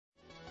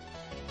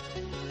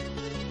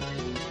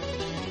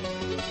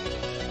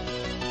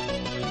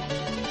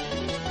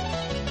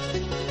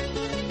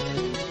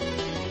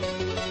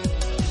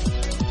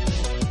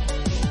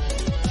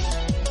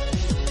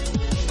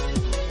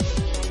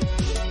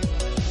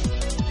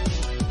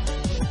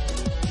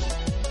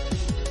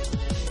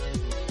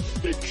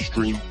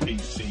Extreme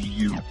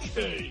PC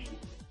UK.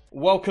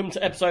 Welcome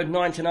to episode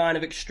 99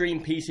 of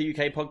Extreme PC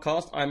UK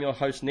podcast. I'm your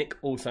host Nick,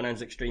 also known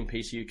as Extreme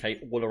PC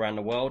UK all around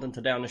the world. And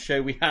today on the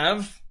show we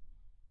have...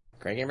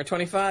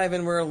 GreyGamer25,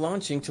 and we're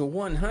launching to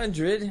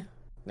 100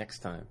 next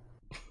time.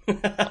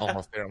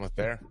 almost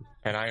there.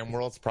 And I am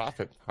World's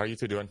Prophet. How are you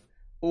two doing?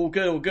 All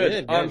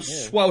good. I'm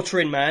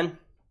sweltering, man.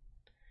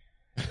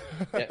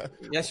 Yeah.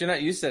 Yes, you're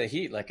not used to the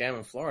heat like I am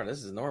in Florida.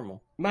 This is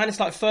normal. Man, it's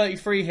like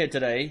 33 here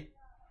today,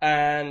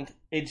 and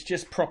it's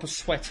just proper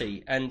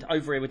sweaty. And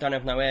over here we don't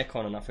have no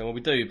aircon or nothing. Well,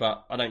 we do,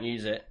 but I don't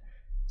use it.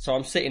 So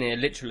I'm sitting here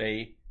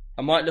literally.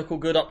 I might look all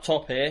good up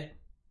top here,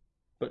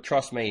 but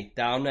trust me,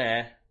 down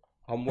there,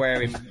 I'm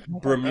wearing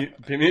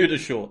Bermuda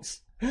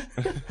shorts.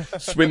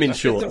 Swimming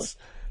shorts.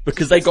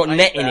 Because they got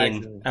netting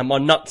in, and my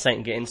nuts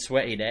ain't getting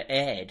sweaty. They're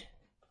aired.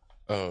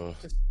 Oh.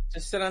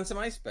 Just sit on some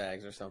ice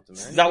bags or something,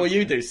 man. Is that what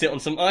you do? Sit on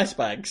some ice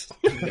bags?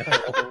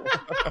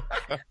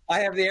 I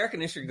have the air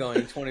conditioner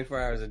going 24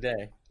 hours a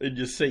day. In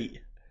your seat.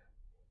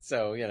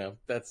 So,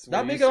 that's...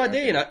 That'd be a good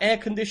idea,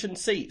 air-conditioned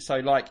seat. So,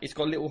 like, it's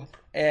got little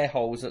air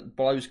holes that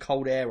blows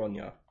cold air on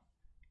you.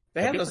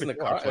 They have those in the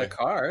cars.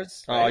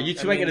 Right? Oh, you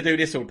two ain't going to do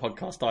this all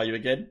podcast, are you,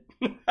 again?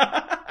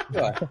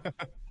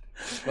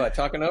 What,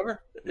 talking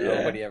over? Yeah.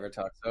 Nobody ever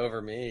talks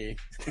over me.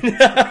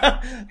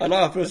 I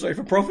know, I feel sorry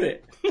for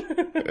Profit.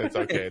 It's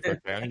okay.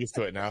 I'm used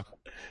to it now.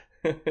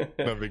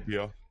 No big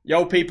deal.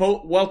 Yo,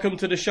 people, welcome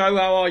to the show.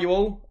 How are you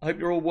all? I hope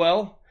you're all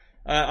well.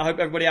 I hope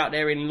everybody out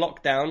there in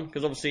lockdown,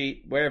 because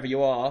obviously, wherever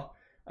you are,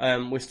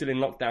 we're still in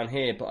lockdown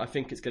here, but I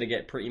think it's going to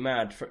get pretty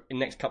mad in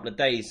the next couple of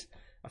days.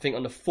 I think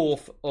on the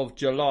 4th of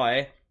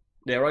July,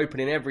 they're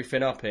opening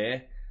everything up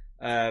here,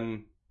 so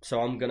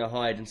I'm going to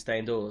hide and stay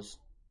indoors.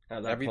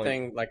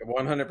 Everything like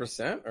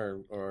 100%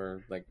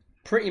 or like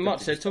pretty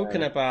much. They're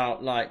talking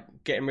about like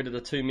getting rid of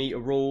the 2 meter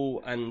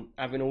rule and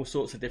having all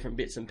sorts of different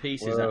bits and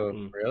pieces.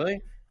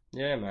 Really?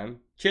 Yeah, man.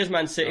 Cheers,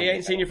 Man City.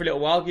 Ain't seen you for a little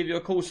while. Give you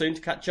a call soon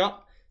to catch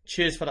up.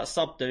 Cheers for that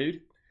sub,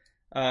 dude.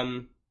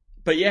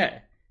 But yeah,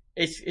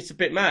 it's a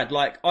bit mad.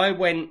 Like I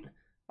went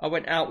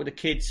out with the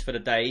kids for the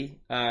day,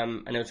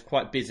 and it was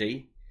quite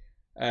busy.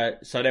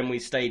 So then we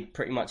stayed.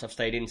 Pretty much, I've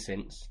stayed in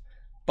since.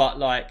 But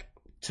like.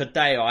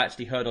 Today, I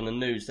actually heard on the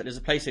news that there's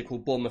a place here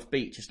called Bournemouth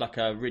Beach. It's like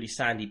a really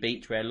sandy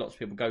beach where lots of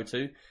people go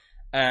to.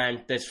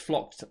 And there's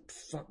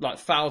like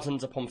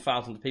thousands upon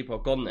thousands of people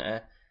have gone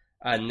there.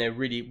 And they're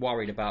really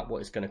worried about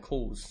what it's going to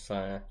cause.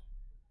 So.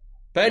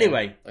 But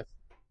anyway,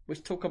 let's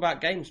talk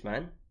about games,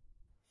 man.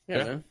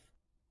 Yeah, man.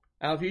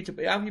 How have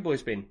you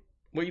boys been?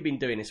 What have you been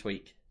doing this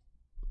week?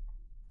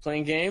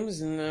 Playing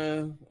games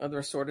and other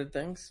assorted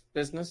things.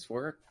 Business,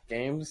 work,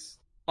 games.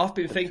 I've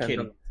been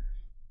thinking...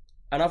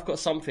 And I've got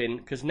something,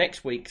 because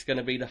next week's going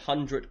to be the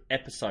 100th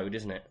episode,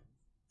 isn't it?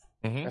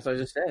 Mm-hmm. That's what I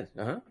just said.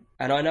 Uh-huh.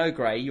 And I know,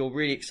 Gray, you're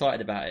really excited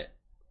about it.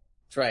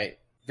 That's right.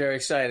 Very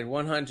excited.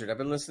 100. I've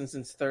been listening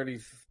since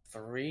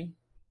 33.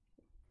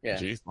 Yeah.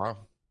 Jeez, wow.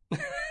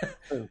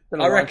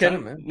 I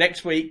reckon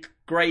next week,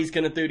 Gray's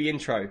going to do the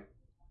intro.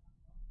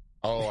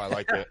 Oh, I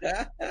like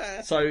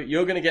it. So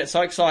you're going to get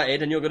so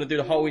excited, and you're going to do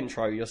the whole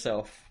intro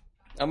yourself.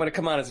 I'm going to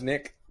come on as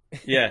Nick.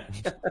 Yeah.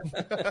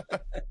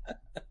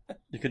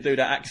 You could do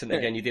that accent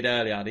again you did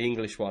earlier, the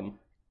English one.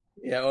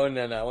 Yeah, I'm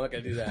not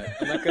going to do that.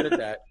 I'm not good at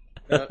that.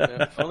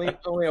 No.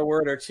 Only a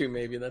word or two,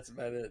 maybe. That's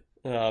about it.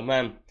 Oh,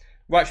 man.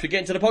 Right, should we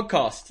get into the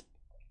podcast?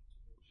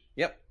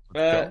 Yep.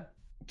 Do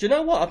you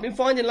know what? I've been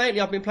finding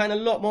lately I've been playing a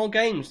lot more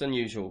games than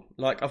usual.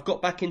 Like, I've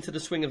got back into the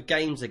swing of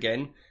games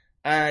again,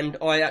 and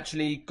I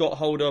actually got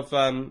hold of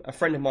a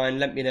friend of mine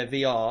lent me their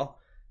VR,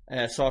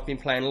 so I've been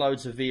playing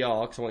loads of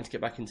VR because I wanted to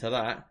get back into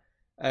that.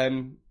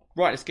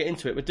 Right, let's get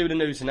into it. We'll do the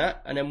news and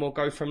that, and then we'll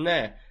go from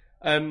there.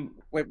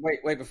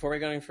 Wait! Before we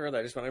go any further,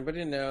 I just want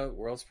everybody to know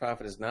World's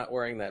Prophet is not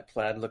wearing that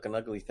plaid-looking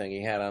ugly thing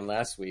he had on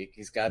last week.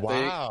 He's got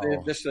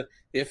the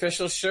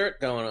official shirt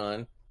going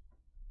on.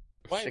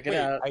 Check it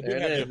out. I do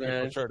have the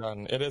official shirt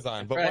on. It is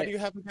on. But What do you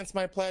have against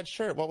my plaid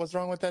shirt? What was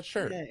wrong with that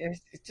shirt? Yeah,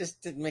 it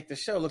just didn't make the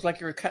show. It looked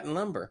like you were cutting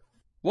lumber.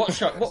 What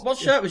shirt? What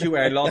shirt was you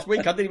wearing last week?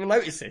 I didn't even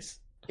notice this.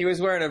 He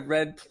was wearing a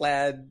red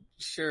plaid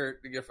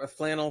shirt, a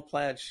flannel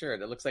plaid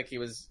shirt. It looks like he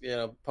was,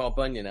 Paul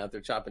Bunyan out there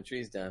chopping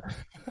trees down.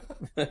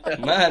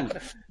 Man,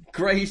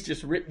 Gray's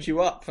just ripped you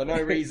up for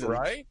no reason,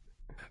 right?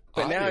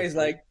 But now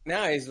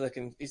he's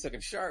looking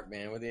sharp,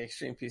 man, with the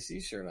Extreme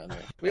PC shirt on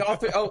there. We all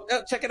three. Oh,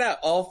 check it out!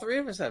 All three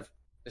of us have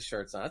the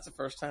shirts on. That's the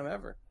first time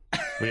ever.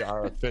 We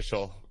are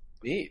official.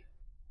 Neat.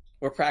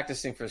 We're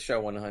practicing for show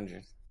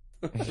 100.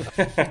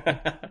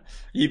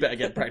 You better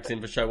get practicing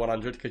for show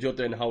 100 because you're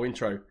doing the whole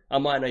intro. I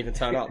might not even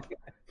turn up.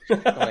 Oh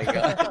my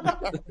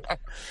god!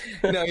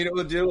 No,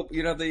 we'll do.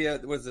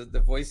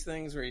 The voice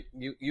things where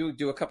you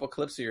do a couple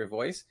clips of your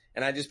voice,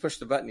 and I just push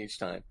the button each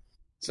time.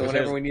 So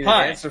whenever we need an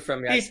answer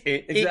from you,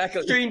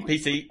 exactly. Extreme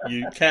PC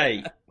UK.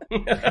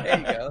 There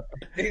you go.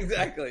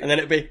 Exactly. And then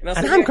it'd be, an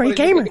hungry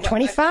gamer,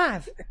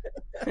 25.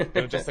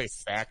 It'll just say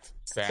sacked.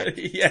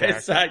 Yeah,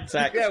 sacked.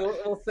 Yeah,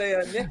 we'll say,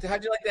 Nick,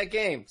 how'd you like that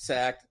game?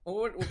 Sacked.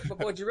 Well,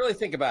 what'd you really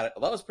think about it?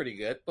 Well, that was pretty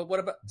good. But what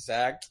about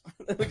sacked?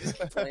 We just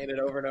keep playing it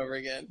over and over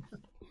again.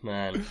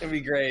 Man, it'd be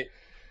great.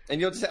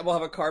 And we'll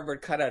have a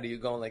cardboard cutout of you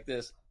going like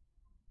this.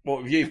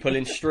 What with you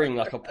pulling string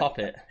like a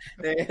puppet?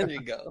 There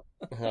you go.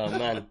 Oh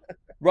man.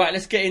 Right,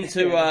 let's get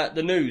into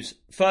the news.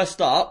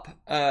 First up,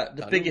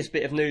 the biggest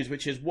bit of news,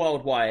 which is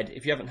worldwide.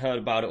 If you haven't heard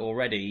about it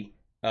already,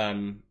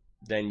 then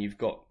you've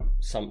got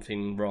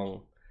something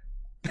wrong.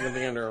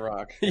 Living under a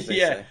rock.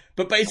 Yeah,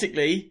 but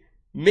basically,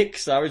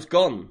 Mixer is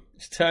gone.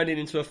 It's turning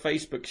into a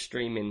Facebook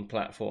streaming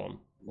platform.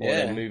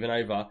 Yeah, they're moving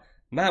over.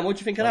 Man, what do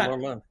you think of that? More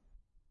month.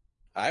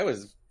 I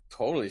was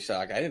totally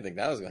shocked. I didn't think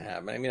that was going to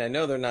happen. I mean, I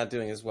know they're not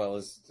doing as well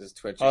as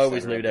Twitch. I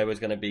always knew there was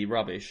going to be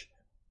rubbish.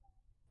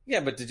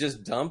 Yeah, but to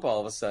just dump all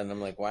of a sudden, I'm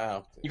like,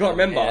 wow. You got to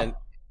remember,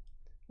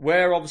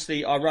 where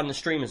obviously I run the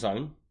streamer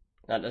zone,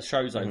 at the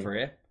shows over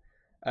here,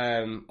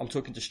 I'm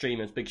talking to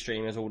streamers, big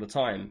streamers all the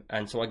time,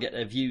 and so I get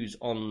their views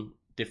on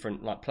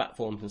different like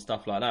platforms and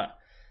stuff like that.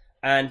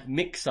 And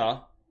Mixer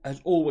has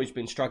always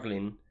been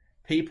struggling.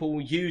 People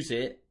use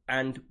it,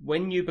 and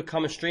when you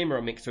become a streamer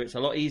on Mixer, it's a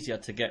lot easier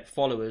to get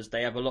followers.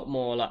 They have a lot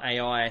more like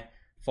AI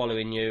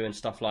following you and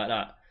stuff like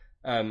that.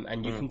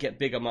 And you can get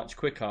bigger much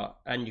quicker,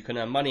 and you can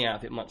earn money out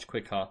of it much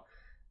quicker.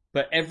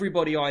 But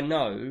everybody I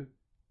know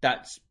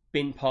that's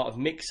been part of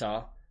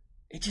Mixer,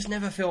 it just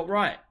never felt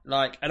right.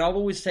 Like, and I've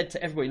always said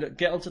to everybody, look,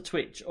 get onto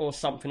Twitch or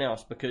something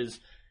else,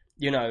 because,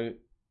 you know,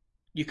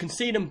 you can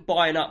see them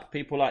buying up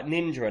people like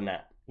Ninja and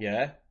that,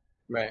 yeah?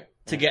 Right.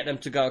 To get them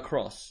to go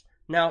across.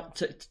 Now,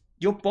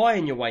 you're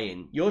buying your way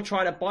in. You're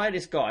trying to buy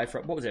this guy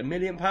for, what was it, £1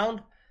 million?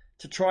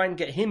 To try and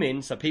get him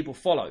in so people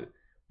follow,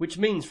 which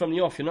means from the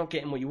off, you're not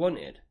getting what you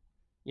wanted.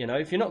 You know,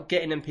 if you're not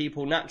getting them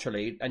people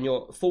naturally and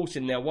you're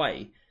forcing their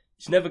way,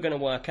 it's never going to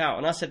work out.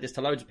 And I said this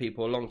to loads of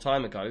people a long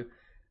time ago,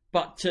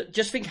 but to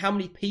just think how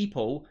many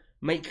people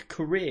make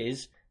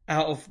careers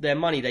out of their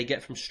money they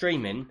get from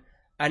streaming,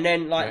 and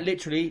then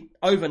literally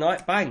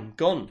overnight, bang,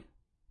 gone.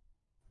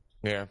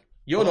 Yeah.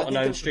 You're not a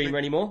known streamer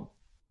anymore.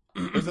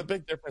 There's a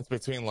big difference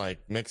between like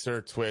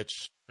Mixer,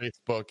 Twitch,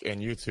 Facebook,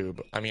 and YouTube.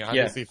 I mean,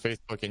 obviously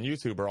Facebook and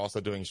YouTube are also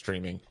doing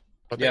streaming,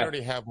 but they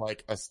already have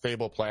like a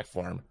stable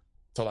platform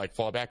to like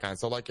fall back on.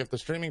 So like if the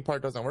streaming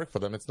part doesn't work for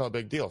them, it's no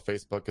big deal.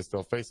 Facebook is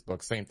still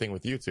Facebook. Same thing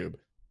with YouTube.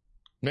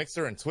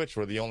 Mixer and Twitch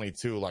were the only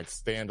two like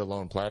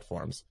standalone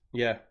platforms.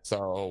 Yeah.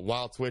 So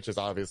while Twitch is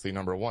obviously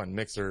number one,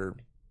 Mixer,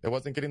 it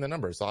wasn't getting the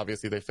numbers. So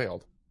obviously they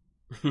failed.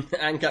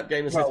 And Gap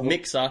Gamer says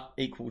Mixer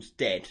equals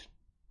dead.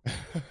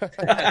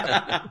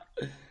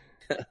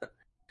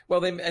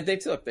 Well, they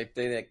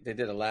did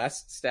a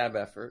last stab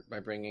effort by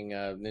bringing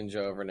Ninja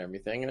over and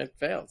everything, and it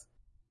failed.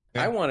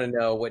 Yeah. I want to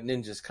know what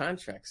Ninja's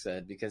contract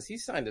said, because he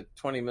signed a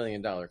 $20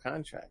 million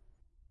contract.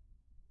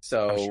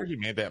 So I'm sure he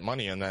made that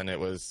money, and then it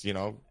was, you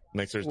know,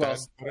 Mixer's dead.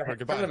 Whatever,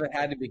 goodbye. Some of it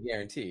had to be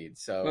guaranteed.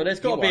 So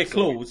there's got to be a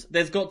clause.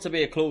 There's got to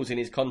be a clause in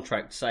his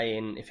contract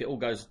saying if it all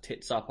goes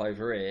tits up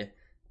over here,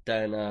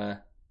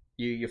 then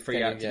you're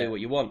free out to do what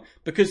you want.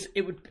 Because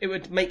it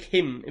would make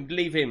him, it would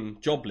leave him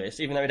jobless,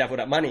 even though he'd have all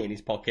that money in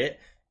his pocket.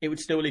 It would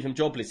still leave him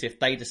jobless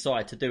if they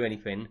decide to do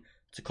anything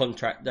to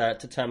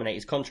terminate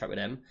his contract with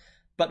them.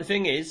 But the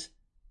thing is,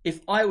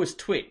 if I was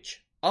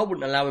Twitch, I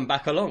wouldn't allow him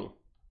back along.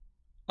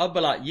 I'd be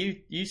like,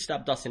 you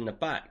stabbed us in the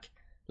back,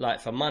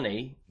 like for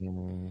money.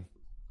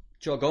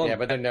 Jog on. Yeah,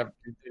 but they're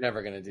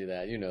never going to do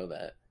that. You know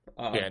that.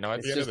 Yeah, no.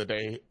 At the end of the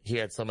day, he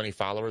had so many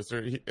followers.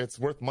 It's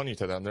worth money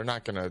to them. They're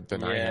not going to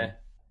deny him.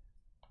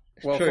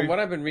 Well, from what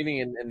I've been reading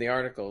in the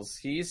articles,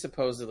 he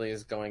supposedly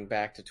is going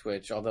back to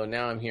Twitch. Although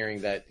now I'm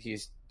hearing that he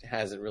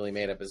hasn't really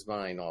made up his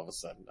mind. All of a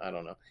sudden, I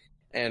don't know.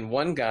 And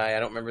one guy, I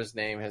don't remember his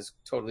name, has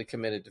totally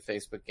committed to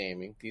Facebook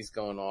gaming. He's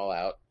going all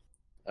out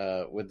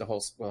with the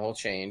whole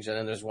change. And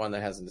then there's one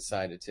that hasn't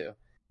decided to.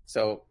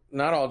 So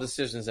not all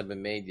decisions have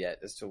been made yet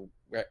as to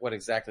what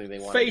exactly they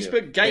want to do.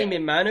 Facebook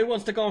gaming, man. Who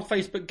wants to go on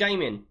Facebook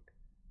gaming?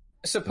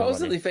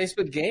 Supposedly,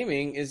 Facebook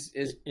gaming is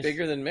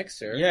bigger than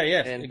Mixer. Yeah,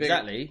 and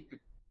exactly.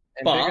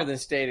 Bigger than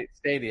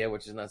Stadia,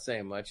 which is not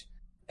saying much.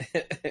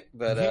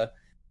 But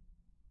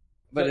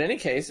in any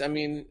case, I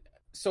mean,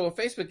 so if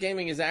Facebook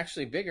gaming is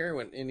actually bigger,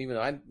 and even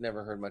though I'd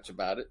never heard much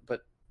about it,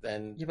 but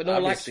then but no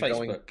one likes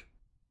Facebook.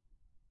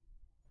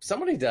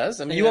 Somebody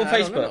does. I mean, are you on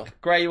Facebook?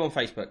 Gray, you on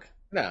Facebook?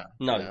 No.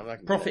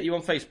 Profit, you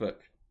on Facebook?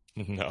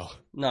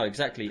 No,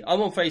 exactly.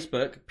 I'm on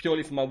Facebook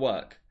purely for my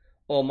work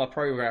or my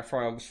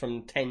programs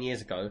from 10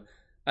 years ago.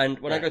 And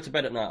when I go to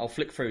bed at night, I'll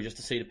flick through just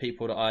to see the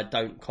people that I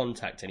don't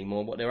contact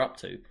anymore, what they're up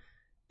to.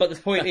 But the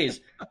point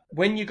is,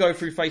 when you go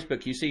through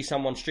Facebook, you see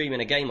someone streaming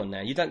a game on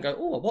there. You don't go,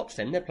 oh, I watch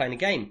them. They're playing a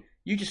game.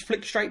 You just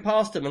flick straight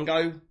past them and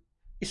go,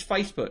 it's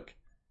Facebook.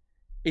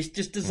 It's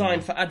just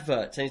designed for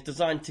adverts, and it's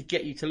designed to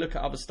get you to look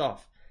at other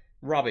stuff.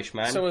 Rubbish,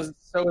 man. So is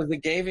the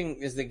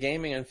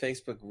gaming on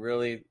Facebook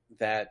really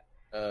that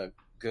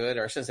good,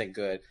 or I shouldn't say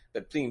good,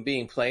 but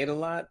being played a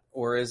lot,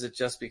 or is it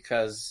just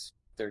because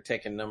they're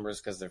taking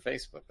numbers because they're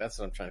Facebook? That's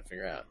what I'm trying to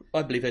figure out.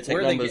 I believe they take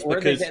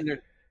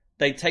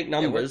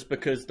numbers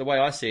because the way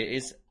I see it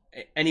is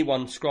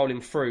anyone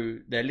scrolling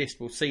through their list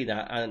will see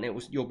that, and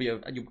you'll be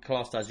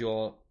classed as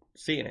you're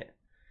seeing it,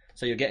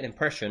 so you'll get an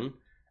impression.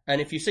 And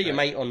if you see your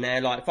mate on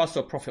there, like if I saw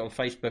a profit on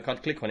Facebook,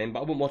 I'd click on him, but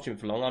I wouldn't watch him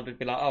for long. I'd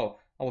be like, oh,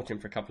 I'll watch him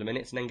for a couple of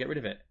minutes and then get rid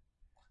of it.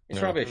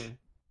 It's rubbish.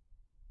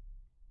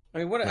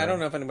 I mean, I don't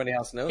know if anybody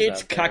else knows.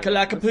 It's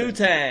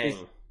Kakalakapoo-tang.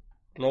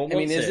 I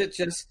mean,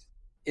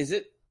 is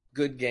it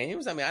good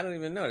games? I mean, I don't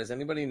even know. Does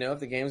anybody know if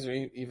the games are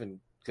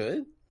even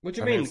good? What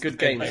do you mean, good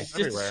games?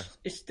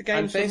 It's the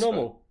games are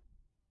normal.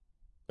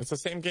 It's the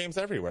same games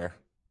everywhere.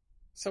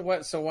 So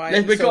what? So why?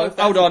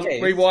 Hold on,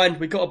 rewind.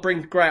 We got to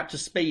bring Gray up to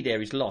speed here.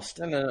 He's lost.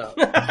 No.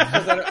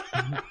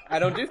 I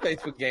don't do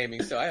Facebook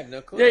gaming, so I have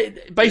no clue.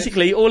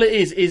 Basically, all it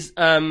is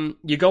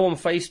you go on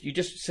Facebook. You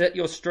just set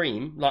your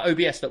stream like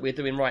OBS that we're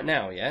doing right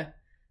now. Yeah.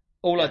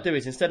 All I do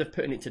is instead of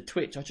putting it to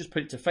Twitch, I just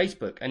put it to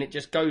Facebook, and it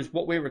just goes.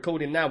 What we're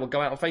recording now will go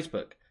out on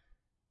Facebook.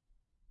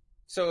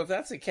 So if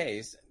that's the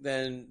case,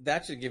 then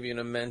that should give you an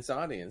immense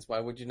audience. Why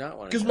would you not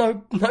want to?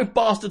 Because no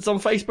bastards on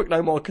Facebook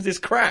no more. Because it's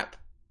crap.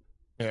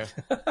 Yeah.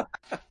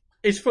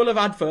 It's full of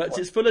adverts,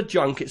 it's full of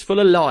junk, it's full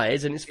of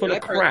lies, and it's full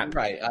of crap.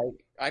 Right.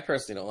 I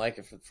personally don't like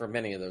it for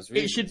many of those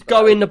reasons. It should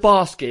go in the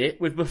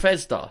basket with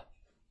Bethesda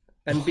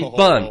and be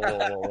burnt.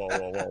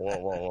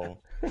 Whoa.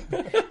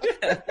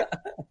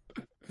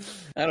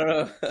 I don't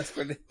know.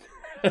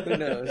 Who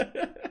knows?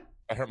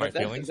 I hurt my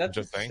feelings. I'm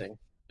just saying.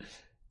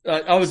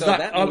 I was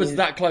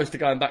that close to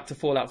going back to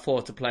Fallout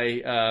 4 to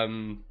play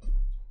to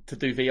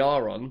do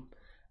VR on,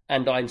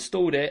 and I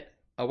installed it.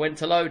 I went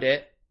to load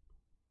it.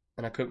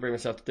 And I couldn't bring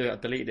myself to do it. I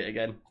deleted it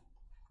again.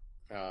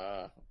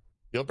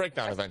 You'll break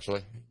down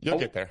eventually. You'll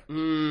get there.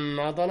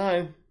 I don't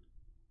know.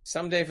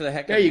 Someday for the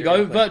heck of it. There you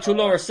go. Virtual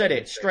Laura said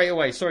it straight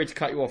away. Sorry to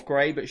cut you off,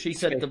 Gray, but she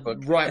said the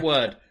right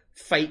word.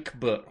 Fake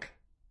book.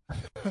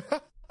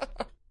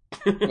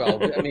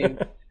 Well, I mean,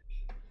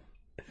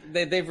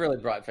 they've really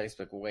brought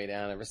Facebook way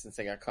down ever since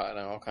they got caught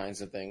on all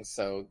kinds of things.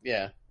 So,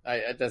 yeah,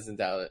 it doesn't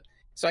doubt it.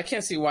 So I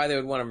can't see why they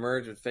would want to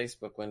merge with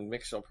Facebook when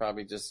Mixer will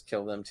probably just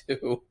kill them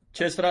too.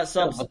 Cheers for that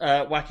subs,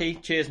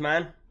 Wacky. Cheers,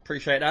 man.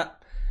 Appreciate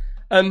that.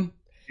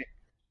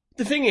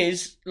 The thing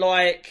is,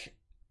 like,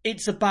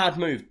 it's a bad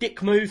move.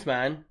 Dick move,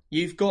 man.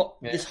 You've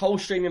got this whole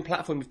streaming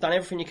platform. You've done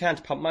everything you can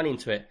to pump money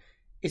into it.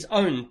 It's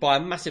owned by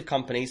a massive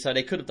company, so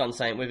they could have done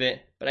something with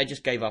it, but they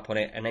just gave up on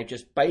it. And they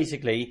just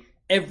basically,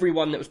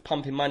 everyone that was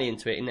pumping money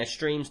into it in their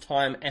streams,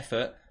 time,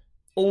 effort,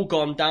 all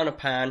gone down a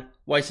pan,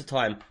 waste of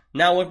time.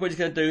 Now what everybody's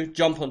going to do,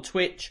 jump on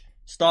Twitch,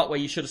 start where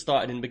you should have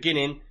started in the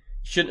beginning. You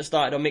shouldn't have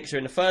started on Mixer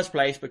in the first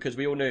place because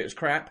we all knew it was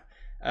crap.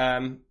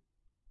 And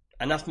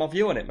that's my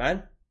view on it,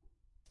 man.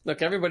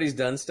 Look, everybody's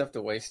done stuff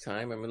to waste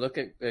time. I mean, look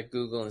at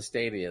Google and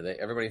Stadia.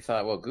 Everybody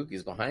thought, well,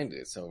 Googie's behind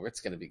it, so it's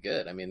going to be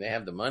good. I mean, they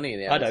have the money,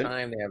 they have the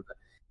time,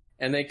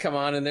 and they come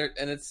on and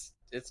it's.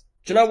 Do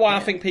you know why I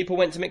think people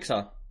went to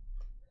Mixer?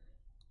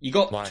 You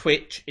got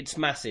Twitch, it's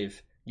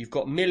massive. You've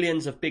got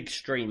millions of big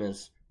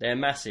streamers. They're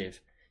massive.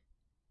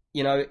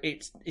 You know,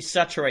 it's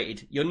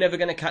saturated. You're never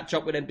going to catch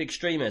up with them big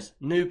streamers.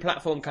 New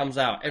platform comes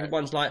out.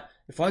 Everyone's like,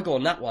 if I go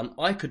on that one,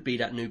 I could be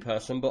that new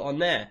person, but on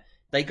there.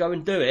 They go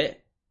and do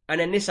it, and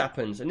then this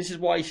happens. And this is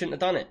why you shouldn't have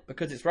done it,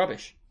 because it's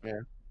rubbish.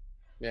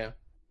 Yeah,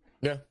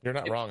 you're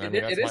not wrong. I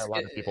mean, that's why a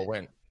lot of people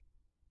went.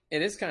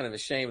 It is kind of a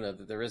shame, though,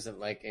 that there isn't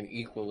like an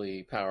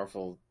equally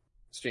powerful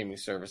streaming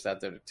service out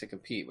there to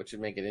compete, which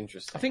would make it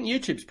interesting. I think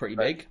YouTube's pretty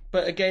big,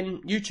 but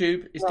again,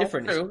 YouTube is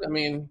different. True. I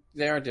mean,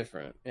 they are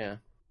different. Yeah.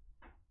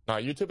 No,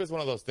 YouTube is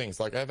one of those things.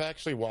 Like, I've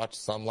actually watched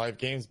some live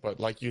games, but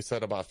like you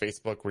said about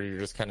Facebook, where you're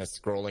just kind of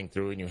scrolling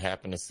through and you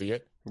happen to see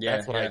it. Yeah,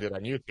 that's what I did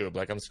on YouTube.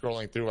 Like, I'm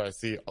scrolling through, I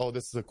see, oh,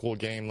 this is a cool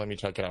game. Let me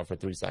check it out for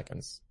 3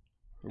 seconds.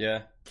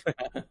 Yeah.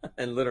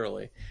 And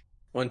literally,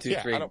 1, 2,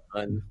 3,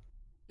 done.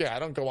 Yeah, I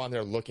don't go on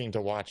there looking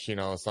to watch,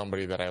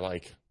 somebody that I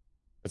like.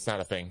 It's not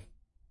a thing.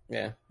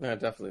 Yeah, no, it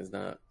definitely is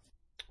not.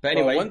 But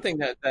anyway, one thing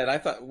that I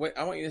thought,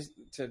 I want you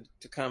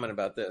to comment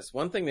about this.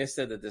 One thing they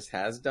said that this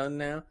has done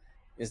now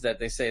is that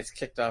they say it's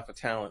kicked off a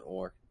talent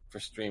war for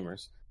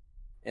streamers,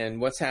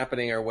 and what's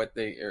happening or what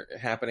they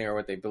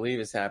believe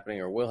is happening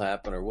or will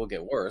happen or will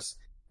get worse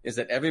is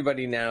that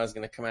everybody now is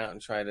going to come out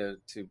and try to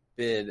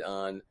bid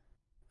on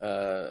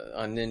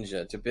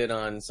Ninja, to bid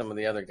on some of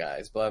the other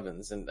guys,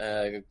 Blevins and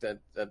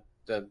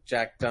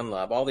Jack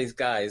Dunlop, all these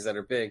guys that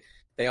are big.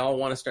 They all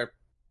want to start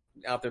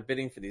out there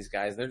bidding for these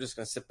guys. They're just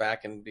going to sit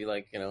back and be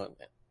like,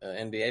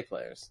 NBA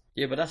players.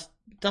 Yeah, but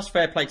that's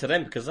fair play to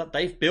them because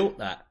they've built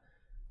that.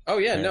 Oh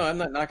yeah, no, I'm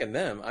not knocking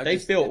them.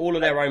 They've built all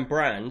of their own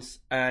brands,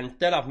 and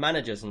they'll have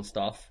managers and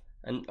stuff.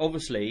 And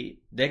obviously,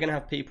 they're going to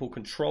have people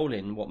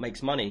controlling what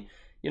makes money.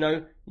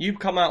 You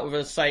come out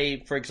with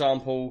say, for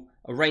example,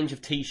 a range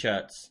of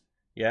T-shirts.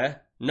 Yeah,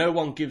 no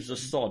one gives a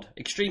sod.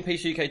 Extreme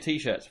PC UK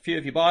T-shirts. A few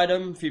of you buy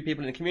them. A few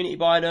people in the community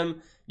buy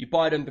them. You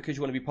buy them because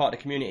you want to be part of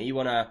the community. You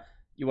want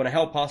to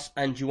help us,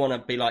 and you want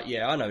to be like,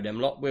 yeah, I know them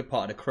lot. We're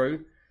part of the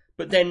crew.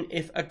 But then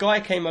if a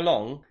guy came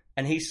along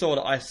and he saw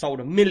that I sold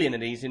 1 million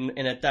of these in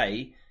a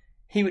day,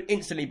 he would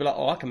instantly be like,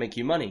 oh, I can make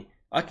you money.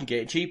 I can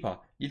get it cheaper.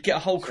 You'd get a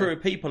whole crew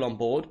of people on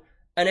board,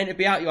 and then it'd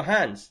be out your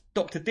hands.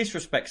 Dr.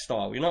 Disrespect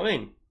style, you know what I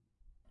mean?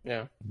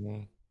 Yeah.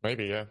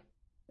 Maybe, yeah.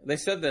 They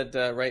said that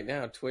right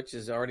now Twitch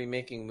is already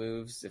making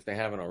moves, if they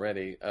haven't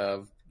already,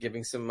 of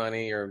giving some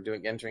money or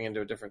entering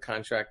into a different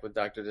contract with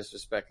Dr.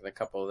 Disrespect and a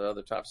couple of the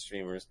other top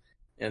streamers,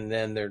 and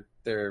then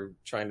they're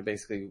trying to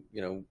basically,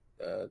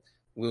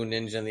 woo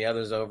Ninja and the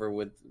others over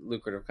with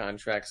lucrative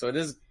contracts. So it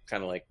is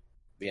kind of like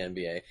the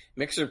NBA.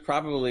 Mixer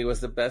probably was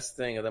the best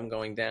thing of them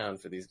going down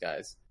for these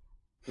guys.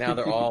 Now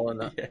they're all in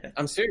the. Yeah.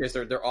 I'm serious.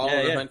 They're all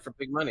in the hunt for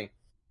big money,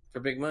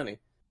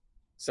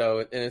 So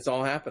and it's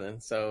all happening.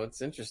 So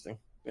it's interesting.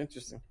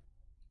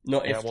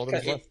 Not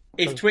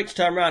if Twitch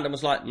turned around and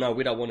was like, no,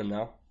 we don't want him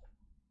now.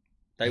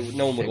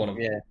 No one would want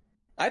him. Yeah,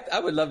 I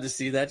would love to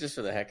see that just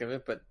for the heck of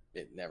it, but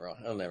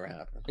it'll never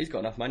happen. He's got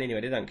enough money anyway.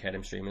 They don't care,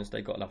 them streamers.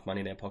 They've got enough money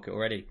in their pocket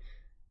already.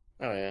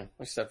 Oh yeah,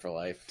 they're set for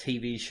life.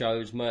 TV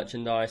shows,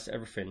 merchandise,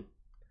 everything.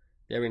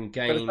 They're in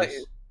games.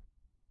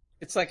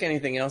 It's like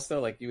anything else, though.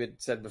 Like you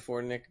had said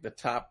before, Nick, the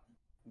top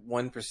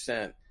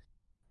 1%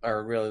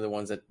 are really the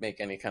ones that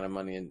make any kind of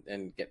money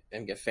and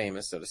get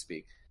famous, so to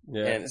speak.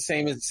 Yeah. And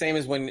same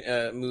as when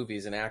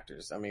movies and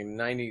actors. I mean,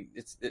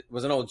 it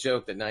was an old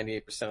joke that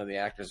 98% of the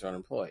actors are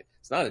unemployed.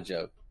 It's not a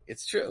joke.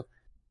 It's true.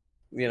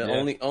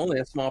 Only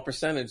a small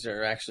percentage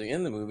are actually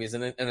in the movies,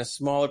 and a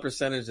smaller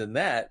percentage than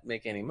that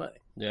make any money.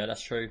 Yeah,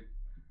 that's true.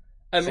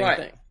 Right,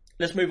 thing.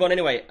 Let's move on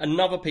anyway.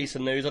 Another piece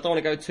of news. I don't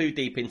want to go too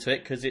deep into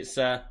it because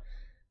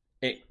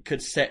it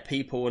could set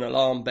people and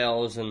alarm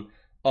bells and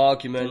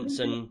arguments,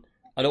 and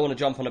I don't want to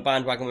jump on a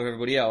bandwagon with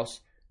everybody else.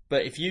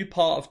 But if you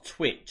part of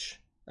Twitter,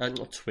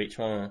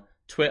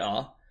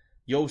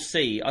 you'll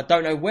see. I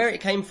don't know where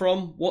it came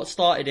from, what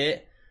started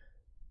it,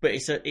 but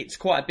it's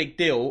quite a big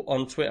deal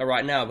on Twitter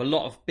right now with a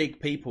lot of big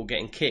people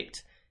getting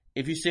kicked.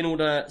 Have you seen all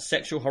the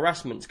sexual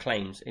harassment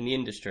claims in the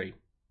industry?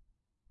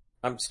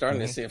 I'm starting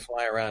to see it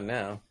fly around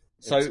now.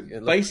 So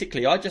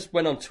basically, I just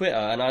went on Twitter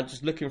and I'm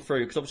just looking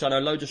through, because obviously I know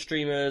loads of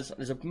streamers.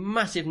 There's a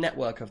massive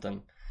network of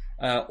them.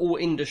 All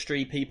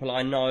industry people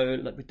I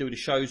know that we do the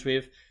shows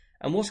with.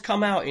 And what's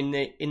come out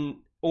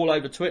in all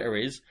over Twitter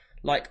is,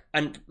 I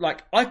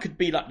could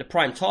be like the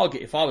prime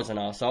target if I was an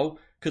arsehole,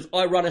 because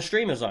I run a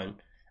streamer zone.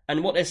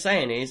 And what they're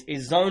saying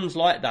is zones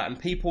like that and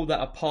people that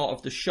are part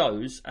of the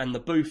shows and the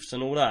booths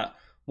and all that,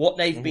 what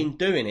they've been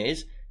doing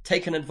is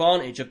taking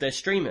advantage of their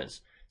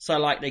streamers.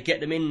 So they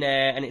get them in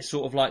there and it's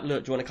sort of like,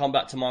 look, do you want to come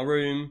back to my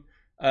room?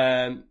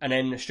 And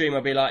then the streamer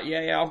will be like,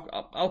 yeah,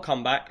 I'll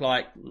come back.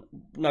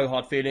 No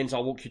hard feelings.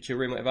 I'll walk you to your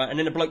room, whatever. And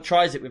then the bloke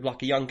tries it with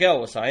a young girl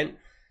or something.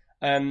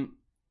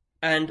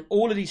 And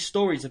all of these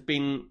stories have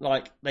been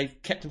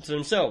they've kept them to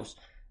themselves.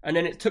 And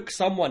then it took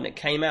someone that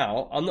came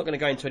out. I'm not going to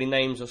go into any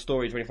names or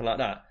stories or anything like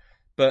that.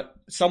 But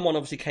someone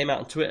obviously came out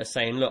on Twitter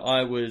saying, look,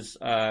 I was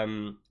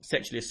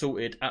sexually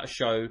assaulted at a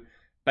show.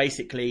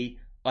 Basically,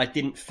 I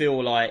didn't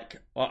feel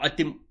like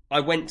I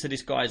went to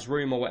this guy's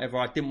room or whatever.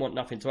 I didn't want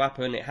nothing to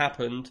happen. It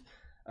happened.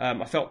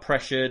 I felt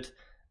pressured.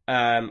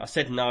 I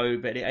said no,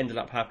 but it ended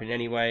up happening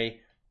anyway.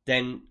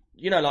 Then,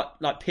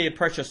 like peer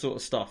pressure sort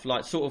of stuff,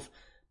 sort of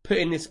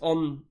putting this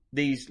on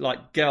these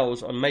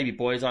girls, or maybe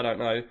boys, I don't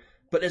know.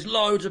 But there's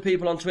loads of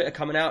people on Twitter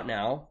coming out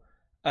now.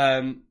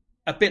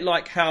 A bit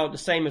like how the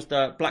same as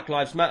the Black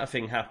Lives Matter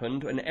thing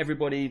happened, and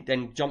everybody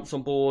then jumps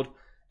on board.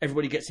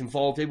 Everybody gets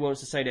involved. Everyone wants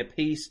to say their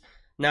piece.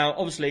 Now,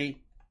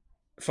 obviously,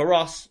 for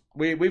us,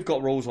 we've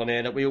got rules on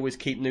here that we always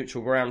keep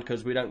neutral ground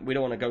because we don't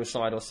want to go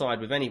side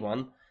with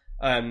anyone.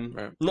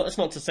 Right. That's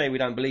not to say we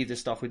don't believe this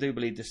stuff. We do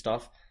believe this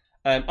stuff.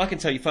 I can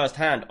tell you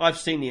firsthand. I've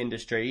seen the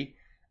industry,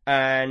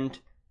 and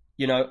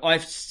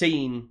I've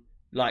seen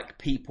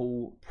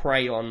people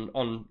prey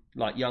on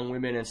young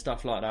women and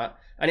stuff like that,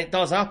 and it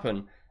does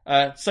happen.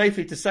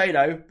 Safely to say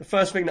though, the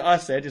first thing that I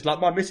said is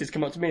my missus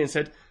came up to me and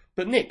said,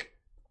 "But Nick,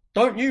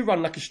 don't you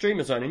run a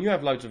streamer zone and you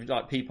have loads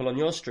of people on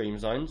your stream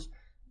zones?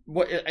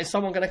 What, is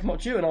someone going to come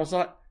up to you?" And I was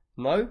like,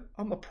 "No,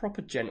 I'm a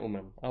proper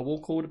gentleman. I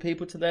walk all the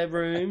people to their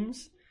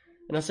rooms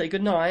and I say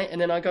good night, and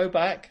then I go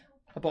back.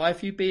 I buy a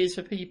few beers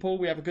for people.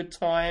 We have a good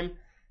time.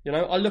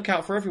 I look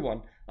out for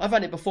everyone. I've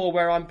had it before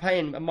where I'm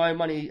paying my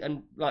money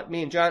and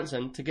me and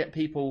Jansen to get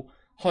people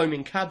home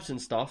in cabs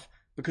and stuff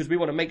because we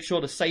want to make sure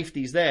the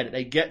safety's there, that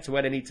they get to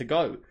where they need to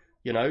go.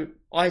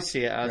 I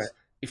see it as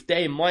if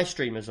they're in my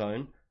streamer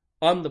zone,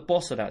 I'm the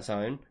boss of that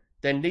zone,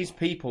 then these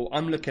people,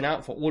 I'm looking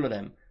out for all of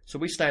them. So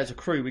we stay as a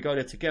crew, we go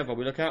there together,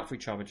 we look out for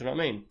each other, do you know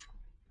what I mean?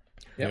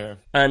 Yeah.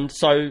 And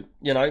so,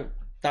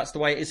 that's the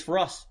way it is for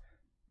us.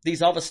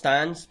 These other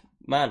stands,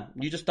 man,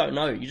 you just don't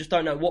know. You just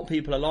don't know what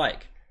people are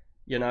like,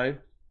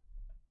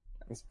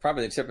 It's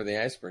probably the tip of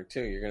the iceberg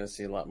too. You're going to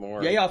see a lot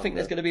more. Yeah, I think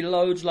there's going to be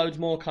loads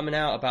more coming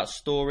out about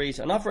stories.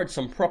 And I've read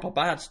some proper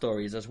bad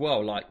stories as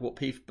well, what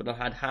people have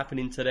had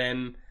happening to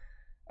them.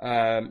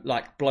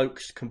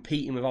 Blokes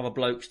competing with other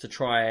blokes to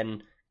try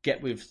and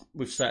get with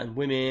certain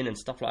women and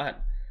stuff like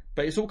that.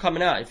 But it's all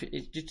coming out.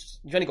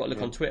 You've only got to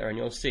look on Twitter and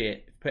you'll see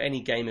it. Put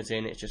any gamers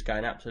in, it's just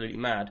going absolutely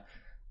mad.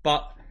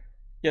 But,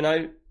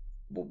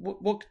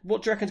 what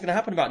do you reckon is going to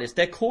happen about this?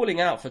 They're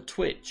calling out for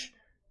Twitch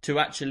to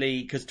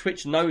actually, because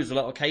Twitch knows a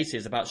lot of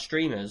cases about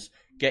streamers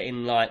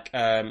getting like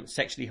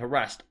sexually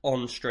harassed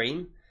on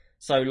stream.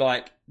 So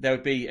like there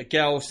would be a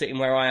girl sitting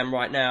where I am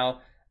right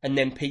now, and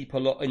then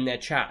people in their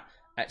chat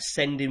at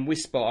sending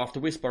whisper after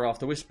whisper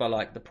after whisper,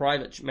 like the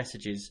private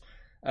messages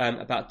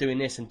about doing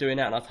this and doing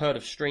that. And I've heard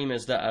of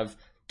streamers that have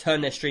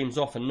turned their streams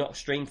off and not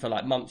streamed for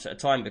like months at a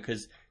time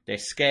because they're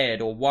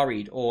scared or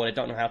worried or they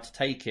don't know how to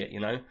take it, you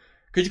know?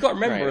 Because you've got to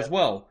remember as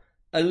well,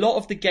 a lot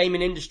of the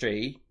gaming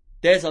industry,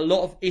 there's a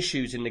lot of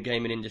issues in the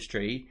gaming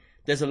industry.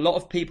 There's a lot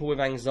of people with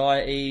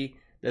anxiety.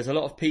 There's a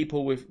lot of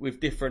people with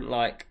different,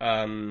 like,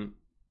 I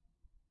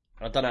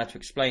don't know how to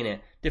explain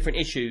it, different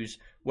issues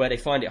where they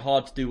find it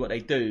hard to do what they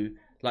do.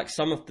 Like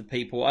some of the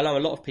people, I know a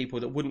lot of people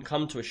that wouldn't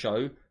come to a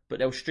show, but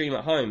they'll stream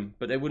at home,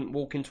 but they wouldn't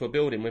walk into a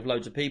building with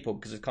loads of people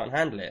because they can't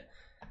handle it,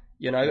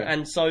 you know? Yeah.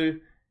 And so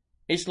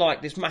it's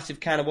like this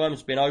massive can of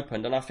worms being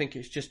opened, and I think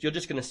it's just, you're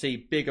just going to see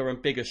bigger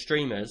and bigger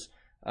streamers,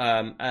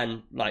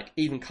 and like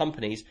even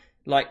companies,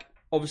 like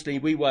obviously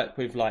we work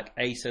with like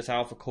Asus,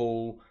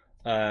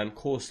 AlphaCall,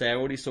 Corsair,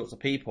 all these sorts of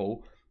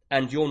people,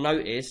 and you'll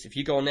notice if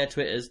you go on their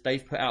Twitters,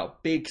 they've put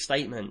out big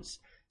statements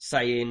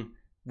saying,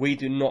 we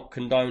do not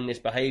condone this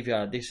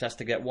behaviour, this has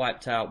to get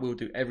wiped out, we'll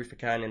do everything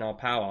we can in our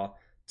power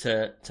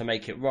to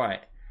make it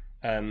right.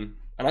 And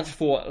I just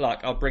thought,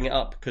 like, I'll bring it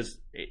up because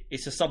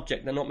it's a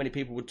subject that not many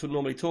people would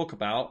normally talk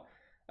about.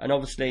 And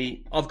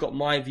obviously, I've got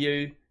my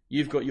view,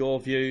 you've got your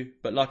view,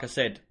 but like I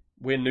said,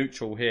 we're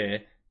neutral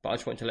here, but I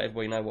just wanted to let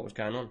everybody know what was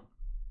going on.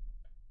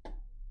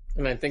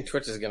 And I think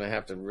Twitch is going to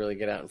have to really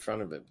get out in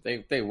front of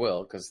it. They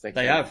will, because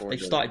they have. They've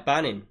started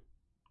banning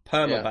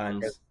perma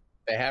bans.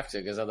 They have to,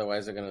 because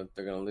otherwise they're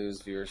gonna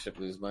lose viewership,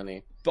 lose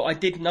money. But I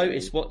did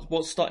notice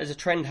what started as a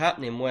trend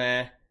happening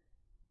where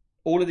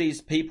all of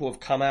these people have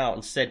come out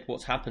and said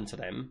what's happened to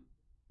them.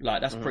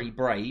 Like that's pretty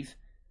brave.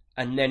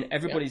 And then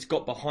everybody's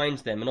got behind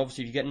them, and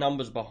obviously if you get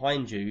numbers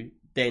behind you,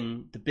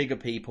 then the bigger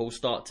people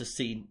start to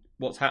see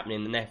what's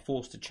happening and they're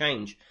forced to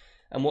change.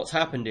 And what's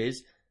happened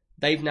is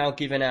they've now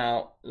given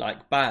out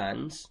like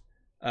bans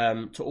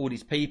to all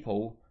these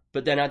people.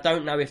 But then I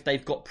don't know if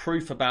they've got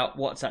proof about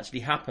what's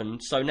actually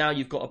happened. So now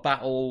you've got a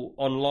battle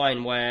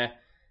online where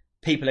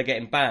people are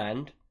getting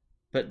banned,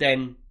 but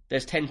then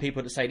there's 10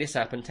 people that say this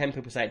happened, 10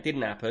 people say it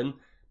didn't happen,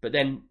 but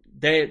then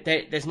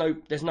there's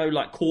no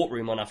like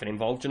courtroom or nothing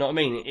involved. Do you know what I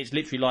mean? It's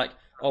literally like,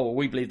 oh, well,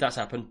 we believe that's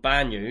happened,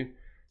 ban you.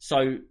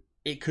 So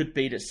it could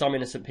be that some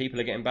innocent people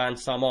are getting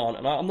banned, some aren't.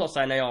 And I'm not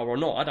saying they are or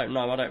not. I don't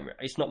know.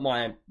 It's not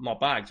my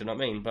bag. Do you know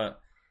what I mean? But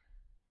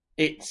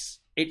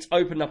it's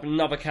opened up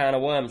another can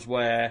of worms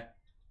where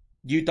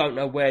you don't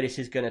know where this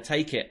is going to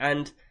take it.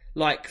 And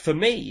like for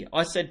me,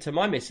 I said to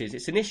my missus,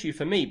 it's an issue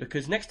for me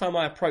because next time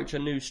I approach a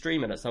new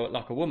streamer that's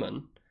like a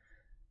woman,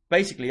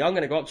 basically I'm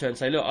going to go up to her and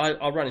say, look,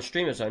 I run a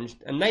streamer zone,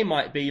 and they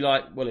might be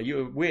like, well, are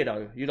you a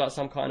weirdo? You like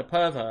some kind of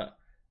pervert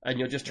and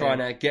you're just trying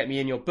to get me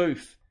in your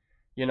booth,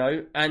 you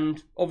know?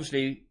 And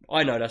obviously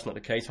I know that's not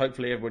the case.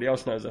 Hopefully everybody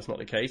else knows that's not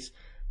the case,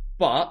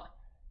 but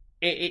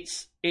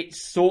it's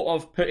sort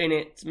of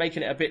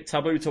making it a bit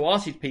taboo to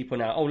ask these people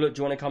now, oh, look, do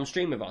you want to come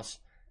stream with us?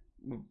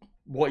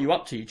 What are you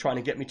up to? You trying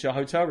to get me to a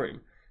hotel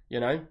room, you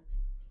know?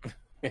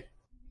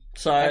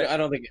 So I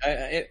don't think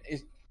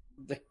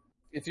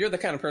if you're the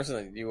kind of person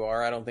that you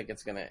are, I don't think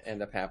it's going to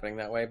end up happening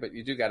that way. But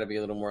you do got to be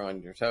a little more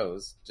on your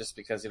toes, just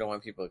because you don't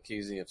want people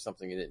accusing you of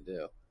something you didn't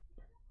do.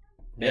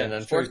 Yeah, and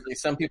unfortunately,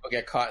 some people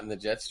get caught in the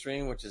jet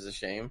stream, which is a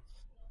shame.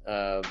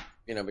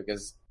 You know,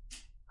 because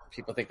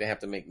people think they have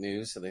to make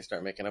news, so they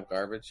start making up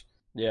garbage.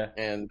 Yeah,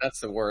 and that's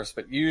the worst.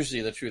 But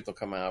usually, the truth will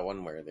come out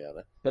one way or the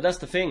other. But that's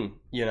the thing,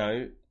 you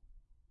know.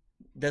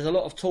 There's a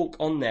lot of talk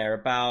on there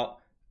about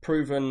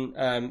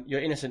proven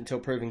you're innocent until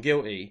proven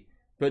guilty,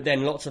 but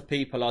then lots of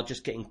people are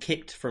just getting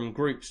kicked from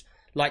groups.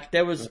 Like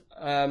there was,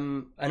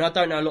 and I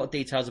don't know a lot of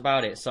details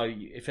about it, so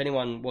if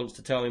anyone wants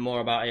to tell me more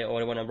about it or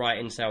they want to write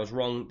in and say I was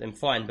wrong, then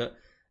fine. But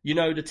you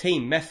know the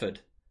team Method.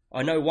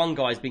 I know one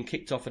guy's been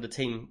kicked off of the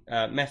team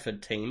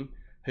Method team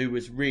who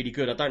was really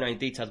good. I don't know any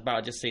details about it,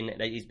 I've just seen that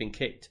he's been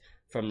kicked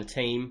from the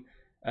team.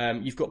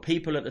 You've got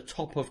people at the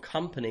top of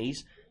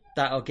companies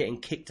that are getting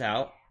kicked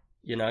out,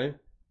 you know,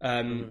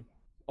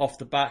 off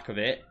the back of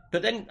it.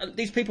 But then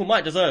these people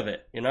might deserve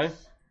it, you know?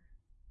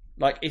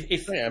 Like,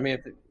 if I mean,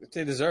 if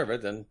they deserve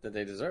it, then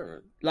they deserve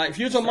it. Like, if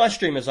you was on my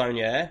streamer zone,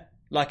 yeah,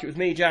 like it was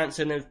me,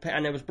 Jansen,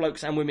 and there was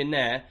blokes and women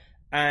there,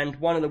 and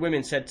one of the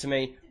women said to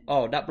me,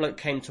 oh, that bloke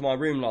came to my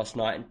room last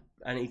night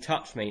and he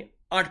touched me,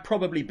 I'd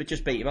probably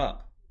just beat him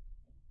up.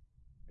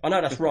 I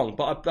know that's wrong,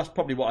 but that's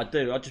probably what I'd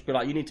do. I'd just be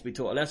like, you need to be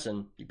taught a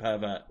lesson, you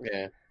pervert.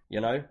 Yeah. You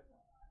know?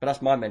 But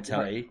that's my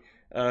mentality.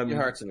 Your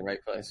heart's in the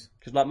right place.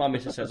 Because like my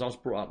missus says, I was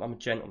brought up, I'm a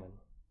gentleman.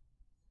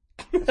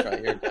 That's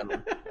right, you're a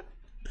gentleman.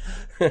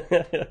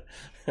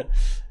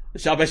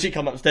 So I bet she'd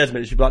come upstairs a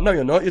minute, she'd be like, no,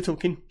 you're not, you're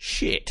talking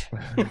shit.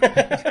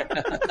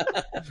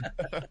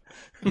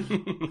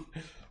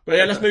 But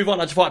yeah, let's move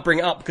on. I just thought I'd bring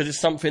it up because it's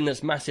something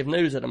that's massive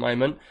news at the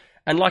moment.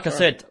 And like I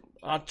said,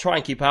 I try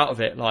and keep out of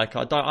it. Like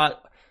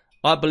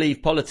I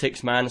believe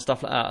politics, man, and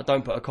stuff like that. I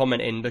don't put a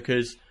comment in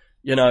because,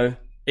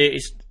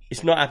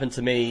 it's not happened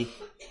to me.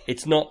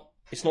 It's not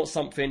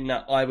something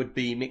that I would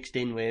be mixed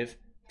in with.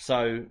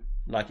 So,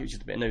 it was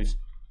just a bit of news.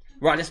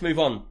 Right, let's move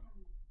on.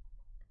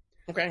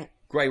 Okay.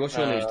 Gray, what's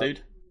your news,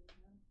 dude?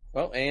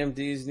 Well,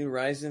 AMD's new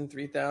Ryzen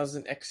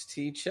 3000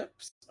 XT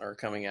chips are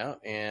coming out,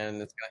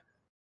 and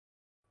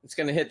it's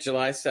going to hit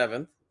July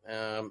 7th.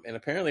 And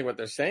apparently what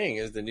they're saying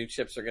is the new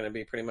chips are going to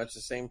be pretty much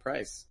the same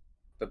price,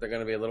 but they're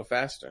going to be a little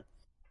faster.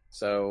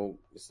 So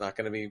it's not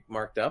going to be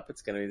marked up.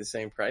 It's going to be the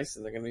same price,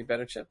 and they're going to be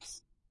better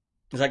chips.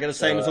 Is that going to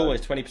same as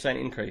always, 20%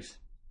 increase?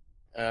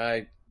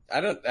 I'm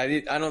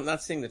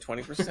not seeing the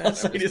 20%. I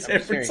say this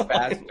every time.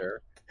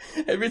 Faster.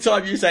 Every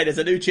time you say there's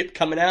a new chip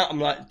coming out, I'm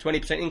like,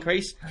 20%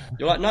 increase.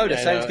 You're like, no, they're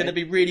saying it's going to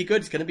be really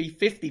good. It's going to be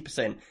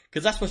 50%.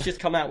 Because that's what's just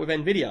come out with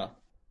NVIDIA.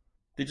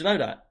 Did you know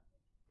that?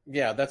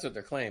 Yeah, that's what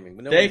they're claiming.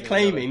 But they're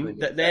claiming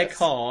that their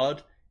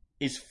card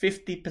is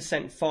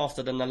 50%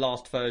 faster than the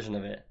last version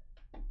of it.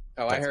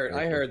 Oh, I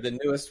heard the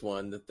newest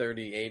one, the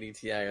 3080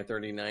 Ti or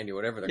 3090,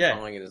 whatever they're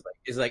calling it,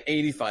 is like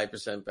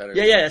 85% better.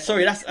 Yeah.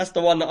 Sorry, that's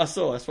the one that I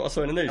saw. That's what I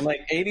saw in the news. I'm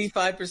like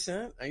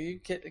 85%. Are you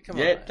kidding? Come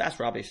on. Yeah, that's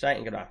rubbish. That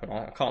ain't gonna happen.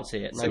 I can't see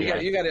it. No, so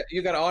you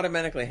got to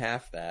automatically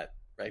half that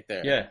right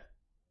there. Yeah,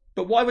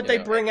 but why would they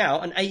bring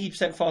out an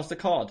 80% faster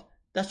card?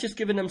 That's just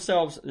giving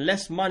themselves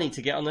less money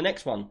to get on the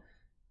next one.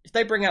 If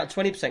they bring out a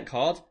 20%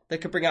 card, they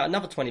could bring out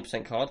another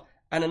 20% card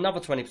and another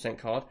 20%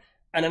 card.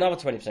 And another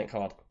 20%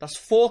 card. That's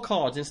 4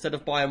 cards instead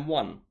of buying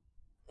one.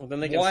 Well,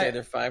 then they can say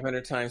they're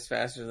 500 times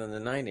faster than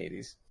the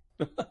 980s.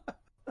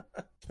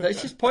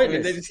 It's just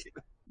pointless.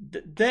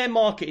 Their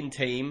marketing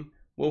team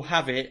will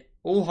have it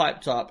all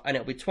hyped up, and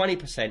it'll be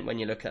 20% when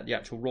you look at the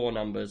actual raw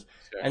numbers.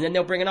 Sure. And then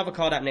they'll bring another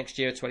card out next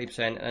year at 20%,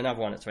 and another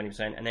one at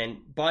 20%. And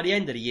then by the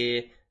end of the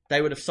year,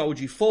 they would have sold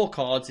you 4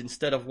 cards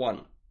instead of 1.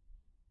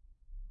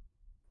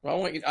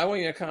 Well, I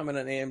want you to comment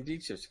on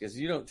AMD chips because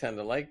you don't tend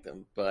to like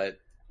them, but...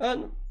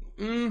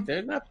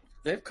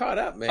 They've caught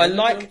up, man. I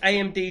like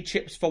AMD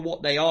chips for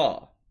what they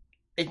are.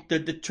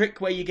 The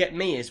trick where you get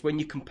me is when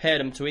you compare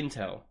them to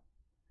Intel.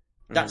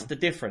 That's the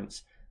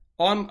difference.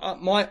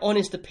 My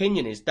honest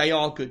opinion is they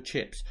are good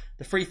chips.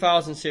 The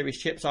 3000 series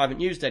chips, I haven't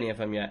used any of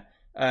them yet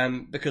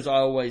because I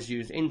always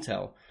use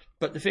Intel.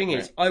 But the thing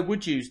is, I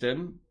would use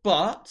them,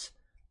 but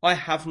I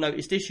have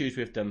noticed issues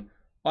with them.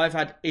 I've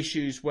had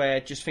issues where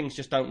things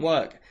just don't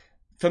work.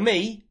 For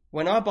me,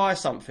 when I buy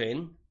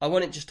something, I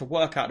want it just to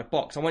work out of the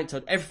box. I want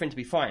everything to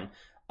be fine.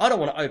 I don't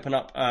want to open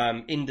up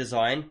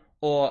InDesign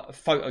or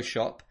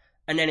Photoshop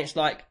and then it's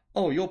like,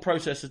 oh, your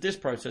processor's this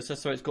processor,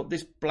 so it's got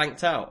this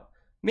blanked out.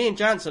 Me and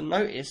Jansen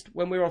noticed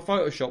when we were on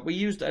Photoshop, we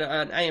used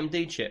an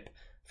AMD chip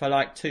for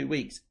like 2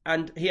 weeks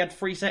and he had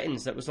 3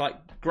 settings that was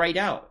like grayed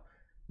out.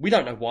 We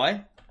don't know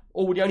why.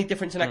 The only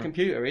difference in that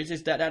computer is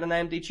that it had an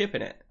AMD chip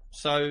in it.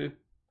 So...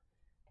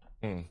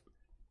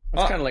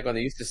 It's kind of like when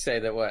they used to say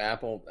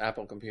that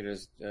Apple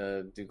computers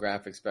do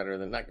graphics better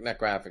than not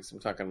graphics. I'm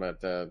talking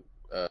about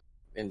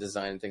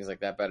InDesign and things like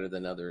that better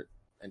than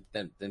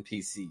than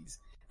PCs.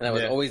 And that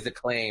was always the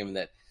claim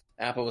that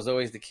Apple was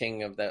always the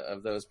king of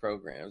those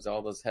programs,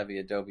 all those heavy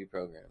Adobe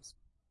programs.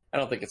 I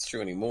don't think it's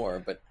true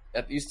anymore, but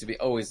that used to be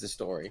always the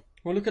story.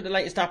 Well, look at the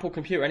latest Apple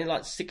computer, and it's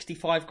like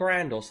 65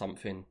 grand or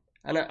something.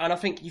 And I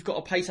think you've got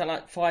to pay something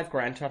like 5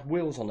 grand to have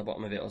wheels on the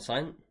bottom of it or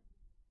something.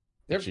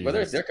 Their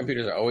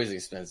computers are always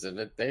expensive.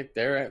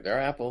 They're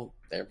Apple.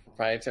 They're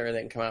proprietary. They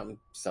can come out and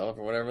sell it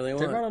for whatever they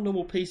want. They run on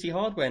normal PC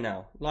hardware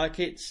now.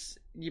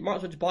 You might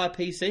as well just buy a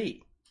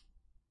PC.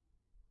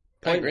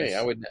 Pointless. I agree.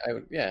 I would.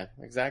 Yeah,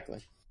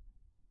 exactly.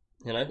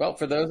 Well,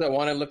 for those that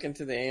want to look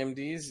into the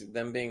AMDs,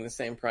 them being the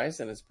same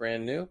price and it's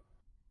brand new,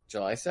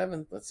 July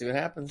 7th. Let's see what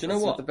happens. Do you know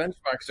what the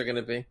benchmarks are going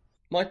to be?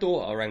 My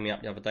daughter rang me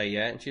up the other day,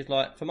 and she's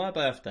like, for my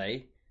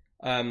birthday,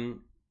 I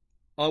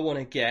want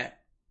to get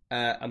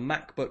a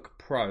MacBook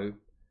Pro,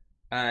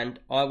 and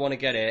I want to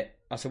get it.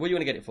 I said, what do you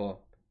want to get it for?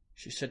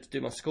 She said, to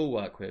do my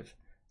schoolwork with.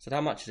 I said,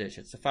 how much is it? She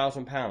said, it's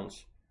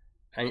 £1,000,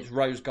 and it's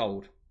rose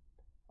gold.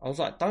 I was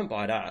like, don't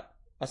buy that.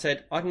 I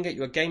said, I can get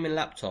you a gaming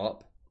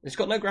laptop. It's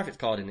got no graphics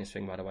card in this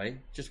thing, by the way,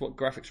 just what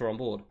graphics are on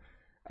board.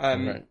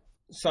 Right.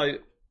 So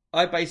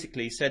I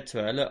basically said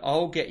to her, look,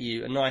 I'll get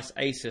you a nice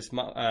Asus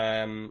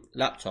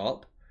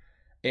laptop.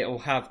 It'll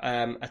have,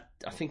 I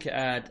think it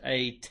had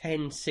a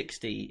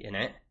 1060 in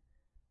it.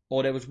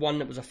 Or there was one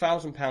that was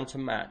 £1,000 to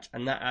match,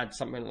 and that had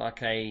something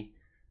like a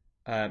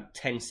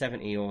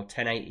 1070 or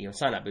 1080 or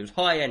something like that. But it was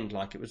high end,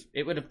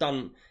 it would have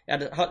done.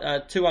 It had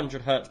a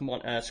 200 hertz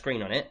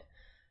screen on it,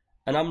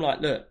 and I'm like,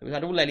 look, it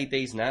had all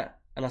LEDs and that,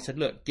 and I said,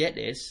 look, get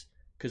this,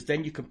 because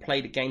then you can play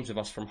the games with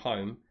us from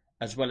home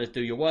as well as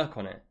do your work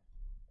on it.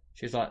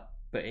 She's like,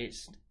 but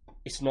it's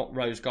not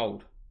rose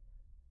gold,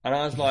 and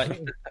I was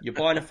like, you're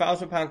buying a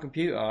 £1,000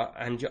 computer,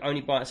 and you're only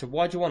buying. I said,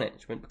 why do you want it?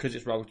 She went, because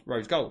it's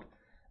rose gold.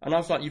 And I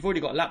was like, you've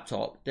already got a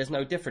laptop. There's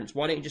no difference.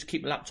 Why don't you just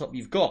keep the laptop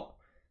you've got?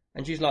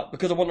 And she's like,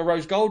 because I want the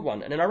rose gold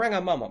one. And then I rang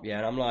her mum up,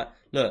 and I'm like,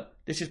 look,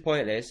 this is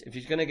pointless. If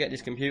she's going to get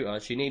this computer,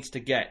 she needs to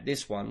get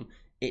this one.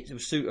 It will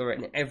suit her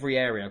in every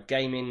area,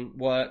 gaming,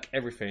 work,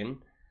 everything.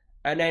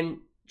 And then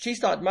she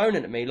started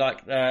moaning at me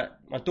like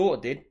my daughter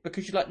did,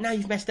 because she's like, now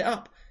you've messed it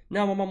up.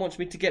 Now my mum wants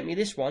me to get me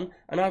this one,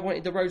 and I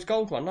wanted the rose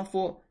gold one. And I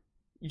thought,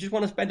 you just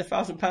want to spend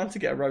 £1,000 to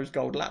get a rose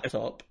gold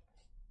laptop?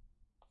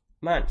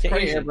 Man, it's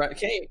crazy.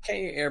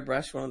 Can't you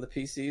airbrush one of the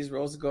PCs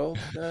rose gold?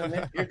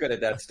 Man, you're good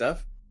at that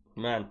stuff.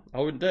 Man, I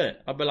wouldn't do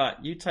it. I'd be like,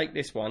 you take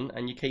this one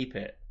and you keep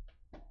it.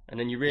 And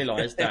then you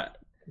realise that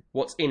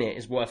what's in it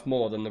is worth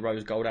more than the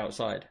rose gold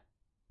outside.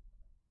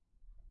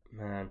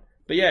 Man.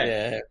 But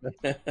yeah.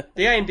 The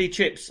AMD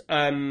chips,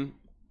 they're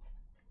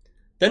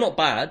not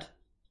bad,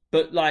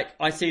 but like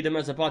I see them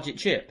as a budget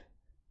chip.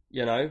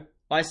 You know?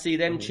 I see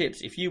them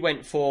chips, if you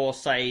went for,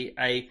 say,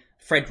 a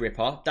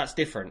Threadripper, that's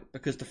different,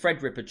 because the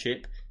Threadripper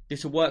chip, this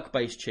is a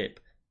work-based chip.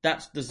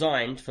 That's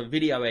designed for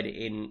video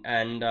editing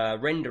and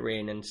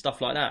rendering and stuff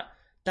like that.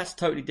 That's a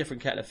totally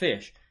different kettle of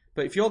fish.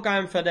 But if you're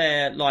going for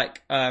their,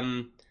 like,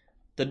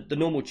 the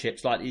normal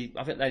chips, like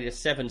I think they're the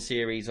 7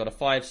 series or the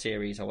 5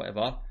 series or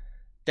whatever,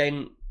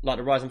 then, like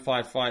the Ryzen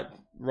 5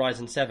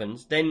 Ryzen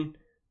 7s, then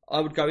I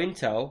would go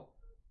Intel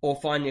or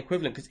find the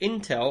equivalent. Because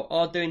Intel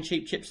are doing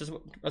cheap chips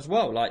as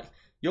well. Like,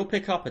 you'll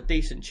pick up a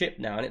decent chip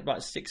now, and it's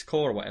like 6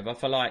 core or whatever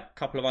for like a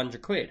couple of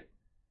 £100.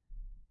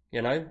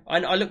 You know?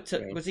 I looked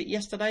at, was it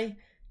yesterday?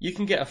 You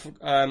can get a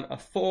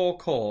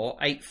 4-core,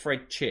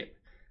 8-thread chip.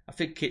 I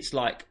think it's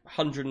like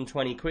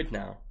 £120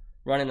 now,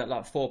 running at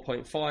like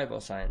 4.5 or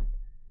something.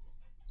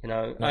 You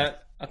know,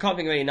 I can't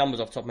think of any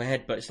numbers off the top of my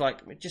head, but it's like,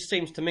 it just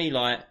seems to me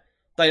like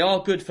they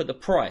are good for the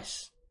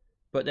price,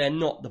 but they're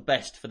not the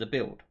best for the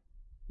build.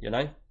 You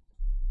know?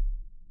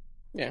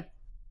 Yeah.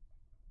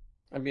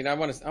 I mean, I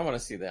want to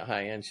see the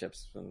high-end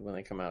chips when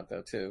they come out,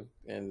 though, too,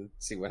 and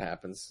see what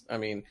happens. I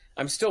mean,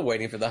 I'm still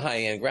waiting for the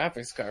high-end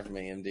graphics card from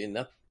AMD,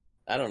 and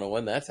I don't know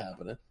when that's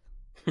happening.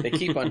 They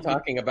keep on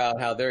talking about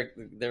how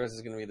theirs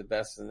is going to be the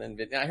best, and then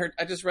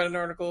I just read an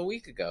article a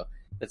week ago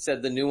that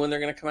said the new one they're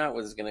going to come out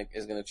with is going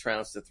to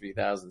trounce the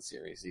 3000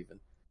 series even.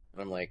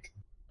 And I'm like,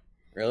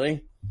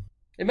 really?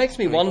 It makes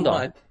me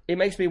wonder. It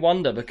makes me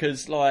wonder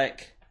because,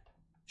 like,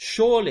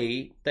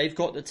 surely they've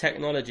got the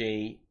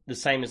technology the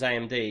same as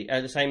AMD,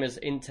 the same as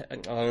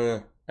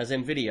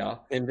Nvidia.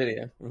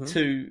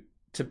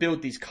 To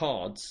build these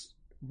cards.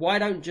 Why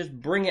don't just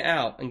bring it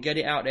out and get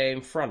it out there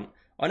in front?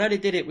 I know they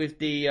did it with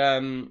the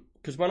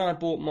because when I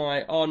bought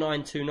my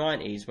R9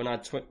 290s, when I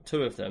had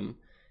 2 of them,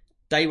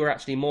 they were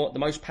actually the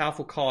most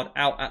powerful card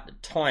out at the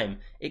time.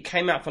 It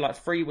came out for like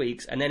 3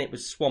 weeks, and then it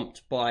was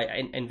swamped by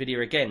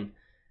Nvidia again,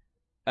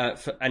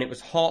 and it was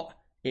hot.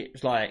 It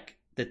was like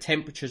the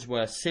temperatures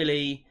were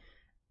silly,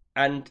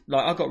 and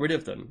like I got rid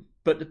of them.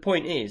 But the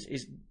point is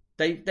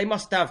they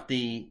must have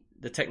the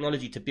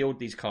technology to build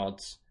these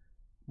cards.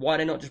 Why are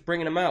they not just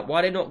bringing them out? Why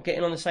are they not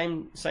getting on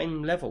the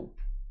same level?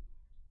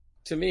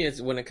 To me,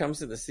 it's when it comes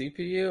to the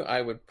CPU,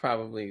 I would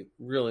probably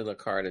really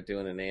look hard at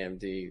doing an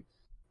AMD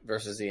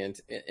versus the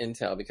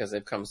Intel because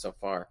they've come so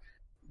far.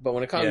 But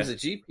when it comes to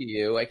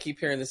GPU, I keep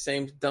hearing the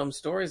same dumb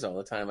stories all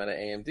the time out of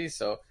AMD.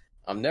 So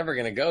I'm never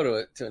going to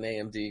go to an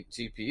AMD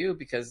GPU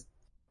because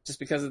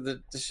of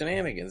the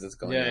shenanigans that's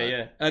going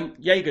on.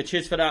 Jaeger,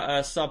 cheers for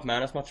that sub, man.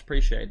 That's much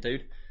appreciated,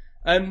 dude.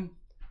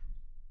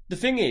 The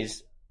thing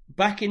is,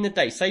 back in the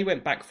day, say you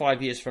went back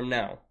 5 years from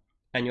now,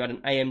 and you had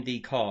an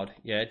AMD card,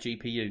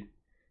 GPU.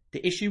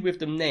 The issue with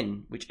them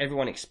then, which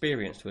everyone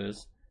experienced,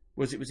 was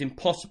it was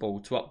impossible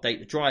to update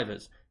the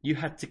drivers. You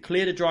had to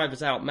clear the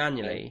drivers out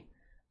manually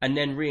and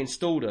then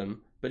reinstall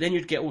them, but then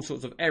you'd get all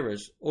sorts of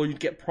errors, or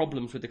you'd get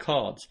problems with the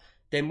cards.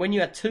 Then when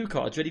you had 2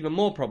 cards, you had even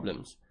more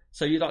problems.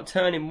 So you're like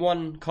turning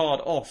one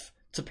card off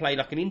to play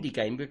like an indie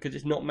game because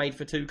it's not made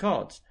for 2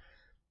 cards.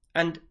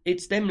 And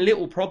it's them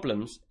little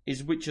problems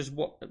which has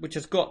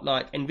got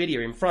like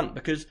Nvidia in front,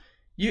 because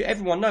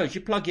everyone knows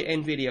you plug your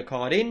Nvidia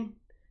card in,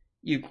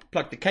 you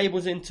plug the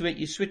cables into it,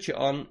 you switch it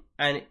on,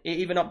 and it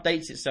even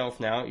updates itself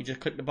now. You just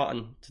click the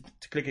button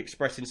to click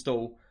Express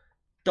Install,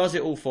 does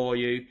it all for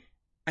you,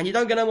 and you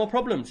don't get no more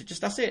problems.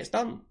 That's it, it's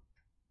done.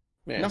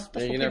 Yeah, that's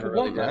what you never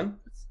really want, man.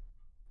 It's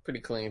pretty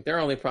clean. Their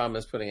only problem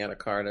is putting out a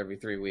card every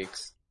 3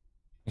 weeks.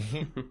 super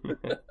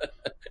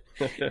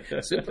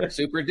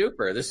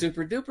duper, the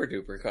super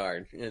duper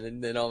card,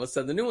 and then all of a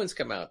sudden the new ones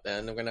come out.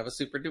 Then we're gonna have a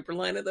super duper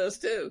line of those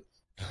too.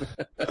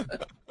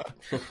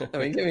 I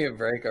mean, give me a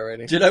break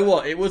already. Do you know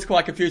what? It was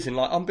quite confusing.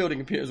 Like, I'm building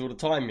computers all the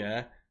time,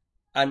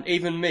 and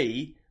even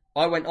me,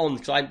 I went on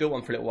because I hadn't built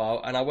one for a little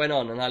while, and I went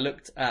on and I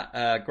looked at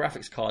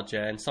graphics cards,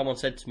 and someone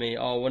said to me,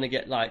 "Oh, I want to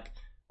get like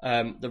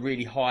the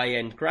really high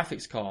end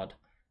graphics card."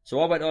 So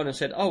I went on and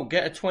said, "Oh,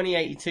 get a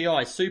 2080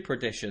 Ti Super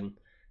Edition."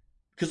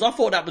 Because I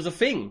thought that was a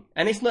thing,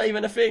 and it's not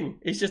even a thing.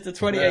 It's just a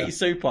 2080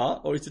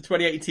 Super, or it's a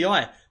 2080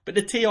 Ti. But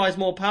the Ti is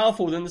more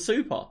powerful than the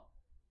Super.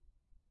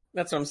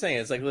 That's what I'm saying.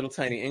 It's like little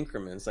tiny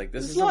increments. Like,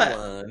 this is a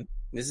 1,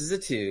 this is a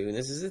 2, and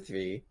this is a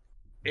 3.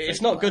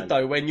 It's not good,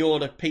 though, when you're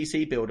the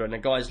PC builder and the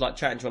guy's like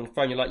chatting to you on the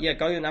phone. You're like, yeah,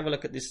 go and have a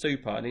look at this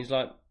Super. And he's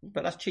like,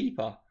 but that's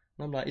cheaper.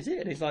 And I'm like, is it?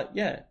 And he's like,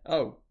 yeah.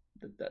 Oh,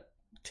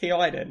 Ti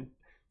then.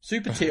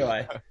 Super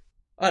Ti.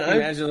 I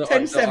don't know,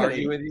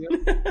 1070.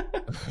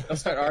 They'll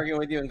start arguing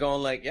with you and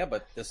going like, yeah,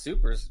 but the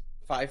Super's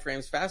 5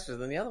 frames faster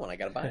than the other one. I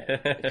got to buy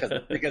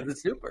it because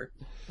it's super.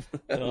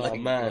 Oh,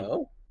 like, man.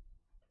 No.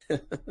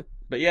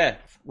 But yeah,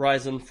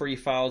 Ryzen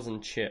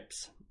 3000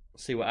 chips.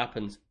 See what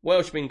happens. What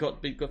else you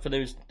got for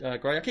news,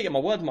 Greg? I can't get my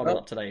word muddled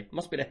up today.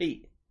 Must be the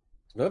heat.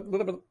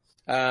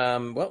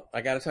 Well,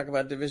 I got to talk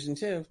about Division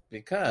 2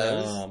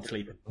 because... Oh, I'm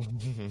sleeping.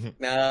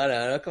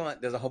 No, come on.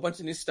 There's a whole bunch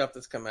of new stuff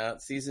that's come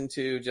out. Season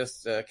 2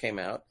 just came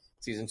out.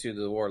 Season 2 of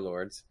the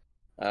Warlords.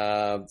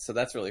 So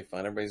that's really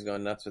fun. Everybody's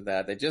going nuts with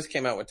that. They just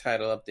came out with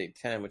Title Update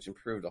 10, which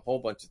improved a whole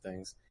bunch of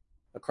things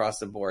across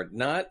the board.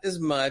 Not as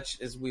much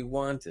as we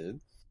wanted,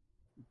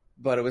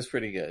 but it was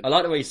pretty good. I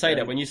like the way you say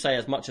that. When you say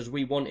as much as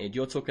we wanted,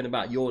 you're talking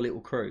about your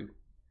little crew.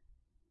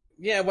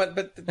 Yeah, but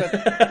you know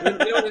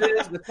what it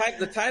is?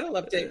 The title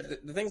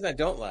update, the things I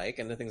don't like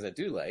and the things I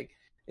do like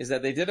is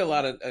that they did a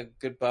lot of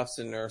good buffs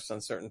and nerfs on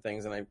certain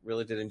things, and I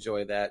really did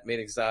enjoy that. Made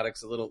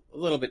exotics a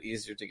little bit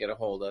easier to get a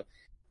hold of.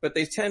 But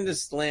they tend to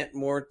slant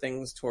more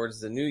things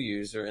towards the new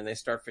user, and they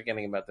start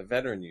forgetting about the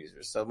veteran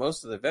users. So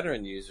most of the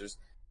veteran users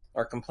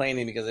are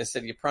complaining because they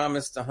said you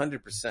promised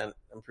 100%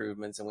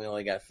 improvements, and we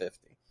only got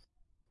 50.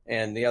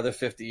 And the other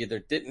 50 either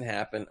didn't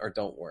happen or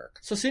don't work.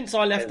 So since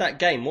I left that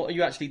game, what are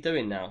you actually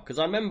doing now? Because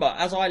I remember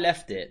as I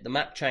left it, the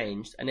map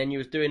changed, and then you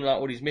was doing like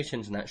all these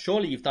missions and that.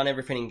 Surely you've done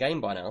everything in game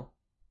by now.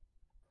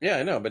 Yeah,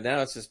 I know, but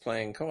now it's just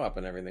playing co-op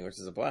and everything, which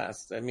is a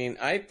blast. I mean,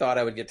 I thought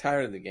I would get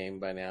tired of the game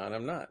by now, and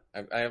I'm not.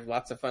 I have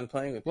lots of fun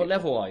playing with people. What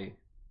level are you?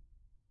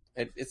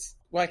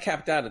 I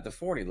capped out at the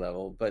 40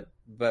 level, but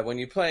when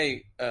you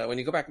play, when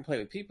you go back and play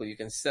with people, you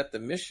can set the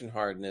mission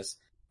hardness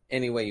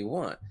any way you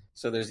want.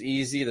 So there's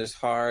easy, there's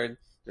hard,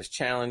 there's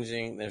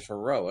challenging, there's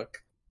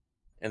heroic,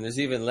 and there's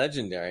even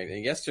legendary.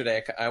 And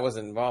yesterday, I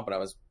wasn't involved, but I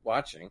was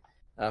watching.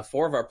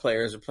 4 of our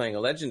players were playing a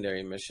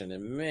legendary mission,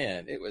 and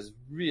man, it was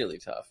really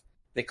tough.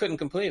 They couldn't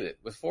complete it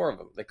with 4 of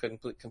them. They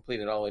couldn't complete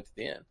it all the way to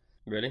the end.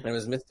 Really? And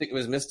it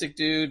was Mystic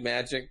Dude,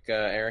 Magic,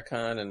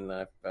 Ericon, and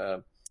I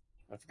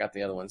forgot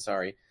the other one.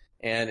 Sorry.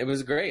 And it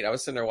was great. I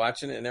was sitting there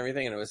watching it and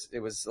everything, and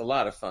it was a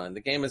lot of fun. The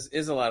game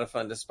is a lot of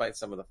fun despite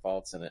some of the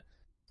faults in it.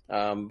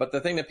 But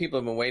the thing that people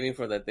have been waiting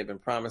for, that they've been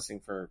promising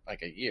for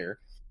like a year,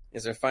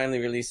 is they're finally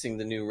releasing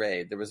the new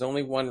raid. There was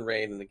only one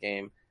raid in the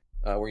game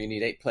where you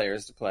need 8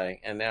 players to play,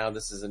 and now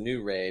this is a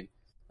new raid.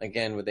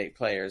 Again, with 8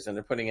 players, and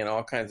they're putting in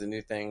all kinds of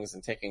new things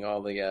and taking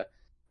all the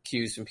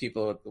cues from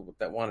people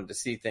that wanted to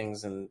see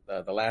things in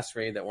the last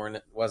raid that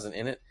wasn't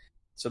in it.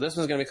 So this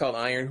one's going to be called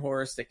Iron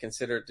Horse. They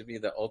consider it to be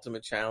the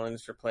ultimate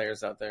challenge for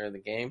players out there in the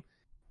game.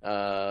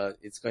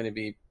 It's going to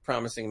be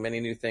promising many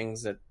new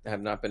things that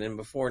have not been in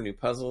before, new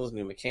puzzles,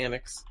 new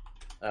mechanics.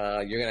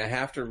 You're going to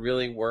have to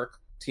really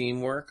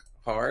teamwork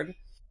hard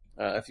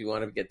if you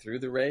want to get through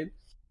the raid.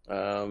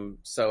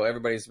 So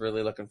everybody's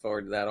really looking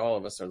forward to that. All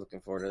of us are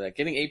looking forward to that.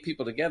 Getting 8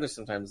 people together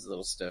sometimes is a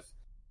little stiff.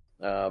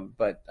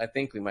 But I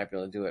think we might be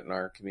able to do it in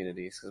our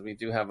communities because we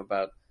do have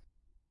about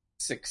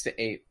 6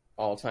 to 8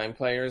 all-time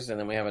players, and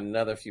then we have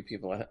another few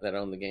people that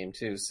own the game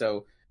too.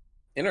 So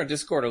in our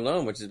Discord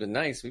alone, which has been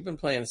nice, we've been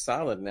playing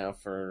solid now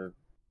for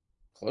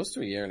close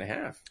to a year and a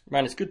half.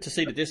 Man, it's good to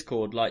see the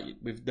Discord, like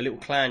with the little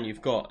clan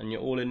you've got, and you're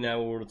all in there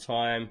all the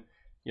time.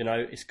 You know,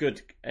 it's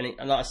good. And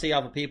like, I see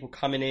other people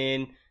coming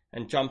in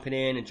and jumping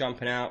in and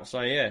jumping out.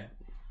 So yeah,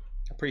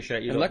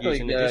 appreciate you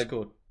using the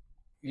Discord.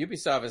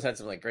 Ubisoft has had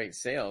some like great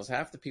sales. A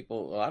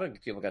lot of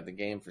people got the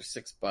game for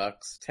 $6,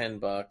 $10,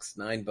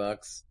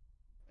 $9.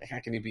 How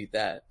can you beat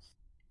that?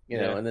 You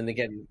know, and then they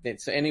get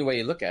it. So any way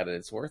you look at it,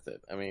 it's worth it.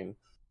 I mean,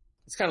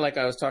 it's kind of like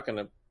I was talking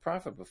to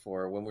Prophet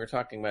before when we were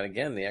talking about,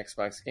 again, the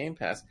Xbox Game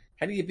Pass.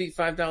 How do you beat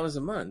 $5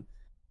 a month?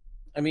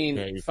 I mean,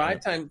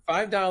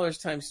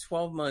 $5 times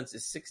 12 months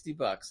is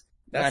 $60.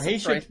 That's the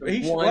price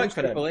of one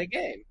AAA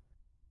game.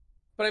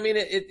 But I mean,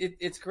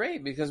 it's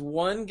great because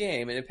one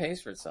game and it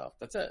pays for itself.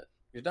 That's it.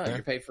 You're done.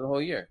 You're paid for the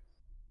whole year.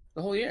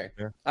 The whole year.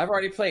 Yeah. I've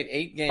already played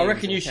 8 games. I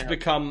reckon you should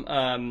become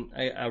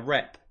a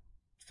rep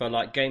for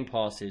like game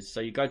passes. So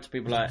you go to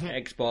people like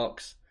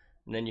Xbox,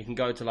 and then you can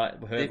go to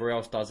like whoever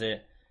else does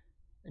it,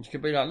 and you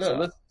can be like,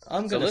 "Look,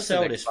 I'm going to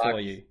sell this for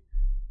you."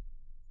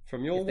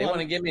 From your if they want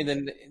to give me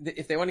the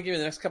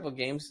next couple of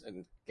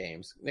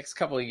next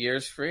couple of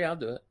years free, I'll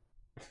do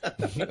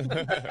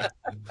it.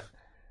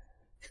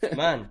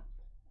 Man.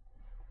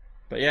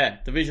 But yeah,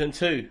 Division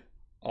 2,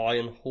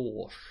 Iron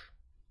Horse.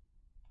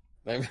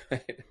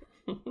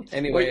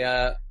 Anyway,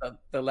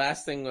 the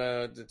last thing,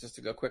 just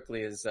to go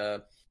quickly, is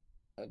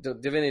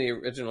Divinity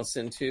Original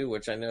Sin 2,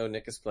 which I know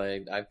Nick has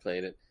played. I've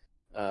played it.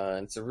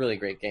 It's a really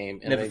great game.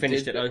 And never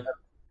finished it though.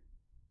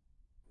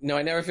 No,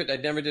 I never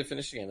did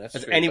finish the game. That's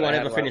Has true. anyone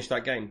ever finished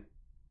that game?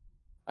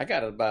 I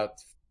got about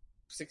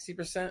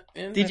 60%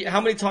 in. Did you?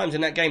 How many times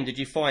in that game did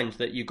you find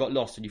that you got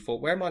lost and you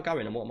thought, "Where am I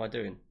going and what am I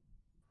doing?"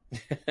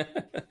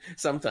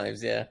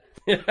 Sometimes, yeah.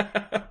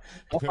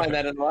 I'll find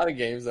that in a lot of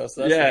games, though.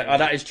 So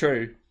that is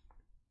true.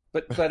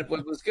 But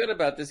what was good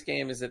about this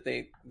game is that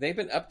they've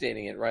been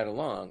updating it right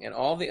along, and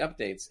all the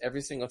updates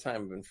every single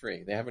time have been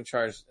free. They haven't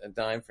charged a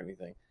dime for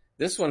anything.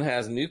 This one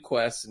has new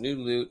quests, new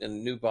loot,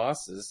 and new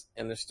bosses,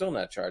 and they're still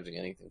not charging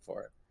anything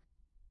for it.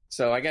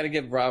 So I got to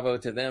give bravo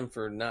to them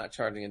for not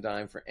charging a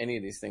dime for any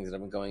of these things that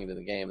have been going into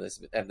the game.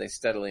 They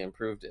steadily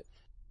improved it.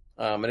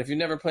 And if you've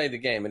never played the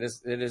game, it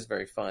is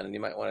very fun, and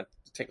you might want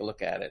to take a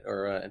look at it,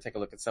 or and take a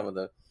look at some of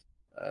the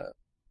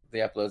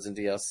uploads and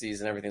DLCs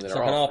and everything that it's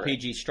are like offered. an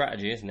RPG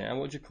strategy, isn't it? What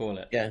would you call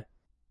it?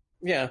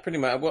 Yeah, pretty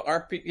much. Well,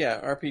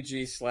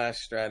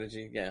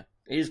 RPG/strategy. Yeah,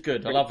 it is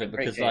good. I love it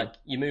because like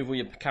you move all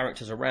your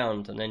characters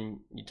around, and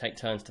then you take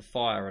turns to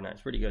fire, and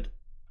it's really good.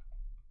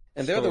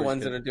 And they're the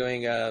ones that are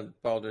doing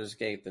Baldur's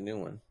Gate, the new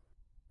one.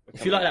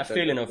 If you like that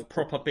feeling of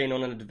proper being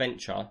on an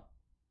adventure,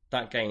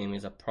 that game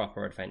is a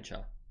proper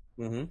adventure.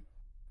 Mm-hmm.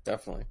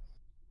 Definitely.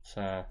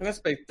 So and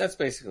that's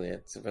basically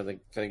it for the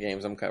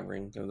games I'm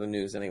covering, or the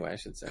news anyway, I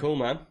should say. Cool,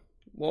 man.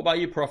 What about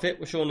you, Prophet?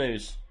 What's your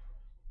news?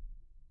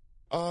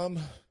 I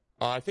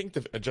think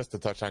just to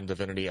touch on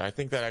Divinity, I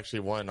think that actually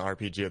won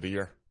RPG of the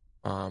Year.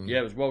 Yeah,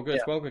 it was well good.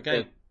 It's well good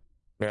game.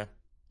 Yeah.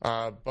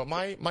 But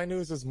my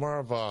news is more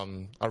of a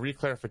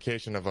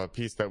reclarification of a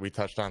piece that we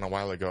touched on a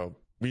while ago.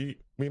 We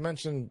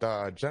mentioned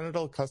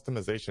genital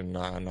customization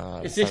on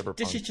Cyberpunk.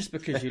 This is just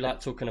because you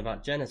like talking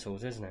about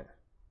genitals, isn't it?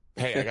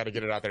 Hey, I got to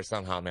get it out there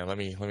somehow, man. Let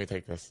me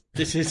take this.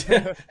 This is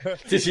your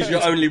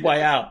only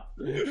way out.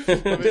 You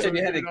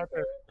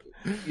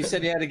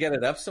said you had to get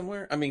it up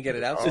somewhere? I mean, get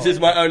it out. This is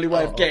my only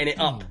way of getting it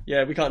up.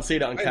 Yeah, we can't see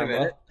that on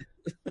camera.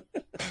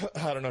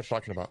 I don't know what you're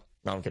talking about.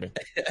 No, I'm kidding.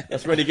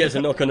 That's when he gets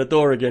a knock on the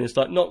door again. It's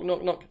like, knock,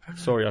 knock, knock.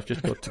 Sorry, I've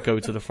just got to go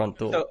to the front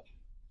door.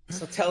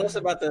 So tell us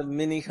about the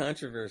mini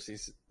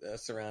controversies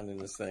surrounding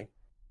this thing.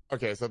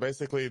 Okay, so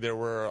basically there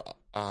were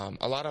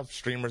a lot of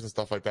streamers and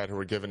stuff like that who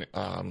were given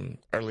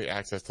early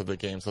access to the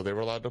game, so they were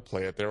allowed to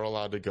play it. They were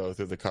allowed to go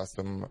through the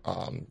character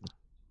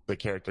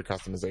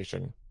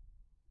customization.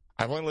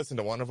 I've only listened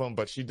to one of them,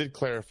 but she did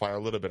clarify a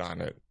little bit on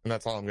it, and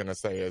that's all I'm going to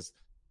say is,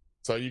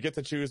 so you get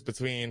to choose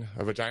between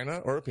a vagina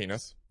or a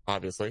penis,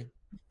 obviously,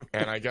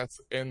 and I guess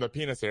in the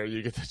penis area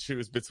you get to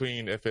choose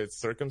between if it's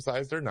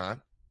circumcised or not.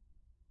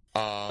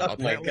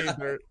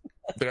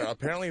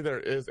 Apparently there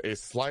is a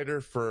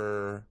slider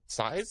for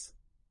size,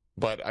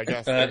 but I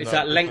guess is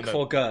that length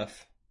or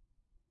girth?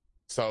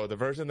 So the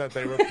version that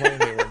they were playing,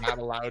 they were not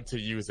allowed to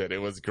use it. It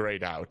was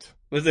grayed out.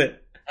 Was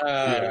it?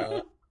 Yeah.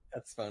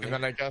 That's funny. And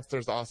then I guess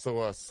there's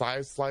also a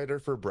size slider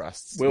for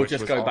breasts. We'll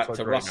just go back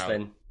to Rust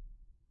then.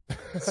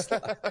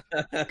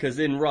 Because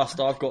in Rust,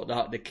 I've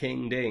got the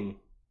King Ding.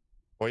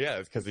 Well, yeah,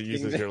 it's because it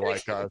uses your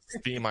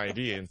Steam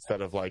ID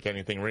instead of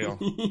anything real.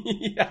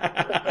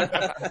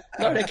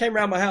 No, they came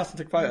around my house and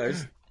took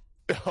photos.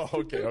 Oh,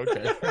 okay.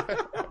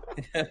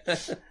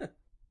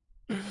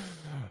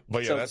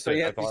 But yeah, that's it.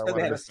 That's all I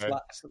wanted to say.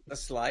 A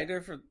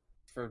slider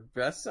for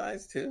breast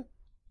size too.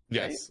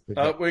 Yes.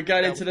 We're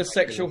going into the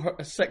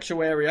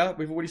sexual area.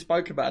 We've already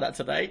spoken about that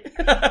today.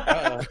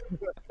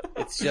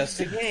 It's just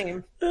a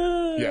game.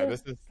 Yeah,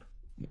 this is.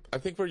 I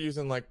think we're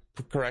using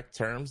correct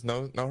terms.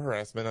 No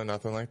harassment or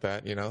nothing like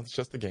that. It's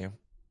just a game.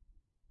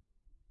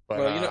 But,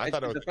 well, I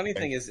thought the funny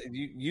thing is,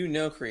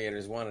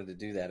 creators wanted to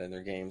do that in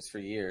their games for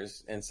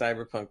years, and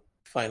Cyberpunk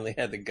finally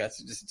had the guts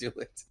to just do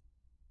it.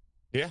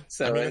 Yeah,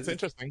 so it's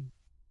interesting.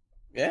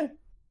 Yeah,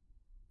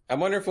 I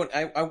wonder if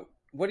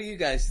what do you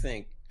guys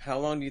think? How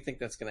long do you think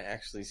that's going to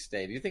actually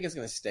stay? Do you think it's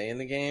going to stay in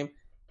the game,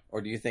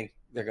 or do you think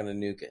they're going to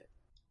nuke it?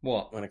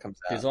 What, when it comes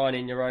out?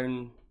 Designing your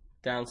own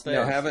downstairs?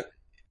 No, haven't.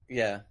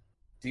 Yeah.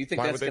 Do you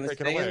think that's going to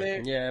stay in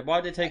there? Yeah. Why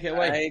did they take it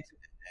away?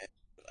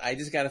 I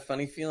just got a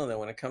funny feeling that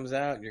when it comes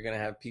out, you're going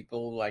to have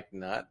people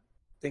not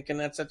thinking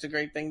that's such a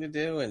great thing to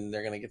do, and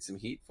they're going to get some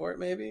heat for it,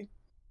 maybe.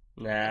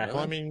 Nah. Well,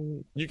 I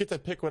mean, you get to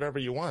pick whatever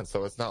you want,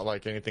 so it's not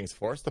like anything's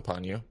forced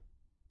upon you.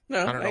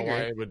 No, I don't know why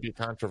it would be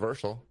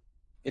controversial.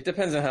 It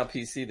depends on how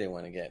PC they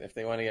want to get. If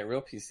they want to get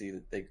real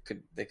PC, they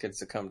could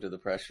succumb to the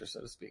pressure, so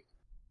to speak.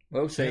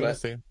 We'll see. We'll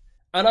see.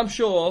 And I'm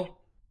sure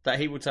that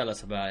he will tell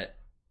us about it.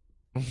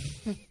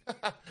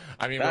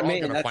 I mean, we're all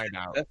going to find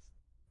out.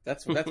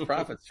 That's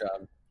Prophet's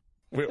job.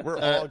 We're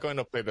all going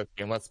to play this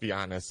game, let's be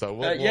honest.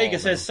 So Jaeger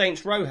says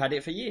Saints Row had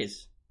it for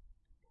years.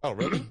 Oh,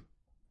 really?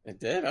 It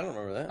did? I don't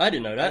remember that. I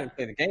didn't know that. I didn't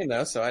play the game,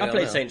 though, so I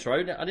played Saints Row.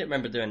 I didn't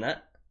remember doing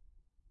that.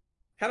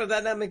 How did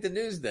that not make the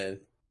news,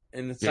 then?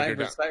 And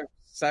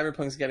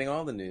Cyberpunk's getting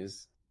all the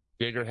news.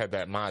 Jaeger had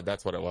that mod.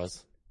 That's what it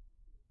was.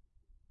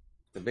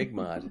 The big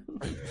mod.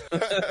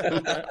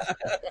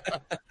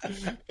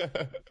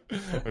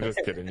 I'm just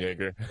kidding,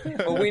 Jaeger.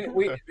 Well,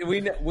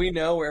 we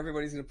know where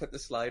everybody's going to put the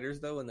sliders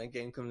though when that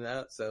game comes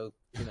out. So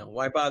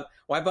why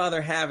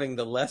bother having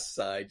the less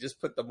side? Just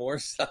put the more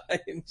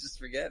side and just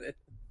forget it.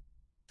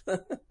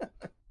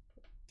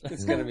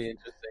 It's going to be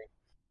interesting.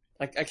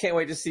 I can't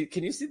wait to see.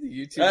 Can you see the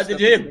YouTube? Did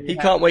him? He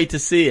can't wait to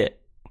see it.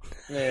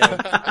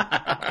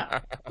 Yeah.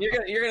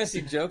 You're gonna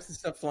see jokes and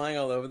stuff flying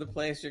all over the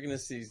place. You're gonna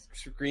see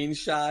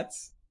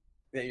screenshots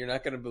that you're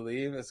not gonna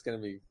believe. It's gonna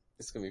be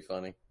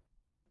funny.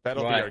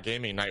 That'll be our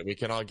gaming night. We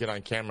can all get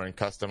on camera and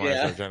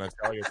customize our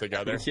genitalia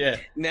together. Yeah.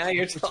 Now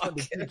you're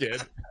talking.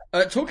 Good.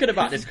 Talking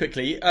about this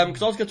quickly,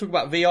 because I was going to talk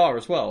about VR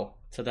as well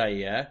today.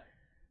 Yeah,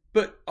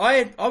 but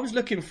I was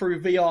looking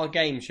through VR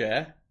games.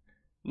 Yeah.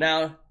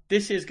 Now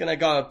this is going to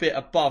go a bit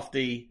above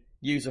the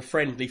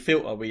user-friendly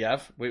filter we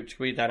have, which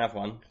we don't have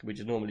one. We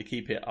just normally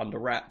keep it under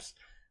wraps.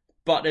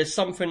 But there's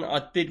something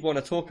I did want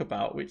to talk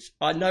about, which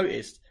I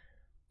noticed.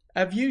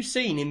 Have you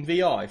seen in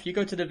VR, if you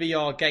go to the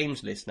VR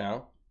games list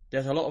now,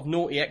 there's a lot of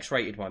naughty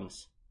X-rated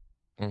ones.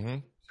 Mm-hmm.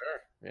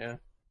 Sure, yeah.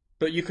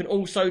 But you can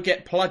also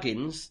get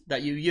plugins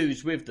that you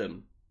use with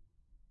them.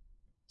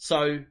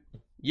 So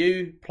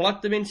you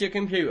plug them into your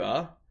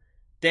computer,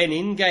 then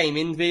in-game,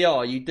 in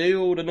VR, you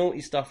do all the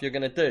naughty stuff you're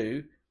going to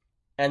do,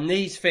 and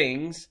these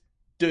things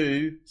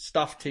do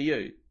stuff to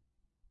you.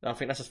 I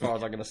think that's as far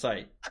as I'm going to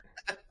say.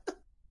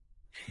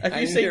 Have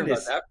you seen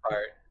this? About that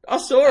part. I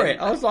saw it.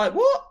 I was like,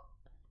 what?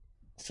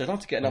 So I'd have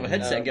to get another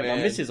headset and get my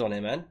missus on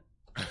it, man.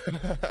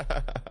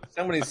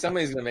 Somebody's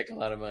going to make a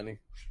lot of money.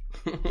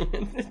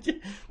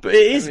 But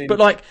it is,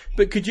 but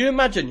could you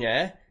imagine,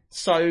 yeah?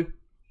 So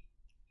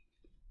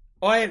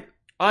I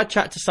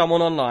chat to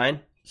someone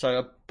online, so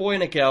a boy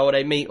and a girl,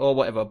 they meet or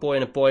whatever, a boy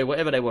and a boy,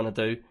 whatever they want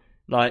to do.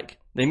 Like,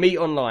 they meet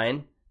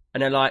online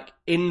and they're like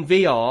in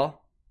VR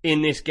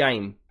in this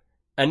game.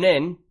 And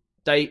then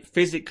they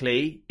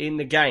physically in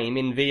the game,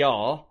 in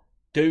VR,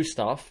 do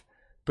stuff,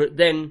 but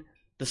then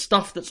the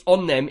stuff that's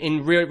on them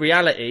in real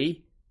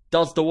reality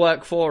does the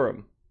work for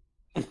them.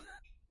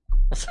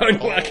 That's the only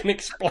way I can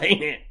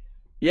explain it.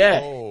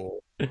 Yeah. Oh.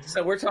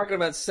 So we're talking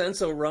about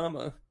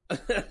Sensorama.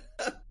 I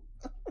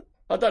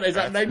don't know, is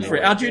that name for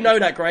it? How do you know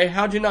that, Gray?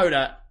 How do you know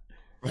that?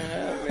 Oh,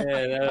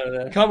 man, I don't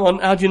know. Come on,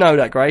 how do you know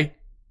that, Gray?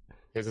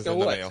 So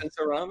what,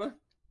 Sensorama?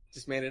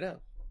 Just made it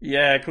up.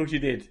 Yeah, of course you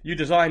did. You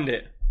designed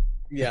it.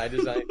 Yeah, I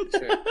designed it,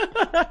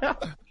 sure.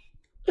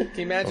 Can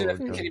you imagine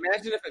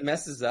if it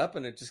messes up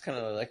and it just kind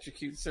of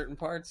electrocutes certain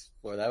parts?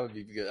 Boy, that would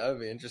be good. That would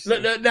be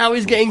interesting. Look, now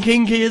he's getting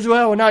kinky as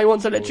well, and now he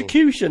wants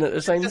electrocution at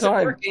the same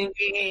time.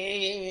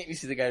 You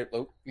see the guy?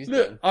 Oh, he's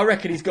Look, done. I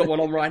reckon he's got one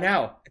on right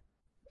now.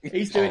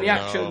 He's doing the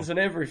actions and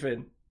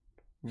everything.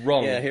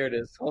 Wrong. Yeah, here it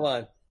is. Hold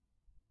on.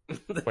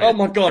 Wait, oh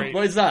my god,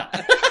 what is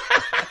that?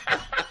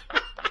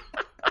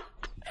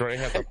 Gray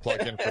has a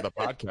plug-in for the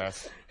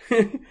podcast.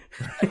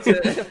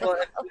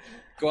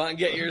 Go out and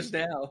get yours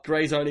now.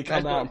 Gray's only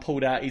come out and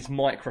pulled out his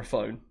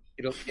microphone.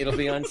 It'll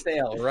be on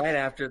sale right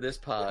after this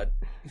pod.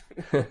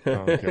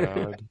 Oh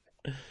god.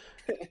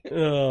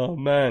 Oh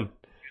man.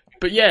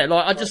 But yeah,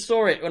 like I just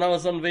saw it when I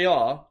was on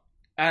VR,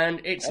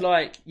 and it's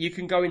like you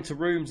can go into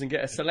rooms and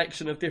get a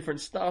selection of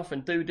different stuff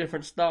and do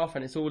different stuff,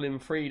 and it's all in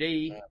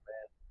 3D. Oh,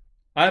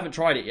 I haven't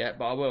tried it yet,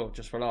 but I will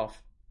just for a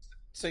laugh.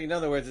 So in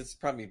other words, it's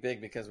probably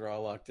big because we're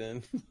all locked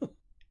in.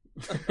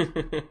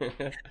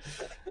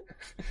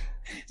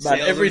 Man,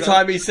 every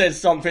time he says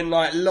something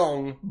like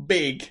long,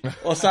 big,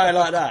 or something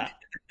like that,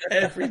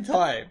 every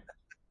time.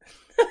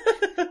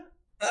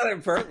 Not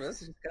on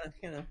purpose, it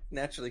just kind of,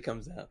 naturally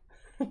comes out.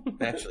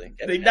 Naturally.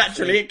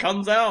 It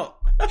comes out.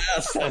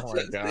 Yes, oh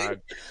my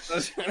god.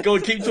 Go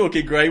on, keep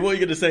talking, Gray. What are you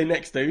going to say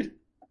next, dude?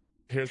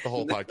 Here's the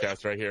whole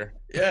podcast right here.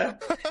 Yeah.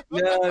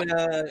 No.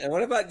 And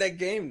what about that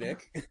game,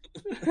 Nick?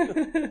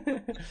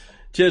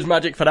 Cheers,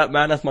 Magic, for that,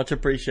 man. That's much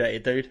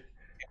appreciated, dude.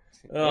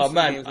 Oh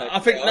man, I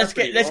think let's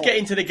get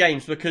into the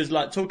games, because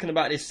like talking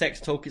about this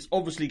sex talk, it's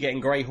obviously getting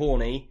Gray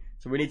horny,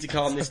 so we need to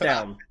calm this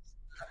down.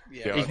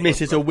 Yeah. His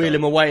missus will wheel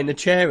him away in the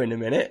chair in a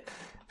minute.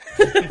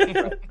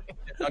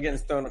 I'll get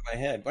thrown at my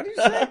head. What are you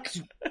saying?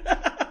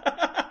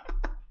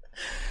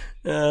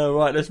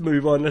 Right, let's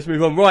move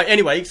on. Right,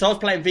 anyway, so I was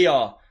playing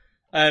VR.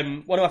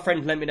 One of my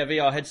friends lent me their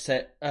VR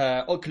headset,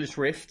 Oculus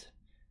Rift.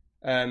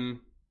 Yeah,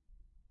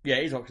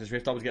 it is Oculus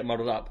Rift. I was getting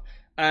muddled up.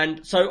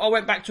 And so I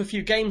went back to a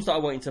few games that I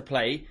wanted to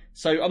play.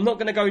 So I'm not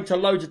going to go into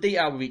loads of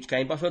detail with each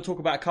game, but I'm going to talk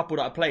about a couple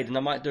that I played, and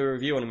I might do a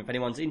review on them if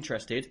anyone's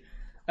interested.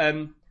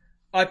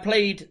 I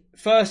played,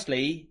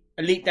 firstly,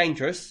 Elite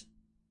Dangerous,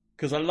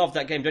 because I love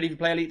that game. Don't you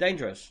play Elite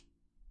Dangerous?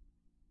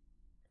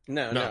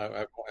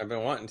 No. I've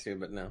been wanting to,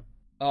 but no.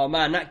 Oh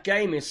man, that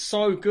game is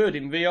so good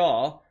in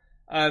VR.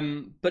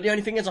 But the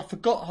only thing is, I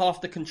forgot half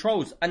the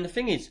controls. And the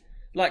thing is,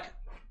 like,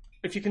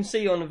 if you can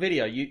see on the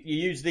video, you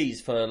use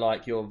these for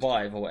like your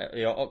Vive or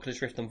your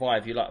Oculus Rift and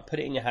Vive. You like put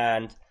it in your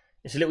hand.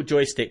 It's a little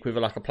joystick with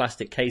like a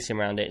plastic casing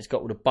around it. It's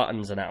got all the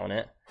buttons and that on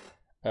it.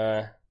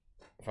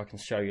 If I can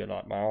show you,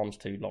 like my arm's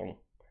too long.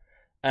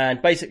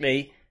 And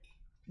basically,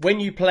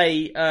 when you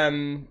play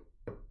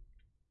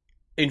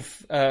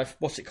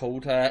what's it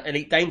called,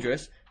 Elite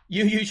Dangerous,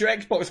 you use your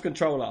Xbox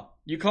controller.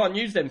 You can't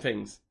use them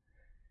things.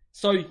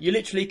 So you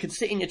literally could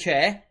sit in your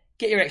chair,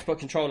 get your Xbox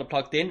controller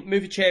plugged in,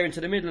 move your chair into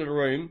the middle of the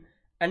room,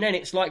 and then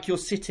it's like you're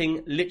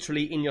sitting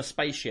literally in your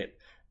spaceship.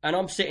 And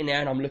I'm sitting there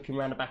and I'm looking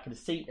around the back of the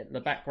seat at the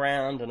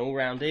background and all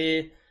around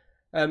here.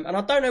 And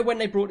I don't know when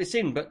they brought this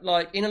in, but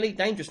like in Elite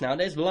Dangerous now,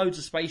 there's loads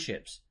of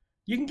spaceships.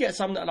 You can get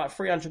some that are like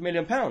 £300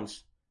 million.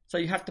 So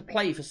you have to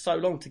play for so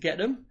long to get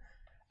them.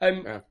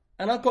 And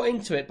I got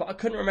into it, but I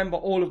couldn't remember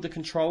all of the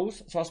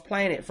controls. So I was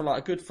playing it for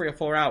like a good 3 or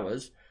 4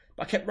 hours.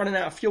 But I kept running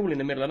out of fuel in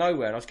the middle of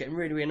nowhere, and I was getting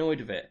really, really annoyed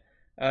with it.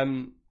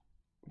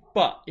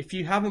 But if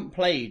you haven't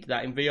played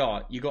that in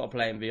VR, you got to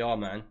play it in VR,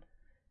 man.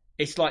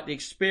 It's like the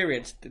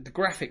experience, the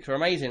graphics are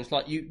amazing. It's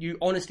like you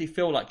honestly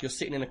feel like you're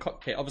sitting in a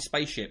cockpit of a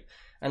spaceship,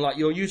 and like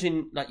you're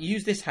using, like you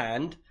use this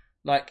hand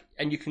Like,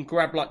 and you can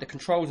grab like the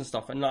controls and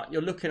stuff, and like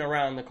you're looking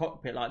around the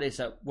cockpit like this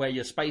at where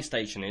your space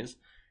station is,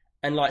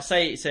 and like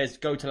say it says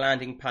go to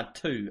landing pad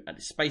 2 at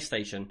the space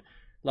station,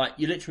 like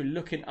you're literally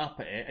looking up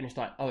at it, and it's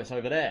like, oh, it's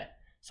over there.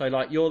 So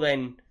like you're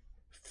then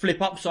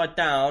flip upside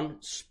down,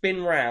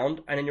 spin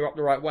round, and then you're up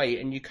the right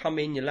way, and you come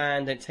in, you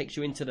land, and it takes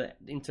you into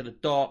the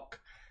dock.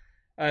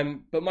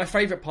 But my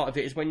favourite part of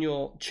it is when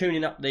you're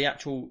tuning up the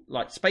actual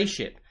like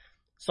spaceship.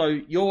 So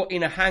you're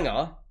in a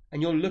hangar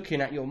and you're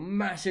looking at your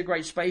massive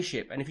great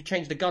spaceship, and if you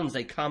change the guns,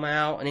 they come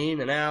out and in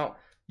and out.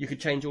 You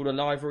could change all the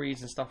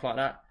liveries and stuff like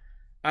that.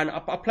 And I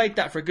played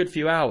that for a good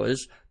few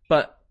hours,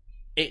 but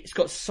it's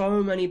got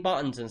so many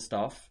buttons and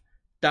stuff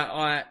that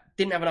I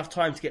didn't have enough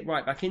time to get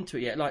right back into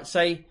it yet. Like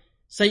say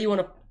you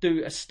want to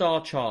do a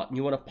star chart and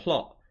you want to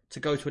plot to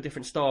go to a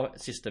different star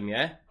system,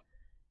 yeah?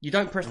 You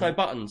don't press no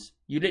buttons.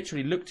 You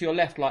literally look to your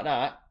left like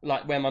that,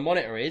 like where my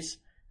monitor is,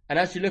 and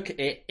as you look at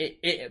it,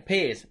 it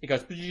appears. It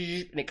goes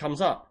and it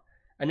comes up.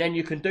 And then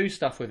you can do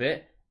stuff with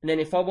it. And then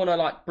if I want to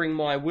like bring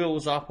my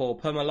wheels up or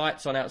put my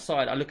lights on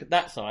outside, I look at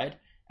that side,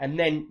 and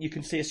then you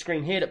can see a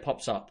screen here that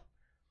pops up.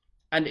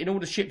 And in all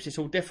the ships, it's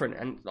all different.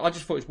 And I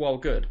just thought it was well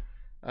good,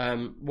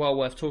 well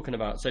worth talking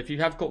about. So if you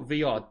have got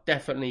VR,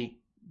 definitely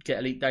get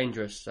Elite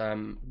Dangerous.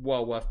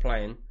 Well worth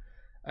playing.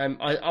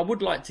 I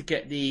would like to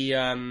get the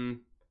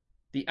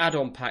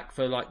add-on pack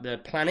for like the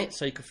planets,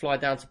 so you could fly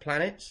down to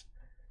planets,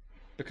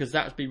 because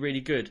that would be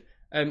really good.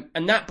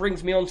 And that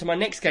brings me on to my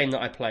next game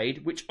that I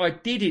played, which I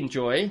did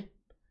enjoy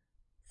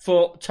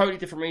for totally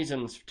different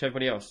reasons to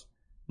everybody else.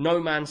 No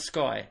Man's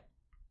Sky.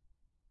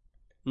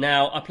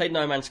 Now, I played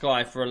No Man's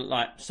Sky for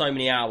like so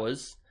many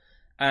hours,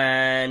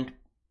 and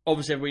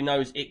obviously everybody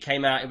knows it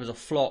came out, it was a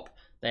flop.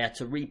 They had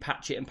to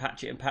repatch it and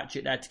patch it and patch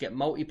it. They had to get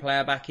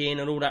multiplayer back in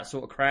and all that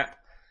sort of crap.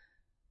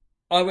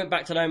 I went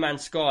back to No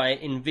Man's Sky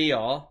in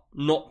VR,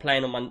 not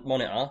playing on my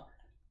monitor,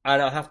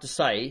 and I have to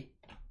say,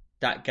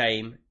 that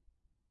game,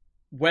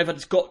 whether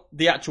it's got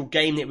the actual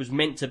game that it was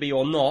meant to be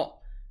or not,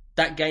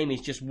 that game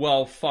is just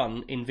well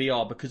fun in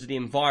VR because of the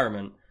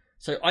environment.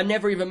 So I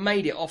never even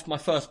made it off my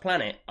first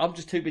planet. I'm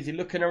just too busy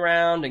looking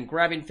around and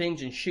grabbing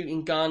things and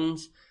shooting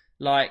guns,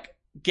 like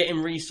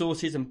getting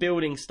resources and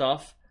building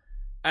stuff.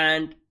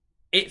 And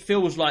it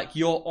feels like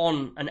you're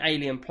on an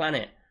alien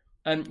planet.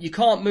 You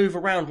can't move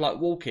around like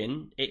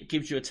walking. It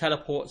gives you a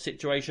teleport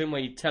situation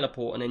where you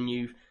teleport and then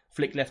you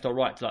flick left or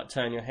right to like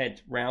turn your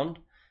head round.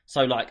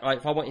 So like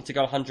if I wanted to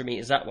go 100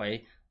 meters that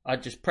way,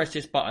 I'd just press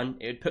this button,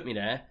 it would put me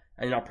there,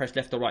 and then I'd press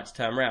left or right to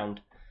turn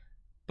around.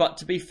 But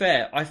to be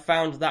fair, I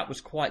found that was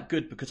quite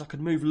good because I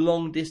could move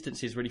long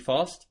distances really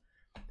fast.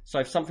 So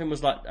if something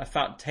was like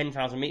about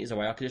 10,000 meters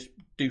away, I could just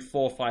do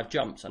 4 or 5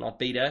 jumps and I'd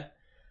be there.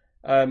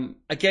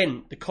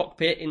 Again, the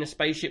cockpit in the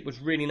spaceship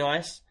was really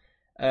nice.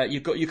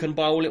 You can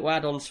buy all little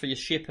add-ons for your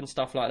ship and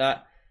stuff like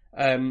that.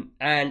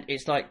 And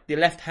it's like the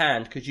left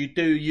hand, because you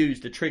do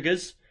use the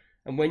triggers.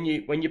 And when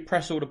you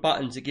press all the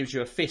buttons, it gives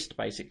you a fist,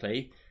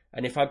 basically.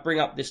 And if I bring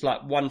up this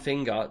like one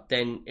finger,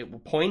 then it will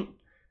point.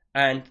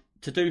 And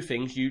to do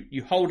things,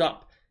 you hold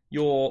up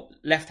your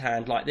left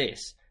hand like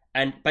this.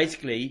 And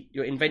basically,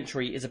 your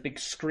inventory is a big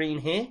screen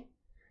here,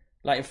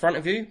 like in front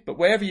of you. But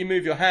wherever you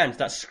move your hand,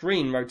 that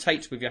screen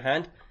rotates with your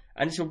hand.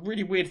 And it's a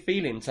really weird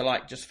feeling to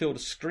like just feel the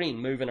screen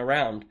moving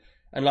around.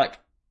 And like,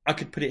 I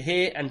could put it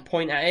here and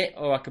point at it,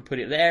 or I could put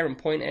it there and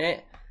point at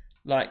it.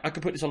 Like, I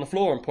could put this on the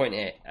floor and point at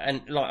it,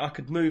 and like I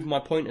could move my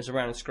pointers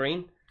around the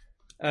screen.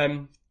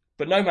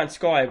 But No Man's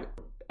Sky,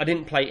 I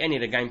didn't play any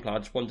of the gameplay. I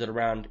just wandered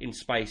around in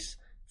space,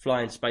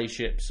 flying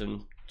spaceships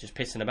and just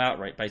pissing about,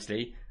 right,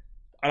 basically.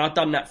 And I'd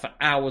done that for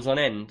hours on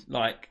end,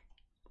 like,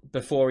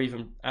 before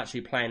even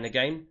actually playing the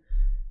game.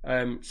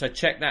 So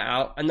check that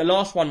out. And the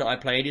last one that I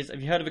played is,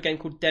 have you heard of a game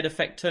called Dead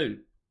Effect 2?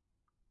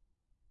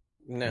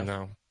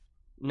 No.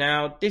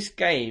 Now, this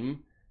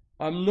game,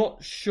 I'm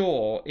not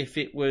sure if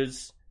it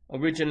was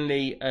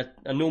originally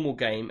a normal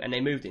game and they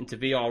moved it into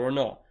VR or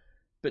not.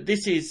 But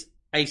this is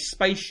a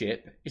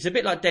spaceship. It's a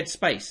bit like Dead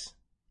Space.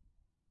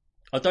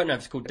 I don't know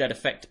if it's called Dead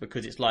Effect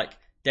because it's like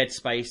Dead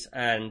Space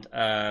and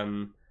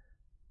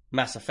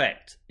Mass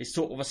Effect. It's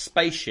sort of a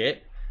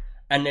spaceship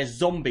and there's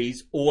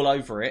zombies all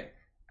over it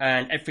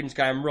and everything's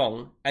going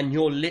wrong. And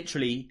you're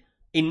literally,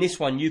 in this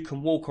one, you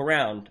can walk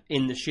around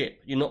in the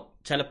ship. You're not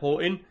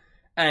teleporting.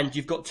 And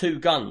you've got 2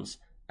 guns.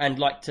 And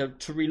like to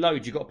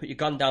reload, you've got to put your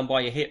gun down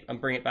by your hip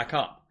and bring it back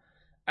up.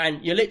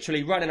 And you're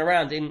literally running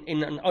around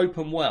in an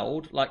open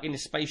world, like in a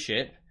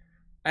spaceship,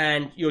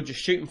 and you're just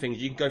shooting things.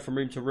 You can go from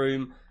room to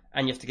room,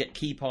 and you have to get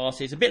key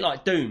passes. A bit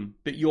like Doom,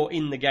 but you're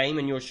in the game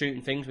and you're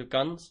shooting things with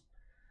guns.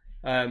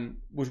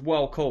 Was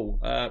well cool.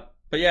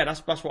 But yeah,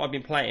 that's what I've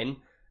been playing.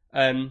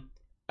 And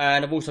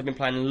I've also been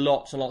playing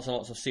lots and lots and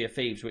lots of Sea of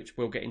Thieves, which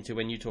we'll get into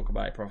when you talk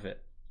about it,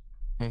 Prophet.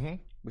 Mm-hmm.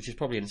 Which is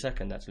probably in a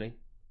second, actually.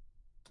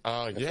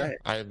 Yeah.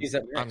 I'm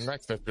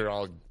next if you're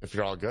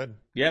all good.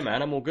 Yeah,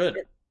 man, I'm all good.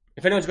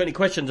 If anyone's got any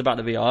questions about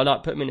the VR,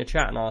 like put them in the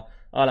chat and I'll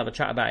have a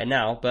chat about it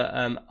now. But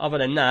other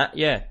than that,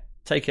 yeah,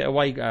 take it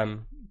away,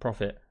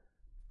 Prophet.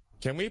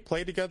 Can we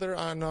play together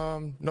on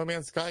No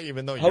Man's Sky,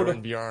 even though you're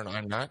in VR and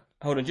I'm not?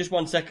 Hold on, just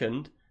 1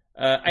 second.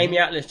 Amy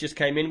Atlas just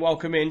came in.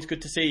 Welcome in. It's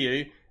good to see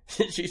you.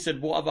 She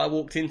said, what have I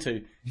walked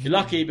into? You're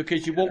lucky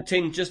because you walked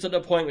in just at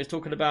the point where it's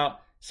talking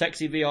about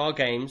sexy VR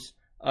games.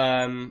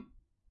 And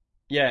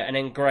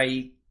then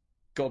Gray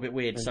got a bit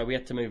weird, so we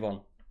had to move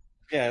on.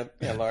 Yeah,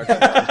 large.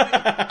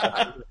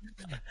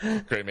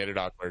 Gray made it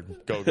awkward.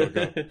 Go.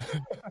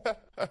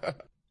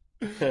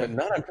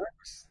 Not on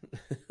purpose.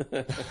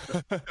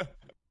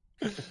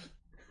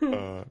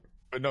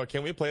 But no,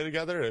 can we play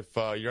together if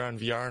you're on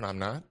VR and I'm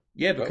not?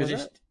 Yeah, because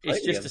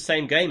it's just the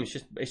same game.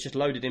 It's just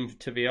loaded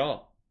into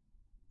VR.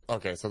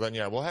 Okay, so then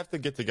we'll have to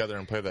get together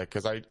and play that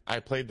because I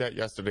played that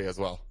yesterday as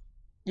well.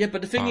 Yeah,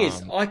 but the thing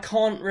is, I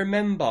can't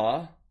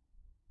remember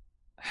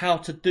how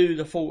to do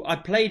the full. I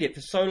played it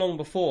for so long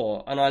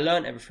before, and I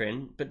learned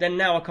everything. But then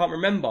now I can't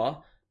remember.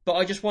 But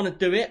I just want to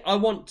do it. I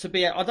want to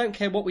be. I don't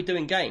care what we do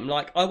in game.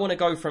 Like I want to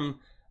go from.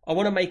 I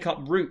want to make up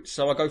routes,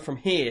 so I go from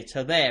here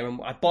to there,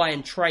 and I buy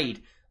and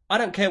trade. I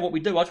don't care what we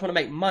do. I just want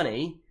to make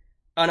money,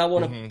 and I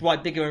want to buy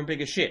bigger and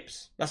bigger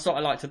ships. That's what I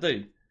like to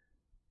do.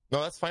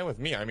 No, that's fine with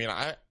me. I mean,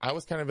 I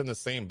was kind of in the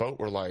same boat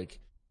where like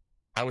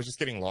I was just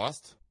getting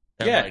lost.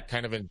 And like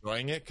kind of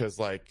enjoying it because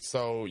like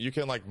so you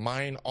can like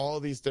mine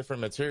all these different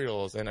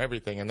materials and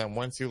everything, and then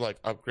once you like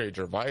upgrade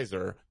your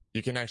visor,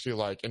 you can actually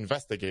like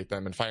investigate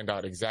them and find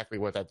out exactly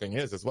what that thing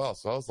is as well.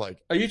 So I was like,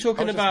 are you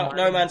talking about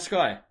No Man's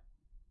Sky?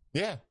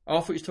 Yeah. Oh, I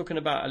thought you were talking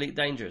about Elite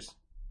Dangerous.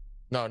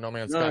 No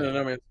Man's Sky.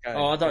 No Man's Sky.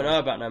 Oh, I don't know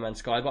about No Man's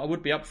Sky, but I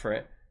would be up for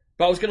it.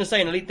 But I was going to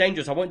say in Elite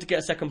Dangerous, I want to get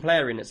a second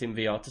player in that's in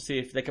VR to see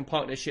if they can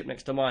park their ship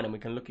next to mine and we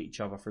can look at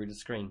each other through the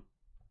screen.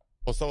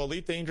 Well, so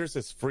Elite Dangerous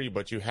is free,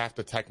 but you have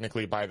to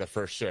technically buy the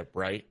first ship,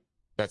 right?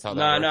 That's how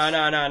that works.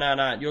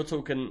 No. You're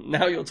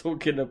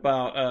talking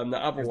about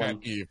the other one.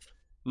 Eve?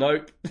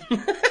 Nope.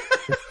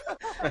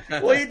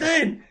 What are you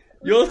doing?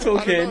 You're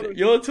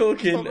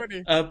talking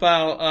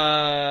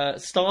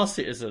about Star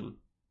Citizen.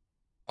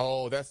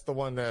 Oh, that's the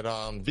one that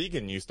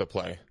Vegan used to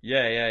play.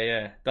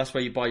 Yeah. That's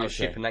where you buy your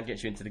ship and that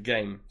gets you into the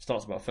game.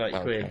 Starts about 30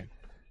 quid.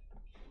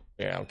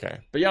 Yeah, okay.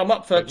 But yeah, I'm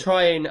up for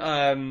trying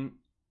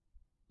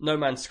No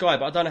Man's Sky,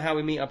 but I don't know how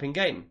we meet up in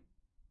game.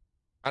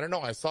 I don't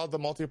know. I saw the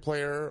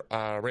multiplayer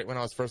right when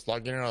I was first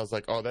logging in. I was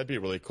like, oh, that'd be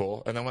really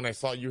cool. And then when I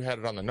saw you had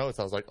it on the notes,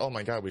 I was like, oh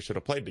my god, we should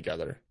have played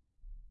together.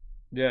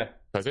 Yeah.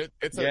 Because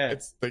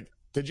it's like,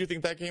 did you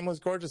think that game was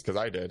gorgeous? Because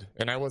I did,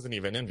 and I wasn't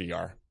even in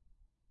VR.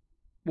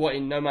 What,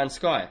 in No Man's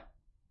Sky?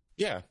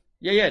 Yeah.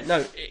 Yeah.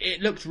 No,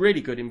 it looks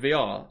really good in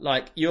VR.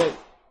 Like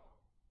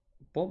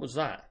what was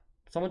that?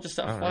 Someone just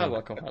set a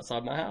firework off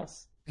outside my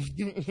house.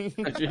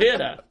 Did you hear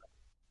that?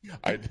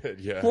 I did,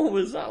 yeah. What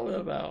was that one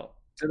about?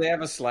 Do they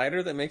have a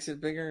slider that makes it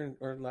bigger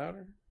or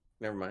louder?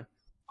 Never mind.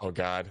 Oh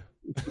god.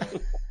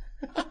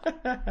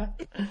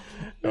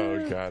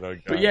 Oh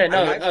god. But yeah,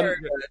 no.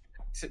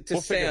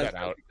 We'll figure that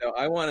out. Though,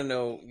 I want to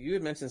know. You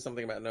had mentioned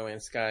something about No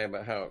Man's Sky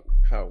about how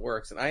it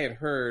works, and I had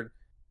heard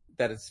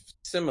that it's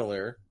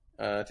similar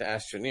to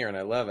Astroneer, and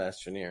I love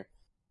Astroneer.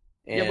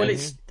 And... Yeah, well,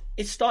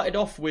 it started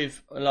off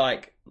with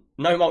like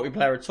no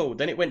multiplayer at all.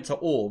 Then it went to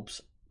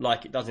orbs,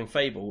 like it does in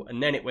Fable,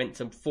 and then it went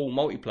to full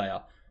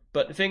multiplayer.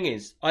 But the thing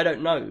is, I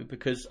don't know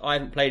because I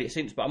haven't played it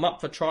since. But I'm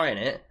up for trying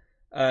it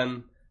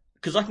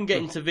because I can get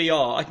into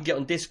VR. I can get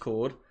on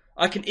Discord.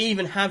 I can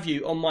even have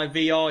you on my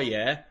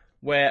VR,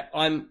 where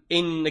I'm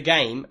in the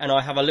game and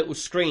I have a little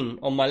screen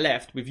on my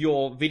left with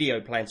your video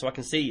playing, so I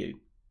can see you.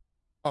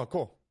 Oh,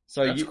 cool.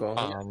 So that's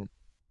cool.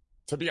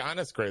 To be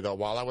honest, Gray, though,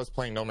 while I was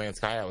playing No Man's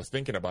Sky, I was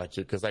thinking about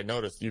you because I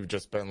noticed you've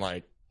just been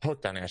like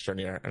hooked on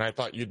Astroneer, and I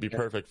thought you'd be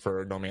perfect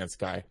for No Man's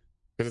Sky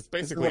because it's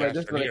basically what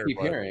I keep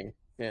hearing.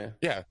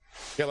 Yeah.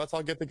 Let's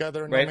all get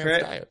together in No Man's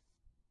Sky.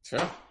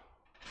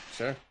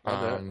 Sure.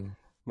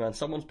 Man,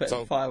 someone's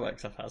putting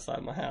fireworks up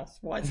outside my house.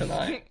 Why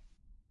tonight?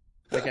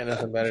 They got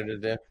nothing better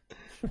to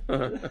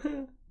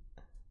do.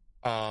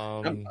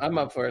 I'm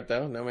up for it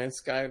though. No Man's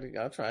Sky.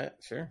 I'll try it.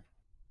 Sure.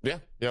 Yeah.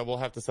 We'll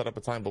have to set up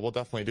a time, but we'll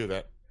definitely do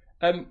that.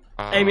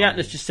 Amy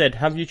Atlas just said,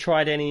 "Have you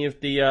tried any of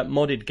the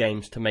modded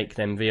games to make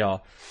them VR?"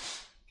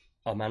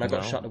 Oh man, I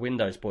got to shut the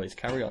windows, boys.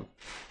 Carry on.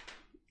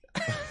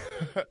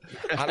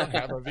 I don't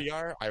have a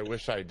VR. I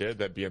wish I did.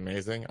 That'd be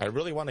amazing. I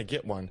really want to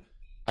get one.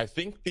 I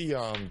think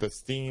the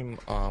Steam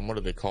what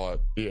do they call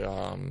it?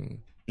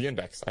 The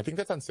Index. I think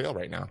that's on sale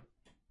right now.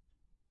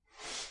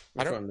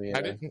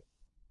 The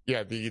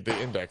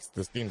Index,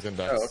 the Steam's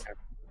Index. Oh, okay.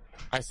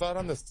 I saw it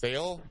on the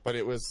sale, but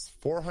it was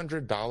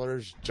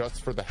 $400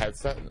 just for the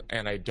headset,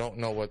 and I don't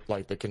know what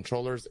like the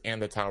controllers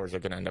and the towers are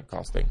going to end up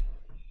costing.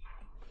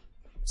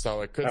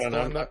 So it could still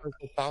end up with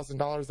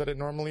 $1,000 that it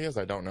normally is.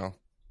 I don't know.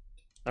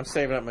 I'm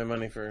saving up my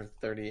money for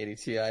 3080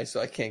 Ti,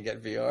 so I can't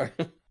get VR.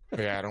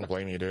 Yeah, I don't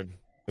blame you, dude.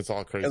 It's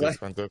all crazy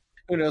expensive.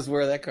 Who knows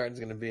where that card's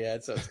going to be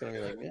at? So it's going to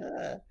be like,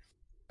 yeah.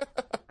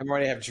 I'm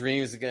already have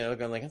dreams again.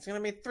 Going like, it's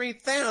going to be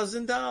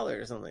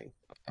 $3,000. I'm like,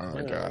 oh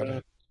my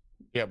god.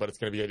 Yeah, but it's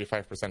going to be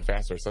 85%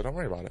 faster, so don't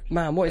worry about it.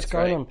 Man, what is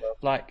going on?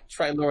 Like,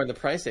 try lowering the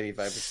price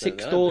 85%.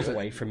 6 doors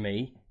away from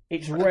me.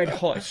 It's red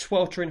hot. It's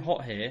sweltering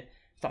hot here.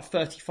 It's like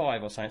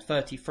 35 or something,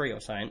 33 or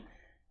something.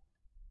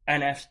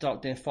 and I have to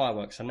start doing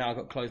fireworks. So now I've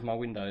got to close my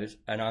windows,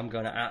 and I'm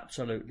going to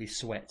absolutely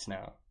sweat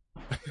now.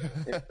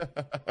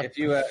 If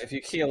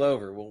you keel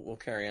over, we'll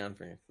carry on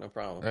for you. No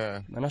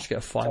problem. Man, I should get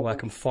a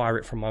firework and fire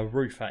it from my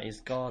roof at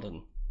his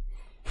garden.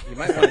 You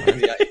might want to do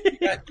that.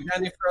 You got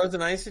any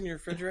frozen ice in your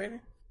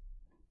refrigerator?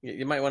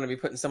 You might want to be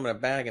putting some in a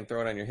bag and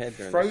throw it on your head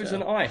during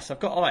frozen the show. Ice. I've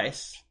got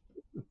ice.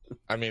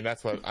 I mean,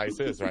 that's what ice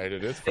is, right?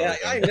 It is frozen.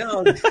 Yeah, I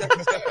know.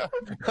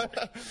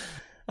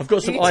 I've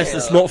got some ice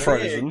that's not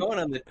frozen.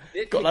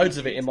 Got loads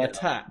of it in my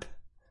tap.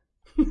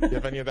 You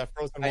have any of that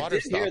frozen water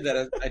stuff?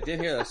 I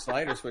did hear that a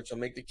slider switch will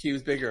make the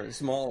cubes bigger and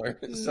smaller,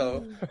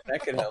 so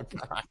that could help.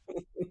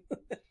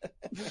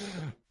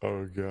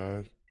 Oh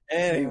God.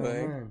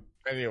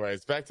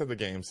 Anyways, back to the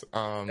games.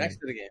 Back to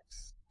the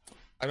games.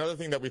 Another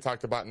thing that we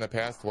talked about in the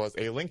past was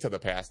A Link to the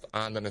Past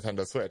on the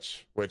Nintendo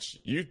Switch, which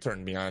you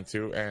turned me on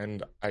to,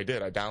 and I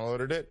did. I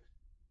downloaded it,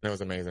 and it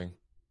was amazing.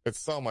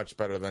 It's so much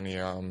better than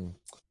an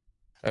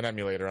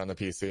emulator on the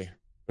PC.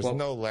 There's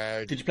no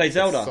lag. Did you play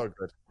Zelda? It's so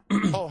good.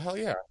 Oh, hell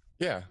yeah.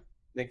 Yeah.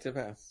 Link to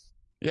the Past.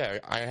 Yeah,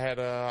 I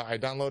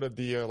downloaded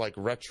the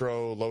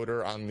retro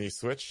loader on the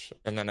Switch,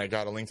 and then I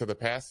got A Link to the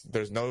Past.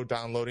 There's no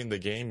downloading the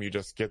game. You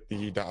just get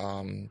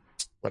the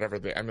whatever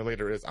the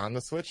emulator is on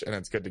the Switch, and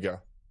it's good to go.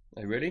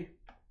 Oh, really?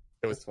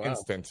 It was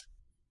instant.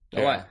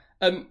 All right.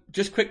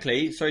 Just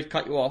quickly, sorry to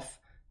cut you off,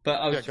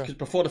 but because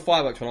before the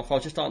fireworks went off, I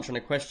was just answering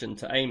a question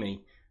to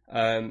Amy,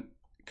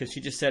 because she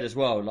just said as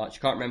well, like she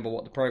can't remember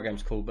what the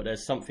program's called, but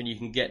there's something you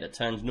can get that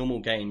turns normal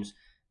games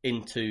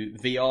into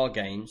VR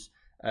games,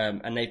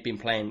 and they've been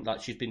playing,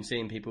 like she's been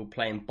seeing people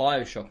playing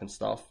BioShock and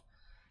stuff.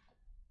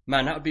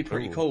 Man, that would be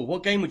pretty cool.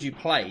 What game would you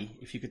play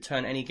if you could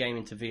turn any game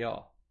into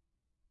VR?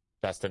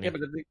 Destiny.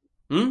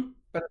 Yeah,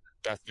 but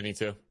Destiny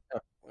 2.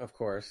 Of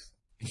course.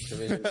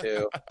 Division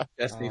 2,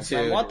 Destiny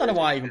 2. Well, I don't know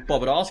why I even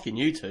bothered asking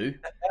you two.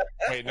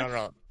 Wait,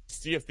 no.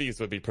 Sea of Thieves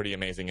would be pretty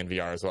amazing in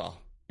VR as well.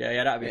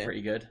 Yeah, that'd be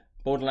pretty good.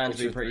 Borderlands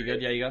would be pretty good.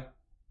 Yeah, you go.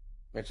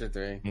 Witcher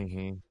 3.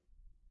 Mm-hmm.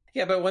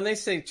 Yeah, but when they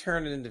say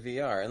turn it into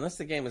VR, unless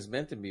the game is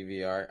meant to be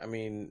VR, I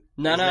mean...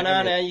 No,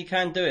 you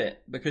can do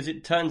it, because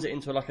it turns it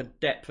into like a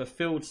depth of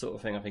field sort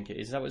of thing, I think it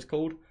is. Is that what it's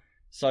called?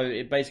 So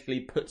it basically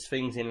puts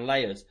things in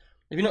layers.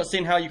 Have you not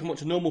seen how you can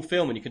watch a normal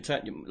film and you can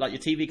turn, like your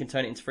TV can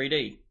turn it into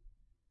 3D?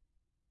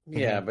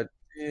 Yeah, but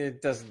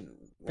it doesn't...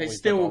 It's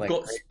still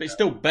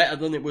better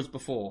than it was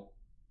before.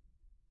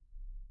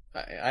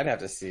 I'd have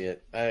to see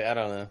it. I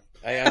don't know.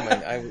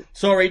 I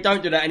Sorry,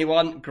 don't do that,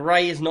 anyone.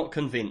 Gray is not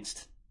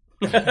convinced.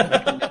 I'll try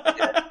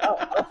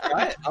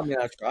it. I mean,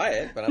 I'll try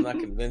it, but I'm not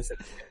convinced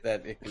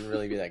that it can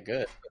really be that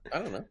good. I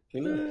don't know.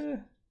 Who knows?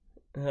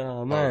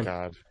 Oh, man.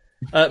 Oh,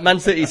 God. Man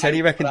City said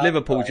he reckons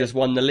Liverpool just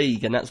won the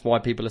league, and that's why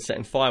people are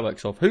setting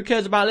fireworks off. Who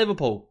cares about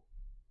Liverpool?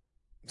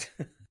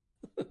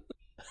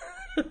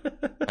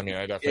 I mean,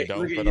 I definitely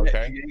don't, but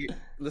okay.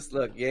 Let's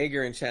look.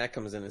 Jaeger in chat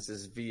comes in and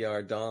says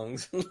VR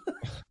dongs.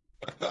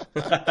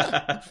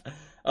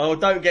 Oh,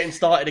 don't get him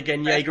started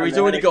again, Jaeger. He's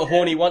already got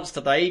horny once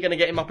today. You're going to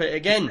get him up it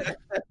again.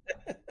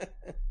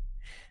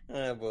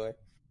 Oh, boy.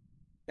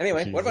 Anyway,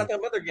 Jesus. What about them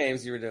other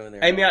games you were doing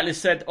there? Amy Atlas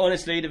said,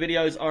 honestly, the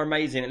videos are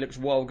amazing. It looks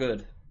well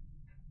good.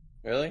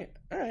 Really?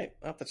 All right.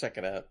 I'll have to check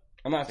it out.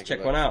 I might have to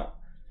check one out.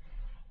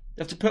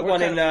 You have to put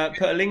one in,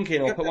 put a link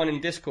in or put one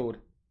in Discord.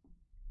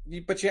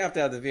 But you have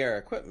to have the VR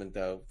equipment,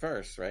 though,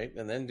 first, right?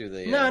 And then do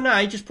the... No,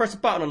 you just press a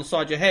button on the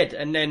side of your head,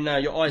 and then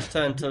your eyes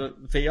turn to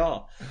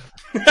VR.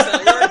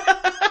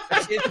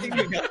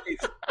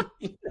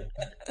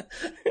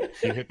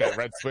 You hit that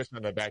red switch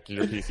on the back of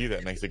your PC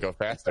that makes it go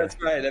faster. That's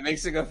right. That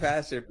makes it go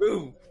faster.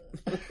 Boom.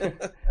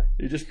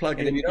 You just plug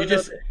in... You don't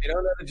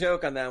know the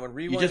joke on that one.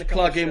 You just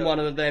plug in one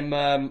of them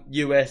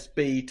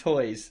USB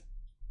toys.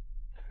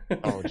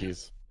 Oh,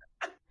 jeez.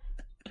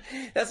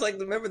 That's like,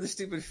 remember the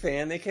stupid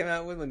fan they came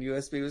out with when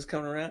USB was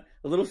coming around?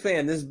 A little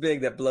fan this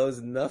big that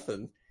blows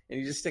nothing. And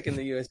you just stick in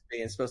the USB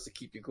and it's supposed to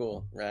keep you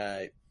cool.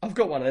 Right. I've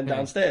got one of them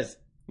downstairs.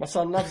 My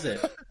son loves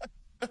it.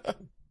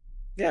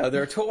 Yeah,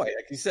 they're a toy,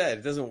 like you said.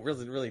 It doesn't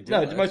really do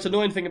No, much. the most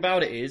annoying thing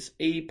about it is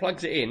he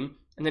plugs it in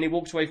and then he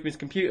walks away from his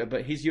computer,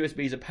 but his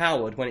USBs are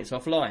powered when it's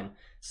offline.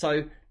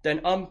 So then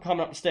I'm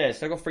coming upstairs.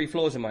 So I've got 3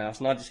 floors in my house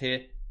and I just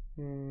hear...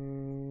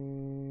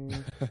 and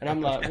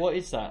I'm like, what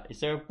is that? Is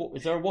there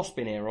a wasp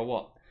in here or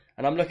what?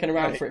 And I'm looking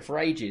around for it for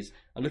ages.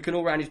 I'm looking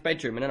all around his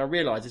bedroom, and then I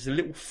realise there's a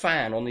little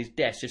fan on his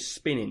desk just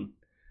spinning.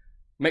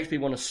 Makes me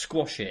want to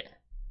squash it.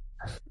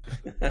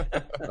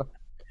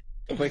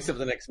 Wakes up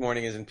the next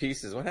morning, is in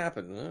pieces. What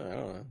happened? I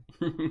don't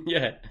know.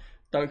 Yeah,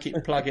 don't keep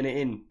plugging it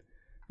in.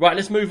 Right,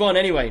 let's move on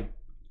anyway.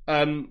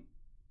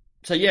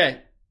 So yeah,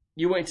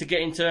 you wanted to get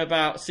into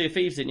about Sea of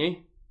Thieves, didn't you?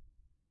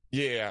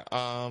 Yeah.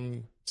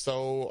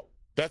 So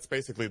that's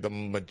basically the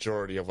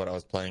majority of what I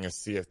was playing is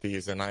Sea of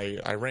Thieves, and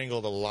I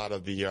wrangled a lot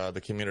of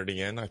the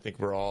community in. I think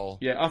we're all...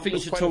 Yeah, I think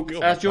you should talk...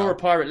 As you're a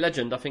pirate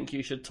legend, I think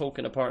you should talk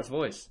in a pirate's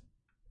voice.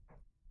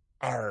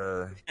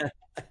 Arr.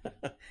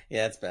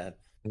 Yeah, it's bad.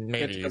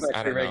 Maybe.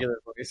 I don't know.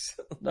 Voice.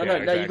 No,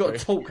 you've got to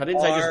talk.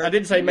 I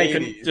didn't say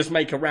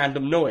make a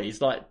random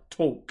noise. Like,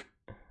 talk.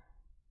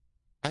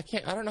 I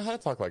don't know how to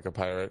talk like a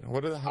pirate.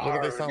 What do they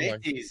sound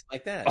like?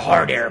 Like that.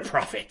 Are there,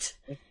 prophet?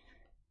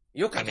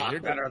 You can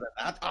talk better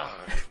than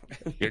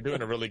that. You're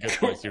doing a really good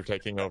voice. You're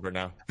taking over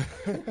now.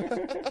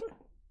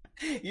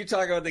 You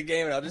talk about the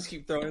game, and I'll just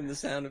keep throwing in the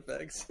sound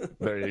effects.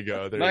 There you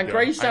go. Man,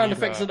 Gray's sound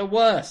effects are the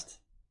worst.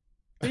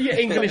 Do your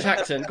English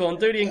accent. Go on,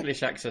 do the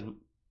English accent.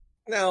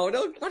 No,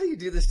 why do you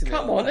do this to me?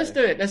 Come on, let's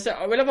do it.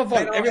 We'll have a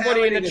vote.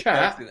 Everybody in the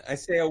chat. I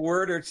say a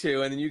word or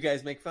two, and then you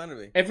guys make fun of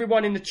me.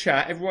 Everyone in the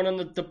chat, everyone on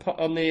the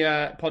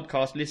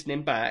podcast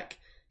listening back,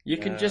 you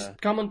can just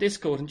come on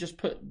Discord and just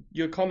put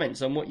your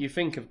comments on what you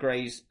think of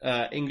Gray's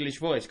English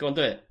voice. Go on,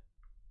 do it.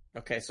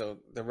 Okay, so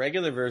the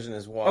regular version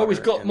is water. Oh, he's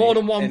got more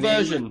than one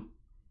version.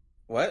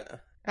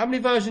 What? How many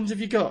versions have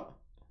you got?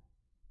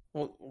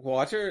 Well,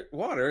 water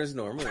is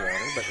normal water,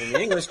 but in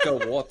English, go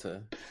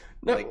water.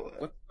 No,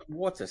 what's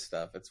water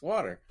stuff? It's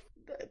water.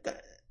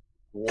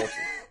 Water.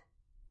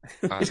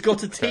 It's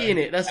got a T in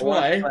it. That's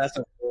why.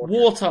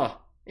 Water.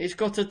 It's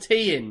got a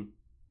T in.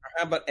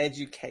 How about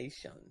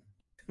education?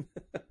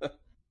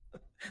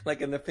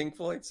 Like in the Pink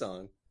Floyd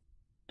song.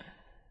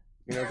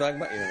 You know what I'm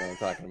talking about? You know what I'm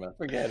talking about.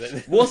 Forget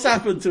it. What's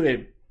happened to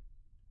him?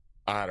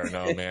 I don't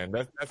know, man.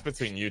 That's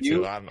between you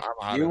two. I'm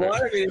out you of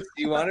wanted it.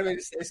 You wanted me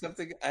to say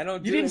something. I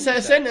don't. You didn't say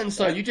a sentence,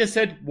 though. You just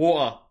said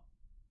water.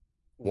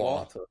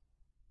 Water.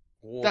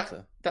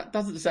 That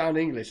doesn't sound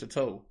English at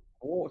all.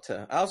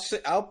 Water.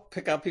 I'll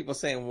pick out people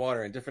saying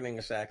water in different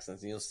English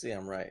accents, and you'll see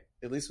I'm right.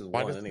 At least with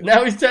one. Anyway.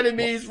 Now he's telling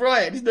me he's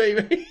right. He's not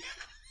even.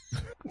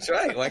 That's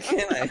right. Why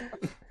can't I?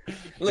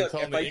 Look,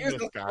 if I use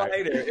the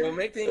spider, it will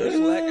make the English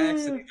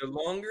accent either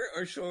longer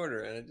or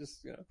shorter, and it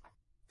just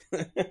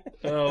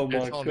Oh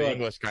my God! The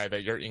English guy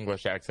that your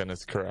English accent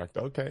is correct.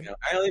 Okay.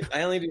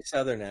 I only do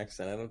Southern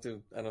accent. I don't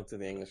do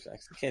the English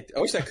accent. I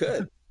wish I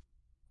could.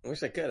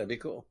 That'd be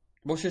cool.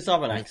 What's your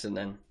Southern accent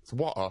then? It's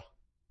water.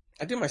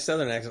 I do my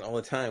Southern accent all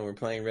the time. We're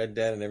playing Red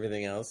Dead and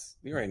everything else.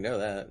 You already know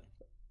that.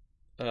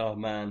 Oh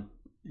man,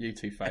 you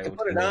two failed. I can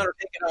put it on or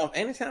take it off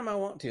anytime I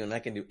want to, and I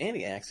can do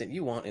any accent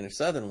you want in a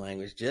Southern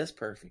language just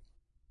perfect.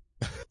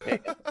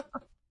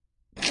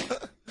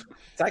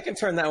 So I can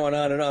turn that one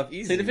on and off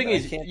easily. See, the thing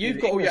is,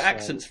 you've got all your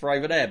accents for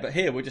over there, but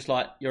here we're just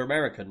like, you're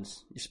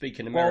Americans. You're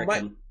speaking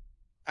American.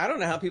 I don't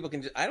know how people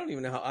can. I don't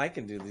even know how I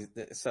can do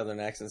the Southern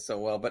accents so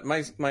well. But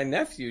my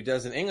nephew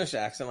does an English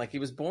accent like he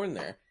was born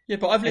there. Yeah,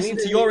 but I've listened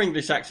to your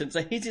English accent,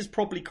 so his is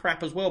probably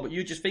crap as well. But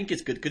you just think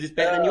it's good because it's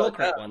better than your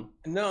crap one.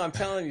 No, I'm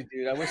telling you,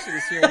 dude. I wish you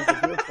was here and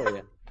could do it for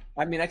you.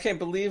 I mean, I can't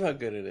believe how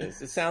good it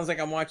is. It sounds like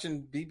I'm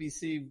watching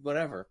BBC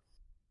whatever.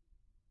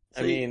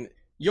 I mean,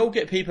 you'll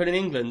get people in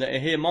England that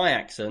hear my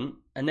accent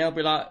and they'll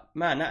be like,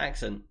 "Man, that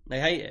accent."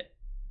 They hate it.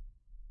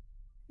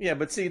 Yeah,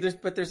 but see,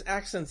 there's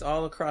accents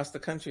all across the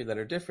country that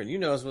are different. You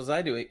know as well as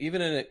I do.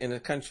 Even in a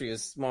country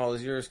as small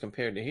as yours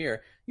compared to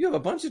here, you have a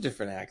bunch of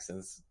different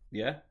accents.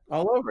 Yeah,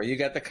 all over. You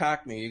got the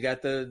Cockney, you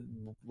got the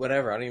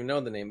whatever. I don't even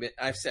know the name, but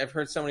I've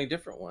heard so many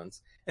different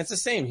ones. And it's the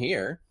same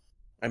here.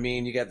 I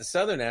mean, you got the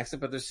Southern accent,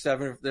 but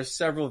there's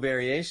several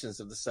variations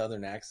of the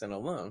Southern accent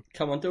alone.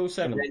 Come on, do all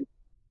seven.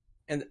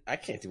 And I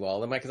can't do all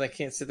of them because I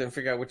can't sit there and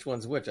figure out which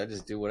one's which. I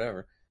just do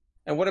whatever.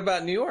 And what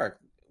about New York?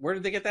 Where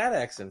did they get that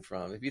accent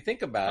from? If you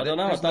think about it, I don't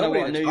know. I don't know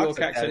what a New York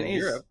accent is.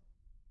 Europe,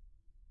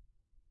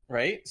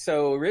 right?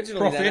 So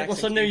originally, Prophet,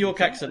 what's a New York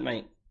accent,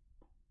 mate?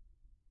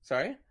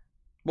 Sorry?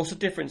 What's the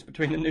difference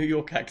between the New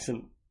York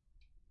accent?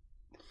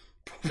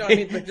 No, I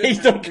mean,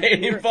 he's not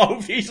getting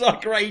involved. He's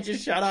like, Gray,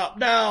 just shut up.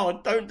 No,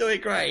 don't do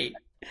it, Gray.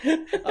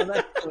 I'm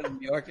not doing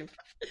New York.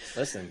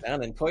 Listen,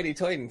 down in Toy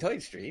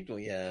Street,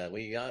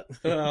 we got.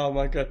 Oh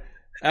my God!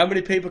 How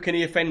many people can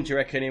he offend? Do you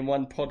reckon in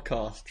one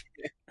podcast?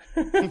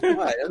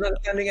 Why? I'm not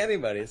offending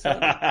anybody. It's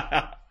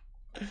I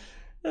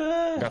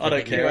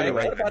don't care.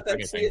 Anyway, what about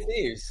that Sea of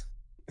Thieves?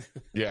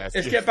 Yeah,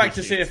 let's get back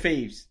to Sea of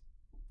Thieves.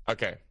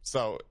 Okay,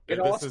 so it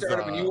all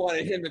started when you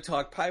wanted him to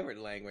talk pirate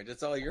language.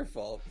 It's all your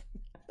fault.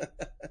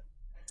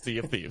 Sea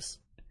of Thieves.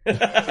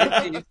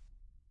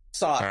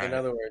 Sock, right. In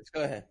other words.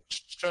 Go ahead.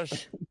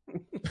 Shush.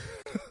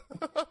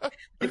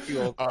 This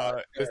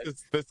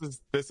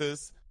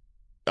is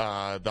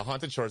the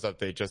Haunted Shores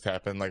update just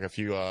happened like a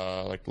few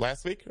like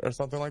last week or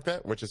something like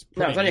that, which is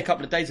no, it was only a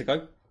couple of days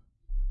ago.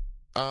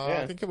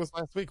 I think it was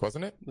last week,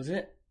 wasn't it? Was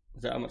it?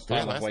 Was that how much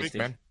time I've wasted?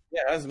 Week, man.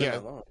 Yeah, it hasn't been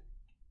that long.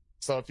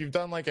 So if you've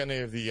done like any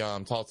of the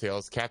Tall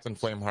Tales, Captain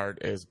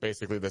Flameheart is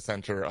basically the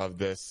center of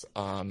this.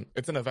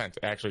 It's an event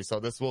actually, so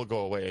this will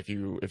go away if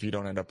you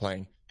don't end up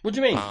playing. What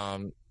do you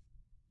mean?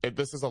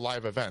 This is a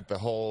live event. The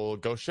whole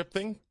ghost ship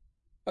thing.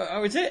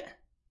 Oh, is it?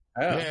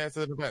 Yeah, it's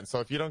an event.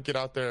 So if you don't get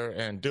out there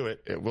and do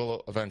it, it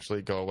will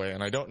eventually go away.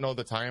 And I don't know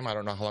the time. I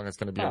don't know how long it's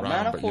going to be around.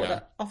 Man,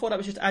 I thought that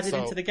was just added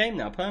into the game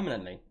now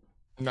permanently.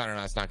 No,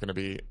 it's not going to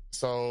be.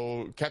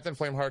 So Captain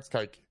Flameheart's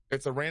like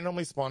it's a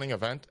randomly spawning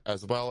event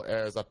as well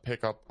as a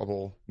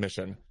pick-upable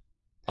mission.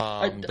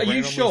 Are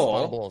you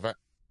sure? Event,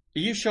 are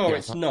you sure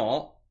it's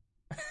not?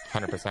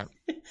 100%.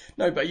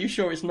 No, but are you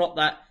sure it's not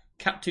that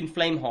Captain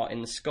Flameheart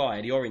in the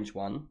sky, the orange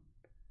one?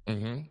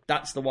 Mm-hmm.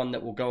 That's the one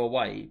that will go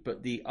away,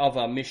 but the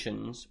other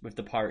missions with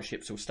the pirate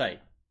ships will stay.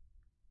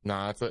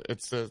 Nah,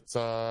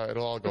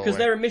 it'll all go because away.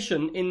 they're a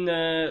mission in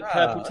the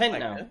purple tent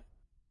now. It.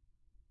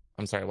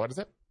 I'm sorry, what is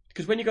it?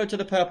 Because when you go to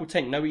the purple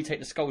tent, you know where you take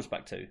the skulls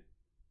back to?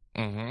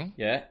 Mm-hmm.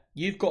 Yeah?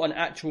 You've got an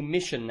actual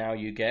mission now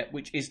you get,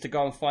 which is to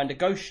go and find a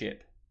ghost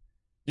ship.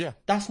 Yeah.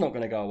 That's not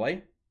going to go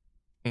away.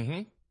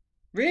 Mm-hmm.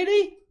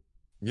 Really?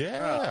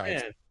 Yeah. Oh,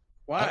 man.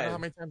 Why? I don't know how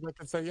many times I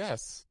can say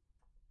yes.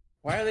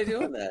 Why are they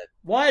doing that?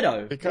 Why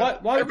though?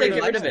 Why would they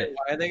get rid of it?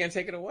 Why are they going to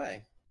take it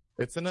away?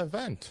 It's an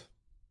event.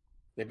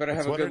 They better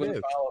have a good one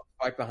to follow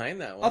right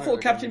behind that one. I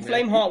thought Captain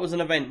Flameheart was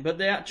an event, but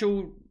the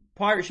actual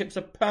pirate ships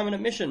are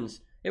permanent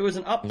missions. It was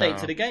an update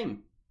to the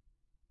game.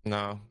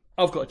 No.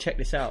 I've got to check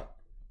this out.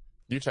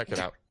 You check it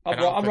out.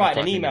 I'm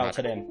writing an email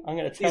to them. I'm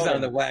going to tell them. He's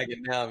on the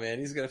wagon now, man.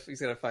 He's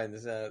gonna find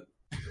this out.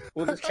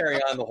 We'll just carry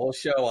on the whole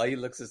show while he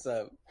looks this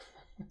up.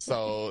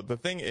 So the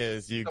thing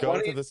is, you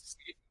go to this.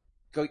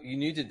 You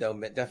need to though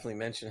definitely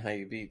mention how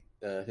you beat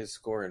his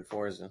score in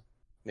Forza,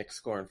 Nick's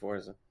score in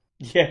Forza.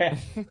 Yeah.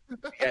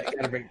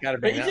 Gotta bring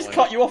but he just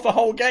cut you off the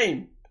whole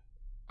game.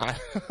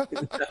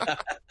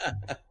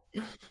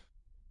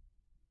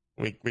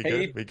 We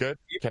good? We good?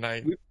 Can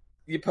I?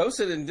 You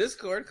posted in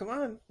Discord. Come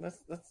on, that's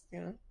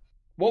you know.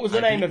 What was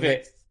the name of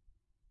it?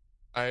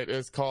 It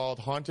is called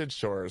Haunted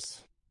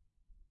Shores.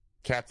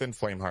 Captain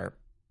Flameheart.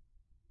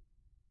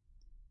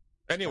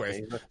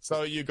 Anyways,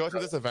 so you go to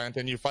this event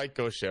and you fight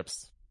ghost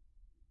ships.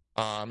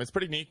 It's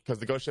pretty neat because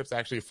the ghost ships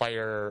actually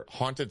fire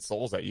haunted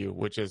souls at you,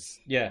 which is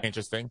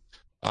interesting.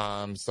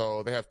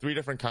 So they have 3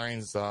 different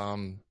kinds.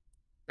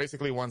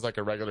 Basically, one's like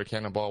a regular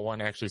cannonball. One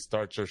actually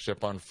starts your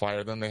ship on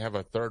fire. Then they have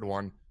a third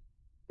one,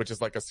 which is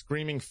like a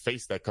screaming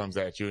face that comes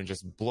at you and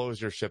just blows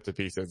your ship to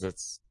pieces.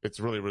 It's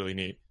really, really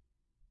neat.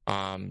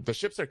 The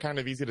ships are kind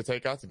of easy to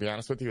take out, to be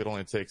honest with you. It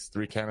only takes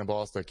 3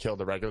 cannonballs to kill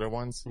the regular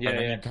ones. Yeah, and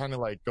then you kind of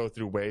like go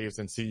through waves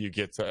and see you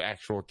get to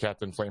actual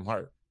Captain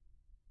Flameheart,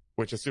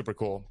 which is super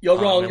cool. You're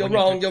wrong, you're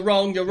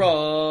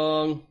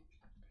wrong.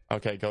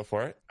 Okay, go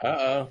for it.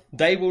 Uh-oh.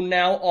 They will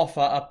now offer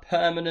a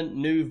permanent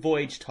new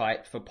voyage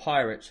type for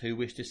pirates who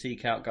wish to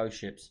seek out ghost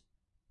ships.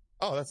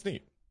 Oh, that's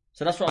neat.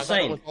 So that's what I'm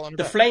saying.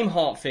 The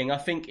Flameheart thing, I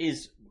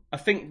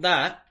think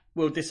that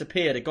will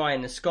disappear. The guy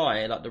in the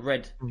sky, like the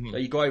red,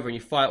 that you go over and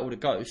you fight all the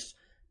ghosts.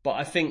 But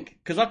I think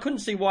because I couldn't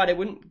see why they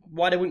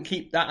wouldn't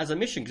keep that as a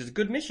mission because it's a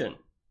good mission.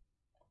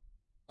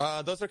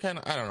 Those are kind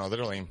of, I don't know,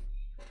 they're lame.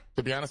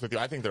 To be honest with you,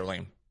 I think they're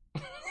lame.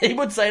 He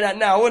would say that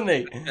now, wouldn't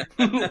he?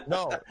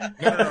 No.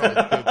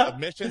 The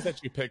missions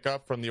that you pick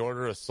up from the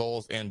Order of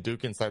Souls and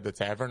Duke Inside the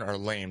Tavern are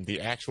lame. The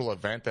actual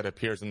event that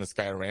appears in the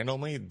sky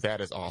randomly, that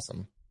is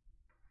awesome.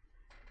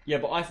 Yeah,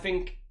 but I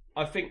think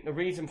the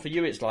reason for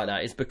you it's like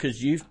that is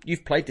because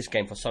you've played this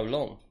game for so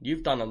long.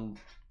 You've done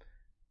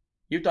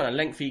a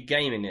lengthy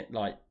gaming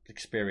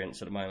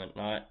experience at the moment,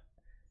 right?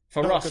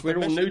 For us, we're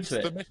all new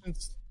to it.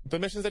 The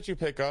missions that you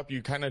pick up,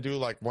 you kind of do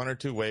like 1 or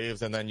 2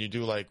 waves, and then you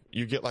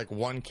get like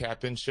 1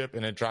 captain ship,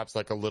 and it drops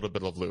like a little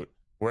bit of loot.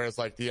 Whereas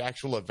like the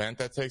actual event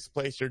that takes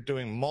place, you're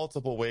doing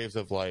multiple waves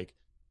of like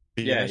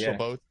the initial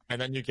boats, and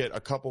then you get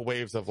a couple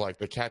waves of like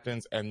the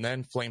captains, and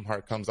then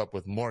Flameheart comes up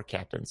with more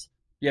captains.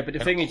 Yeah, but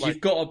the thing is, you've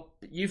got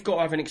to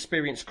have an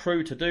experienced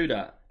crew to do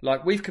that.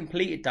 Like we've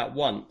completed that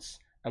once,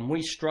 and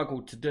we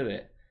struggled to do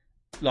it.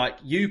 Like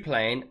you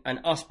playing and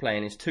us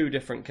playing is 2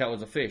 different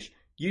kettles of fish.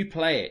 You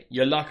play it,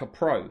 you're like a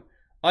pro.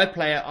 I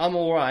play it, I'm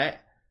alright,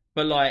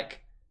 but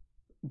like,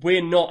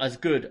 we're not as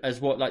good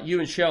as what, like you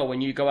and Shell, when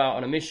you go out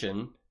on a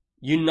mission,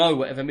 you know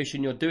whatever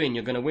mission you're doing,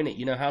 you're going to win it,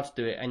 you know how to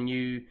do it, and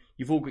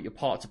you've all got your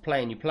part to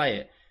play and you play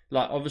it.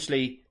 Like,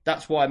 obviously,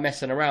 that's why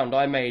messing around,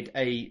 I made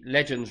a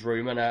Legends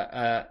room and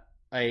a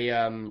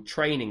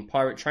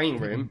pirate training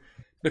room,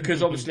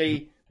 because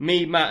obviously,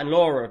 me, Matt and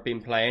Laura have been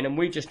playing, and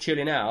we're just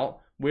chilling out,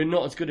 we're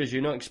not as good as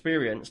you, not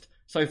experienced,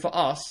 so for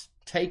us,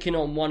 taking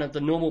on one of the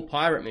normal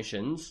pirate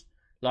missions,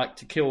 like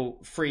to kill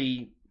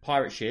 3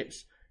 pirate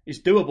ships,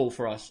 is doable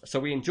for us, so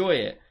we enjoy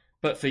it.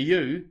 But for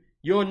you,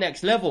 you're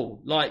next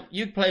level. Like,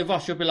 you play with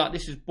us, you'll be like,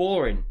 this is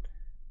boring.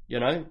 You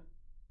know?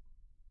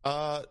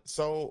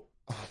 So...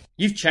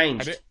 You've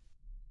changed.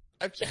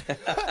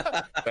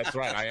 That's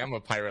right, I am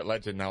a pirate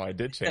legend now, I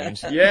did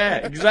change. Yeah,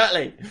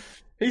 exactly.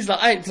 He's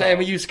like, I ain't playing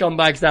with you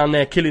scumbags down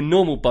there killing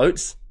normal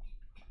boats.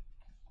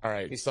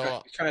 Alright,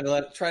 so... Trying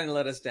to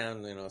let us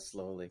down,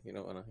 slowly. You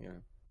don't want to,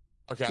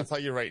 Okay, I'll tell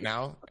you right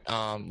now.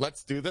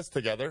 Let's do this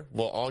together.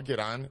 We'll all get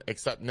on,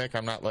 except Nick,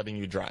 I'm not letting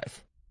you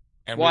drive.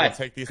 And why? We'll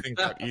take these things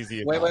out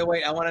easy. Wait.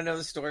 I want to know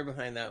the story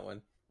behind that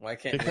one. Why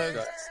can't you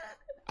drive?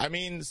 I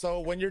mean,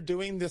 so when you're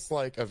doing this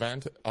like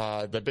event,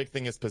 the big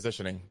thing is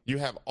positioning. You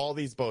have all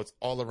these boats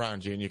all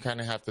around you, and you kind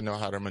of have to know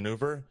how to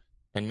maneuver.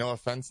 And no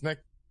offense, Nick,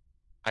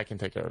 I can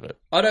take care of it.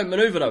 I don't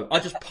maneuver though. I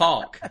just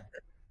park.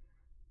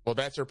 Well,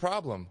 that's your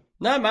problem.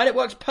 No, man, it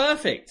works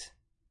perfect.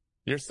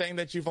 You're saying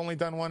that you've only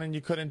done one and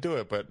you couldn't do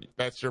it, but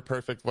that's your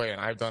perfect way,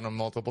 and I've done them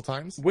multiple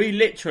times. We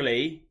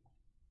literally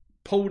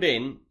pulled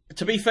in.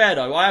 To be fair,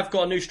 though, I have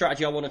got a new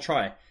strategy I want to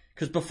try.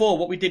 Because before,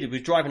 what we did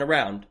was driving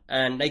around,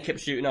 and they kept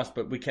shooting us,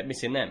 but we kept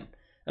missing them.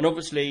 And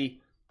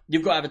obviously,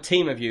 you've got to have a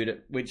team of you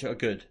which are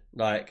good.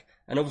 Like,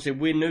 And obviously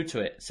we're new to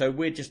it, so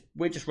we're just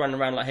running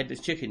around like headless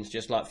chickens,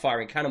 just like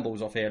firing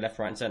cannonballs off here, left,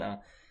 right, and centre.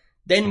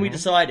 Then we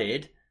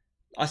decided,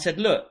 I said,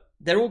 look,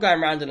 they're all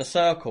going around in a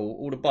circle,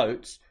 all the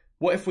boats.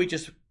 What if we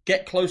just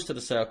get close to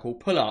the circle,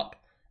 pull up,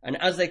 and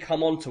as they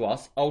come onto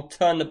us, I'll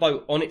turn the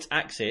boat on its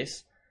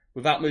axis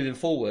without moving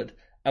forward,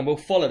 and we'll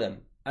follow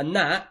them. And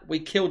we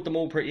killed them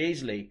all pretty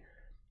easily.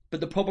 But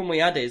the problem we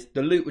had is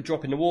the loot would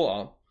drop in the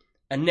water,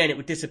 and then it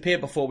would disappear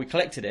before we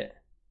collected it.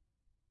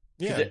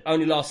 Because it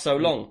only lasts so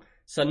long.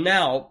 So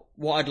now,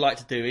 what I'd like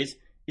to do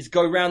is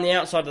go around the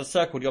outside of the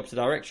circle the opposite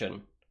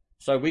direction.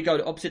 So we go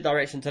the opposite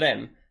direction to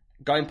them,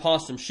 going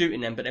past them,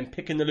 shooting them, but then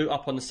picking the loot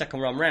up on the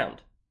second run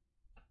round.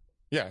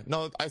 Yeah,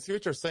 no, I see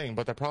what you're saying,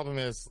 but the problem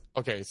is,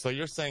 okay, so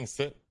you're saying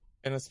sit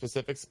in a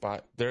specific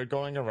spot, they're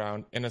going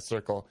around in a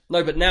circle.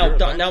 No, but now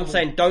I'm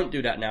saying don't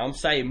do that now. I'm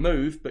saying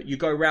move, but you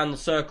go around the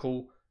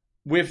circle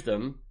with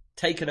them,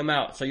 taking them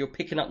out, so you're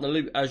picking up the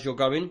loot as you're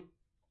going.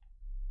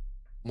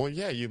 Well,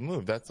 yeah, you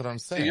move, that's what I'm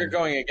saying. So you're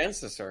going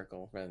against the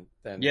circle,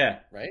 then yeah.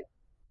 Right?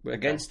 We're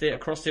against it,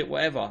 across it,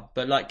 whatever.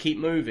 But, like, keep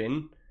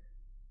moving,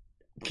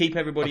 keep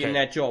everybody in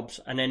their jobs,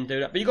 and then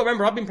do that. But you got to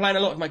remember, I've been playing a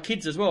lot with my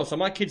kids as well, so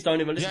my kids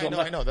don't even listen to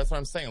I know. That's what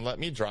I'm saying. Let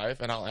me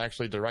drive, and I'll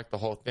actually direct the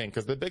whole thing.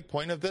 Because the big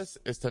point of this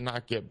is to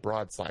not get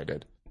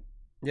broadsided.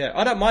 Yeah,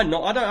 I don't mind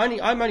not.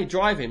 I'm only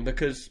driving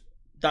because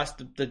that's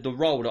the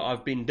role that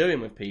I've been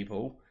doing with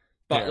people.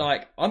 But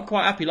like, I'm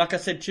quite happy. Like I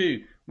said to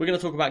you, we're going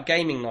to talk about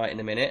gaming night in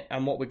a minute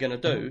and what we're going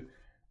to do.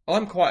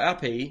 I'm quite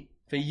happy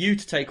for you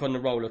to take on the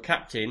role of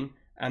captain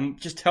and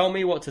just tell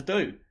me what to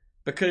do,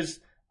 because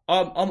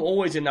I'm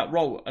always in that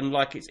role, and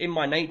like, it's in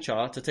my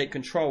nature to take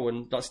control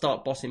and like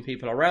start bossing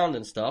people around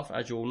and stuff,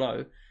 as you all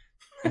know.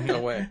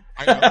 No way.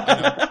 I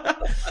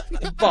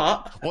know.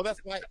 But well,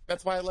 that's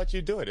why I let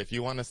you do it. If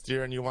you want to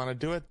steer and you want to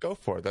do it, go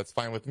for it. That's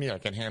fine with me. I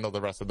can handle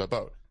the rest of the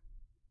boat.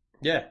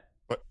 Yeah.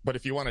 But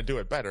if you want to do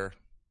it better,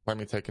 let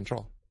me take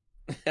control.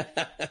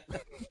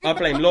 I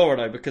blame Laura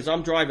though, because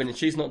I'm driving and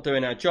she's not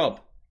doing her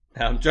job.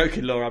 No, I'm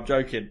joking, Laura. I'm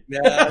joking.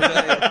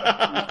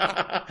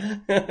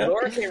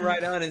 Laura came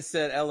right on and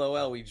said,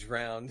 "LOL, we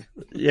drowned."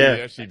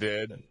 Yeah, she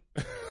did.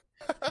 Do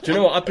you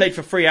know what? I played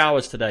for 3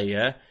 hours today.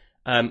 Yeah.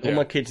 All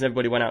my kids and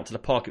everybody went out to the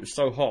park. It was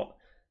so hot.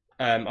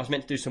 I was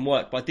meant to do some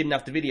work, but I didn't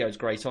have the videos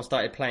great, so I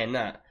started playing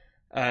that.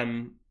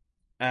 And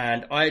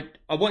I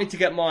wanted to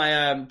get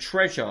my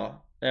treasure,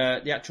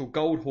 the actual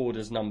gold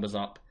hoarders numbers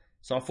up.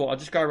 So I thought I'll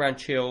just go around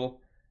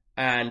chill,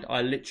 and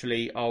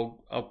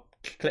I'll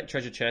collect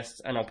treasure chests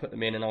and I'll put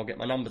them in and I'll get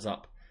my numbers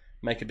up,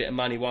 make a bit of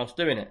money whilst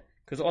doing it.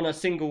 Because on a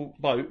single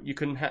boat, you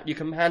can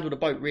handle the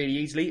boat really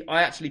easily.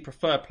 I actually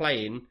prefer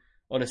playing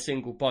on a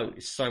single boat.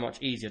 It's so much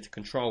easier to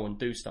control and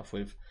do stuff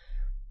with.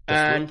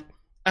 And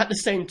at the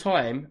same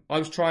time, I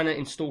was trying to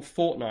install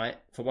Fortnite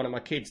for one of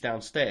my kids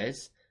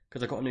downstairs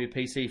because I got a new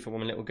PC for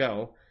one little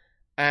girl.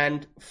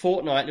 And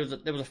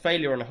Fortnite, there was a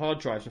failure on the hard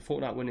drive, so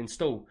Fortnite wouldn't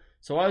install.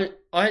 So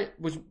I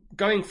was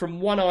going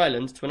from one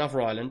island to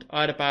another island.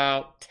 I had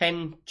about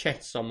 10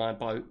 chests on my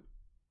boat.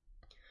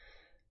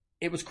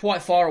 It was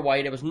quite far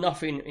away. There was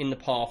nothing in the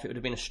path. It would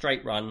have been a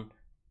straight run,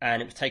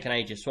 and it was taking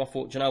ages. So I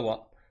thought, do you know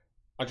what?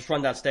 I'll just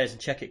run downstairs and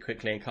check it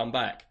quickly and come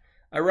back.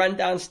 I ran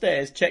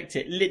downstairs, checked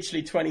it,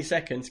 literally 20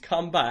 seconds,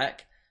 come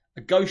back.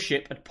 A ghost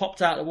ship had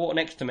popped out of the water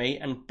next to me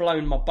and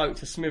blown my boat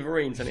to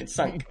smithereens, and it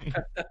sank.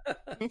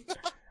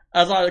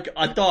 As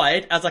I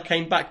died, as I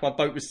came back, my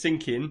boat was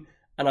sinking.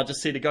 And I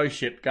just see the ghost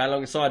ship go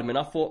alongside him, and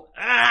I thought,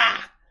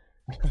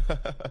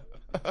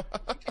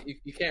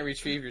 You can't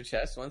retrieve your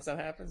chest once that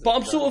happens. But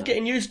I'm sort of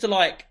getting used to,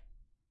 like,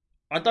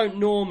 I don't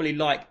normally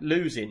like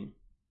losing,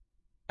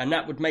 and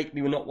that would make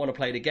me not want to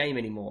play the game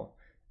anymore.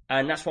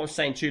 And that's what I was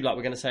saying to you, like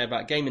we're going to say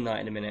about gaming night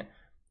in a minute.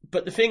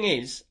 But the thing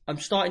is, I'm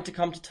starting to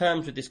come to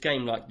terms with this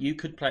game. Like, you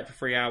could play it for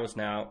 3 hours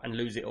now and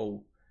lose it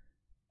all.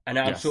 And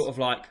now I'm sort of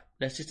like,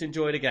 let's just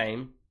enjoy the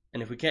game.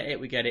 And if we get it,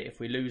 we get it. If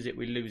we lose it,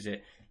 we lose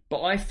it.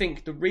 But I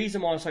think the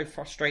reason why I was so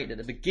frustrated at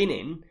the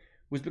beginning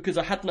was because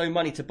I had no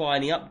money to buy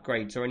any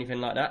upgrades or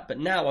anything like that. But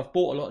now I've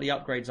bought a lot of the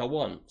upgrades I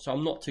want. So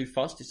I'm not too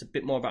fussed. It's a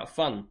bit more about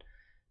fun.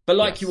 But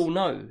like you all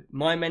know,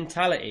 my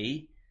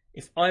mentality,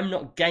 if I'm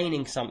not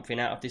gaining something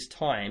out of this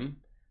time,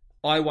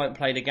 I won't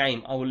play the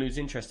game. I will lose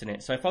interest in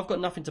it. So if I've got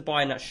nothing to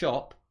buy in that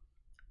shop,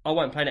 I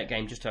won't play that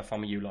game just to have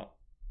fun with you lot.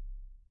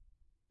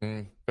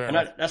 And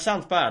that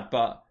sounds bad,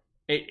 but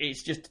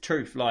it's just the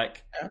truth.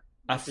 Like... Yeah.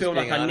 I feel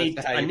like I need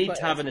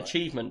to have an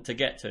achievement to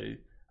get to.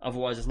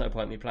 Otherwise, there's no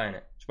point in me playing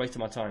it. It's a waste of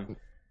my time.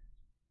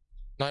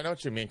 No, I know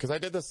what you mean, because I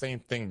did the same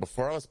thing.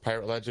 Before I was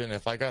Pirate Legend,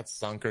 if I got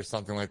sunk or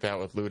something like that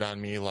with loot on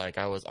me, like,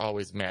 I was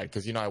always mad,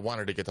 because, you know, I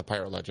wanted to get to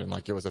Pirate Legend.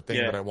 Like, it was a thing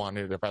that I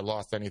wanted. If I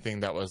lost anything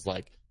that was,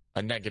 like,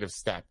 a negative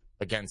step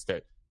against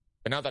it.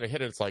 And now that I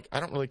hit it, it's like, I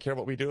don't really care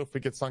what we do if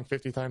we get sunk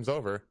 50 times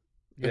over.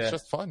 It's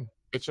just fun.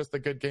 It's just a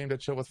good game to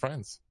chill with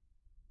friends.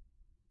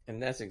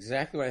 And that's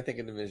exactly what I think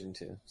of Division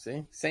 2.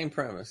 See? Same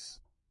premise.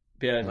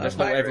 Yeah, that's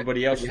not what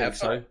everybody else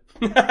thinks, so.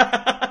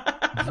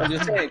 I'm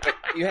just saying, but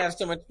you have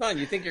so much fun.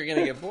 You think you're going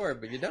to get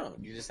bored, but you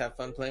don't. You just have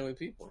fun playing with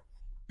people.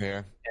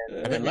 Yeah.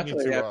 And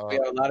luckily, we have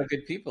a lot of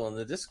good people in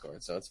the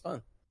Discord, so it's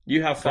fun.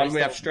 You have fun,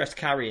 we have stress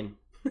carrying.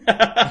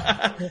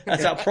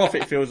 That's how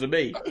Prophet feels with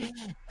me.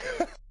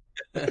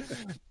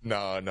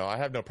 No, I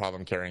have no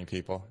problem carrying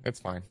people. It's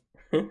fine.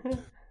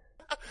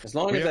 As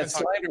long as that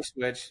slider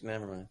switch,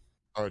 never mind.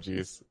 Oh,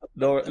 jeez.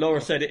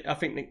 Laura said it. I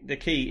think the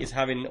key is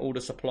having all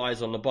the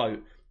supplies on the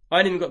boat. I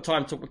ain't even got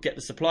time to get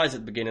the supplies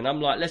at the beginning. I'm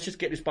like, let's just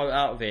get this boat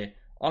out of here.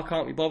 I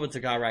can't be bothered to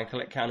go around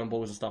collect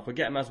cannonballs and stuff. We'll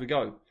get them as we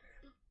go.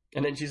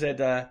 And then she said,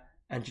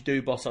 and you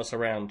do boss us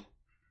around.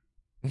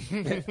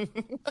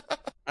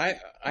 I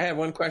have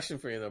one question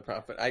for you though,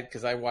 Prophet.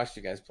 Because I watched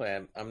you guys play.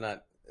 I'm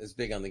not as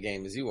big on the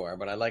game as you are,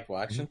 but I like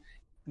watching.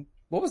 Mm-hmm.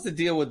 What was the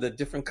deal with the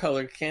different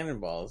colored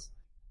cannonballs?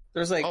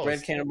 There's like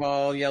red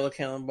cannonball, yellow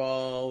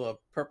cannonball, a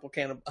purple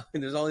cannonball.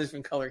 There's all these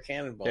different colored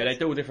cannonballs. Yeah, they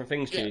do all different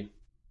things to you.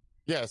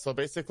 Yeah, so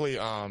basically,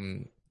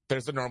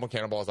 there's the normal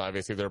cannonballs.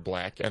 Obviously, they're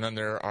black, and then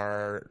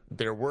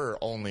there were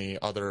only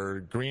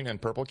other green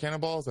and purple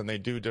cannonballs, and they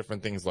do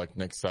different things, like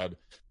Nick said.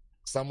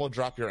 Some will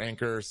drop your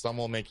anchor, some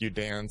will make you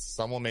dance,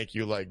 some will make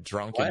you like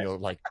drunk and you'll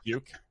like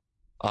puke.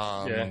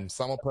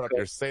 Some will put up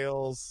your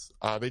sails.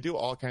 They do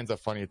all kinds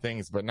of funny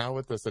things, but now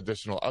with this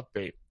additional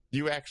update,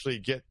 you actually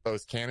get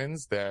those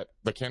cannonballs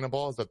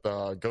that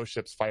the ghost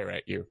ships fire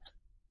at you.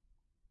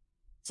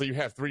 So you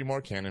have 3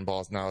 more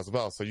cannonballs now as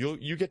well. So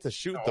you get to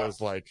shoot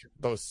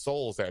those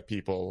souls at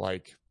people,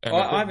 like. And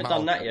I haven't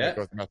done that yet.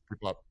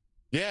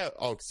 Yeah.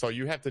 Oh, so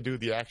you have to do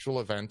the actual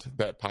event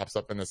that pops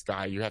up in the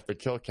sky. You have to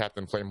kill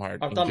Captain Flameheart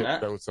and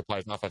get those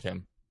supplies off of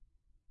him.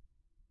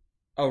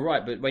 Oh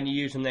right, but when you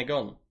use them, they're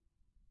gone.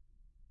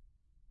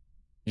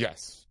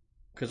 Yes.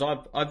 Because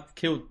I've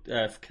killed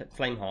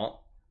Flameheart.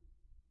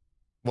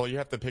 Well, you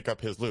have to pick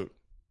up his loot.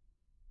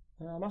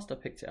 I must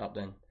have picked it up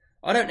then.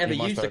 I don't ever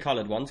use the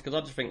coloured ones because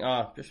I just think,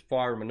 just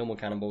fire them with normal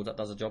cannonballs. That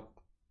does a job.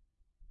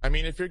 I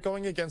mean, if you're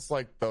going against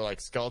the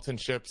skeleton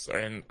ships,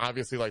 and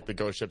obviously the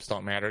ghost ships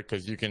don't matter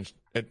because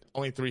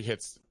only 3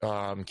 hits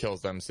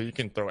kills them, so you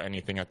can throw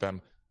anything at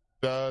them.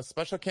 The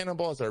special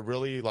cannonballs are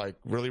really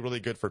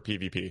good for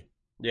PvP.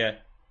 Yeah.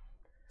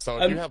 So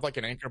if you have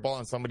an anchor ball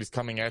and somebody's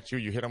coming at you,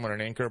 you hit them with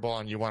an anchor ball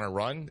and you want to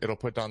run, it'll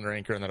put down their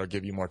anchor and that'll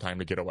give you more time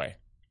to get away.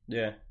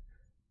 Yeah.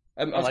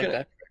 I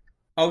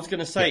was going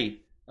to say,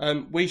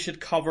 we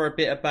should cover a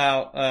bit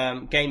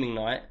about gaming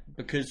night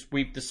because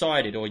we've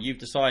decided, or you've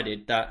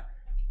decided, that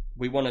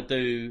we want to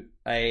do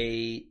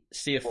a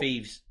Sea of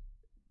Thieves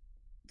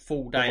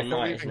full day and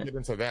night. Before we even get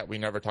into that, we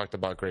never talked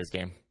about Gray's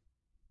game.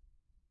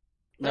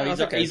 No,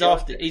 he's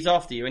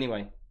after you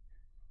anyway.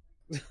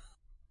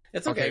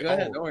 It's okay. Go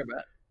ahead. Don't worry about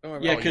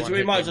it. Yeah, because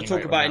we might as well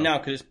talk about it now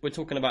because we're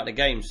talking about the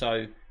game.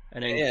 So,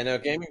 and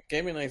then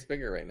gaming night's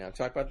bigger right now.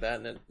 Talk about that,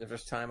 and then if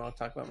there's time, I'll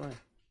talk about mine.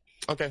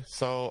 Okay,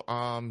 so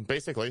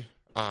basically,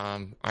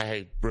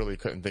 I really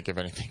couldn't think of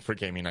anything for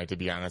gaming night, to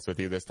be honest with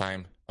you, this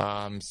time.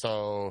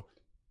 So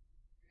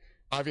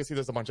obviously,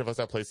 there's a bunch of us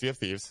that play Sea of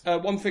Thieves.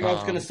 One thing I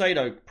was going to say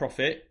though,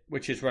 Prophet,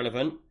 which is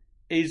relevant,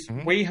 is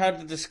we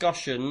had a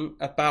discussion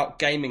about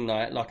gaming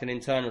night, like an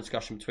internal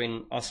discussion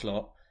between us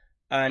lot.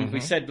 And we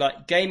said,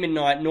 gaming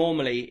night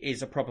normally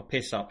is a proper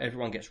piss-up.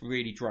 Everyone gets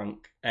really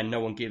drunk and no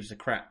one gives a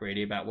crap,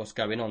 really, about what's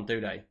going on, do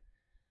they?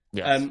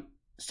 Yes.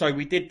 So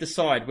we did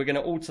decide we're going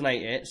to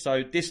alternate it.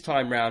 So this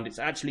time round, it's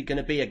actually going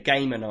to be a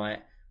gamer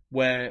night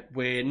where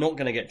we're not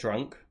going to get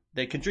drunk.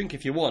 They can drink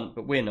if you want,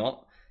 but we're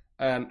not.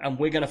 And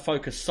we're going to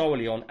focus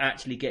solely on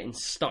actually getting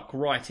stuck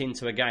right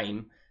into a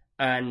game.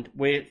 And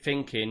we're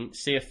thinking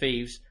Sea of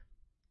Thieves,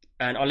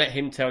 and I'll let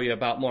him tell you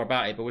more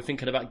about it, but we're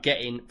thinking about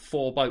getting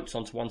 4 boats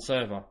onto one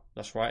server.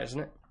 That's right, isn't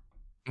it?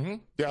 Mm-hmm.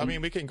 Yeah, I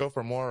mean, we can go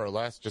for more or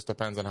less. Just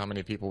depends on how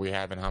many people we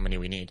have and how many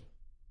we need.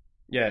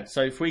 Yeah,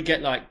 so if we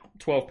get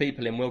 12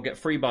 people in, we'll get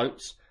 3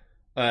 boats.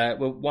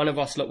 One of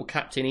us will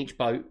captain each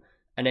boat,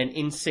 and then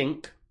in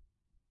sync,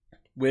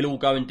 we'll all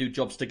go and do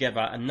jobs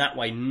together, and that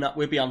way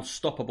we'll be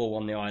unstoppable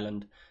on the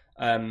island.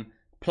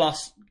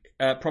 Plus,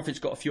 Prophet's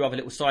got a few other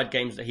little side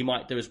games that he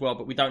might do as well,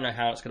 but we don't know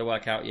how it's going to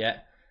work out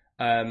yet.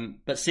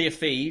 But Sea of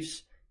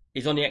Thieves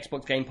is on the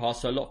Xbox Game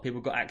Pass, so a lot of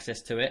people got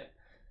access to it.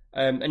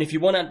 And if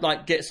you want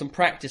to get some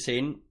practice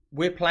in,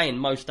 we're playing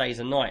most days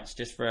and nights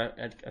just for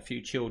a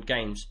few chilled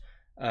games.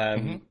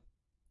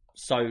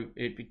 So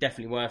it'd be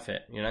definitely worth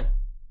it, you know?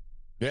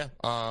 Yeah,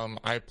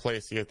 I play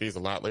Sea of Thieves a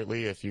lot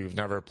lately. If you've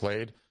never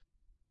played,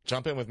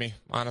 jump in with me.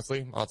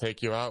 Honestly, I'll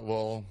take you out.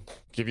 We'll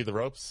give you the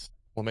ropes.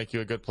 We'll make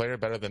you a good player,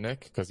 better than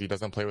Nick, because he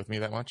doesn't play with me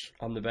that much.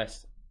 I'm the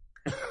best.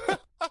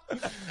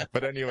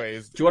 But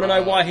anyways, do you want to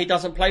know why he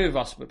doesn't play with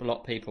us with a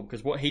lot of people?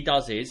 Because what he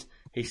does is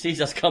he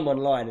sees us come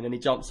online and then he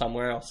jumps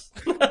somewhere else.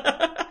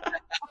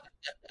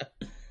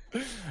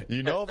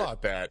 You know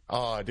about that?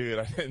 Oh, dude,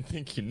 I didn't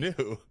think you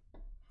knew.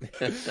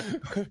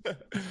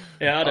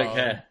 Yeah, I don't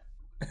care.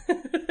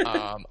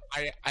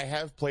 I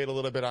have played a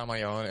little bit on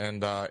my own,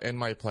 and in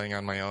my playing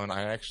on my own,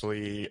 I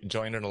actually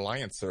joined an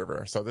alliance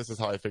server. So this is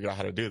how I figured out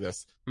how to do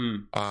this.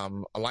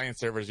 Alliance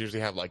servers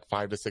usually have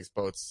 5 to 6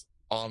 boats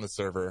on the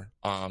server.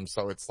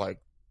 So it's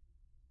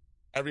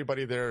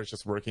everybody there is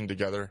just working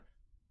together.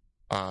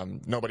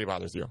 Nobody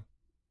bothers you.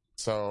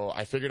 So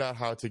I figured out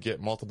how to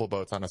get multiple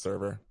boats on a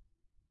server.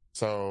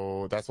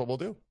 So that's what we'll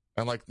do.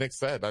 And like Nick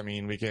said, I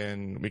mean, we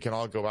can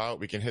all go out,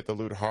 we can hit the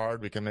loot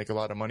hard, we can make a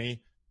lot of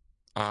money.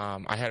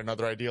 I had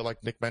another idea,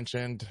 like Nick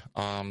mentioned.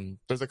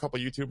 There's a couple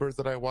YouTubers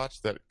that I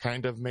watched that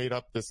kind of made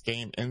up this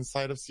game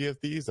inside of Sea of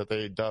Thieves that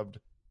they dubbed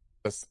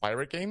the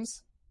Spirate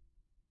Games.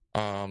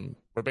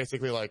 Where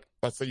basically, like,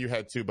 let's say you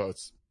had 2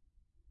 boats,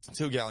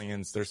 2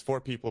 galleons. There's 4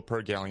 people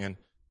per galleon,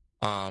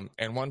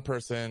 and one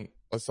person.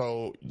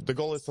 So the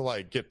goal is to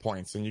like get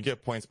points, and you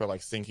get points by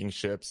like sinking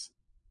ships,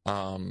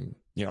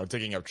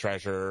 digging up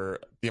treasure,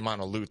 the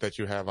amount of loot that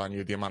you have on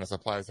you, the amount of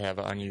supplies you have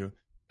on you.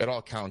 It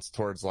all counts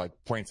towards like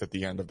points at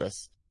the end of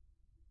this.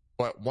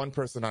 But one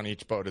person on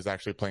each boat is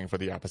actually playing for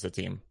the opposite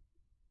team,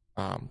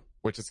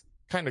 which is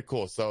kind of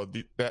cool. So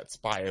that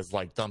spy is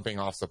like dumping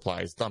off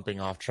supplies, dumping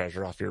off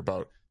treasure off your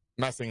boat,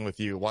 messing with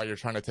you while you're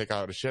trying to take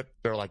out a ship.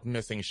 They're like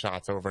missing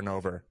shots over and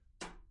over,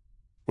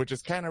 which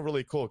is kind of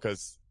really cool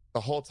because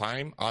the whole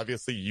time,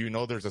 obviously,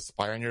 there's a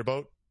spy on your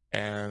boat,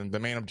 and the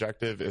main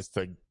objective is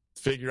to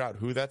figure out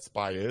who that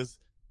spy is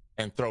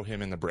and throw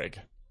him in the brig.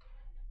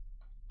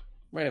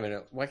 Wait a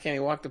minute. Why can't he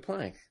walk the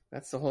plank?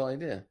 That's the whole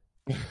idea.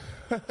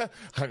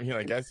 I mean,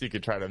 I guess you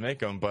could try to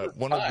make him, but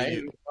one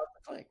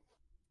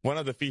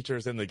of the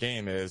features in the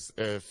game is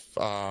if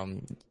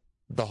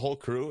the whole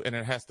crew, and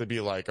it has to be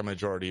like a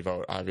majority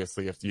vote.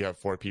 Obviously, if you have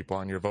 4 people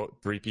on your boat,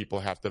 3 people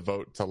have to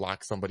vote to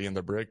lock somebody in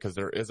the brig because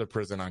there is a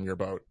prison on your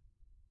boat.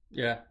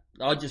 Yeah,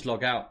 I'll just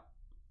log out.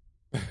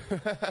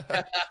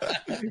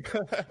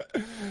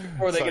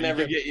 Or they can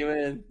never get you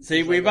in.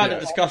 See, we've had a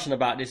discussion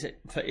about this.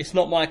 It's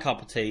not my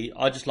cup of tea.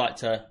 I just like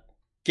to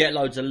get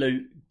loads of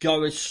loot,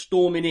 go as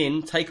storming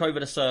in, take over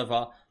the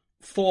server,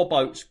 4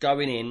 boats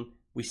going in,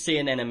 we see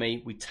an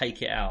enemy, we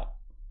take it out.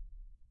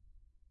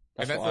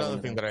 That's another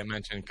thing that I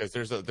mentioned, because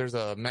there's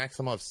a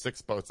maximum of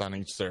 6 boats on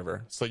each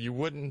server. So you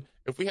wouldn't,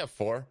 if we have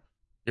 4,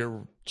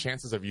 your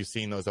chances of you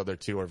seeing those other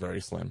 2 are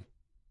very slim.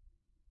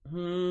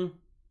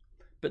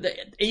 But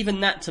even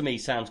that to me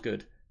sounds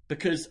good,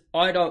 because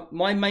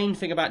my main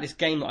thing about this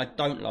game that I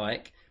don't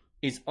like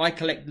is I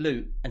collect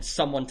loot and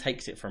someone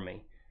takes it from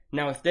me.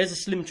 Now, if there's a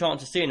slim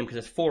chance of seeing them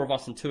because there's 4 of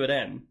us and 2 of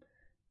them,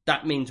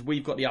 that means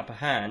we've got the upper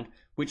hand,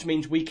 which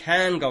means we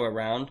can go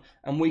around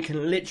and we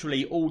can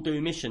literally all do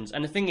missions.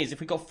 And the thing is, if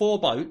we've got 4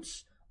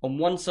 boats on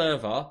one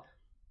server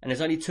and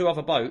there's only 2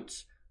 other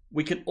boats,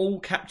 we can all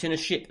captain a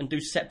ship and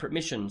do separate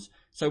missions.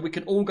 So we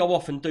can all go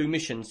off and do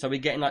missions. So we're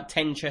getting like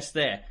 10 chests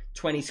there,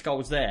 20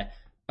 skulls there,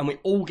 and we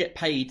all get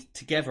paid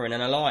together in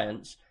an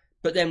alliance.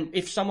 But then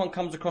if someone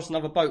comes across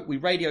another boat, we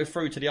radio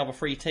through to the other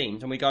 3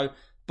 teams and we go,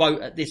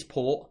 boat at this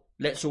port,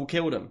 let's all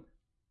kill them.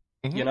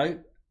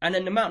 Mm-hmm. And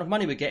then the amount of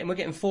money we're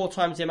getting 4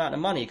 times the amount of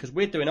money because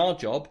we're doing our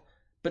job,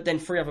 but then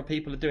 3 other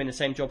people are doing the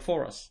same job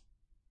for us.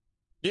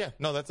 Yeah,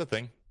 no, that's a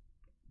thing.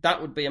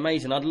 That would be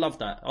amazing. I'd love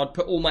that. I'd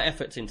put all my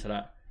efforts into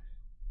that.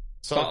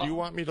 So do you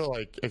want me to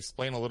like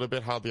explain a little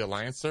bit how the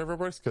Alliance server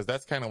works? Because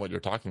that's kind of what you're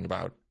talking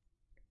about.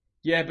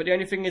 Yeah, but the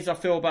only thing is I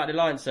feel about the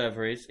Alliance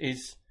server is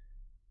it's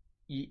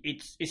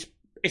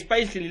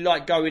basically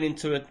like going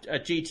into a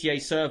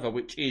GTA server,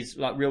 which is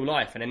like real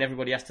life, and then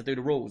everybody has to do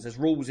the rules. There's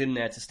rules in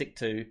there to stick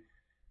to.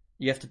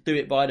 You have to do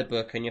it by the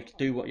book, and you have to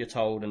do what you're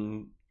told,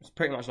 and it's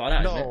pretty much like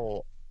that, isn't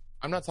it?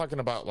 I'm not talking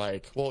about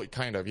like, well,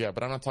 kind of, yeah,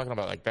 but I'm not talking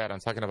about like that.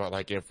 I'm talking about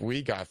like if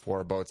we got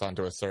 4 boats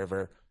onto a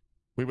server,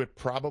 we would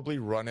probably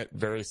run it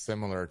very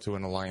similar to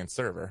an Alliance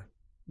server.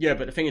 Yeah,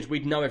 but the thing is,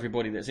 we'd know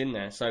everybody that's in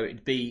there, so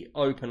it'd be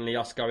openly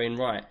us going,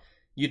 right,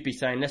 you'd be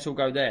saying, let's all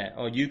go there,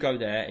 or you go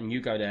there, and you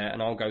go there,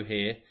 and I'll go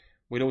here.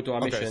 We'd all do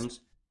our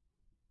missions.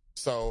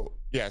 So,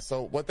 yeah,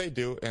 so what they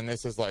do, and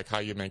this is like how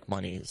you make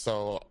money.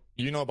 So,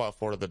 you know about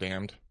Fort of the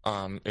Damned.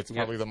 It's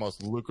probably the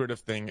most lucrative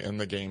thing in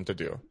the game to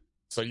do.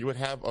 So you would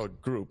have a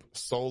group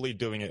solely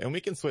doing it, and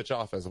we can switch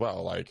off as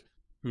well. Like,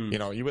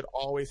 you would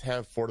always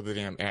have Fort of the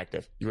Damned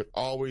active. You would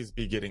always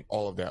be getting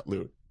all of that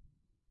loot.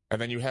 And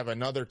then you have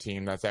another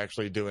team that's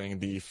actually doing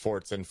the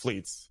forts and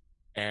fleets.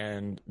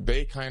 And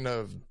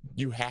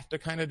you have to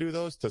kind of do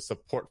those to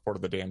support Fort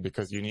of the Damned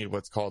because you need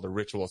what's called a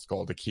ritual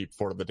skull to keep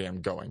Fort of the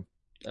Damned going.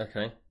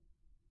 Okay.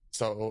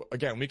 So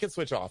again, we can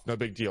switch off. No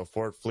big deal.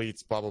 Fort,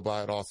 fleets, blah, blah,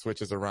 blah. It all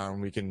switches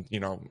around. We can,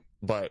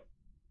 but,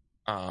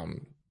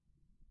 and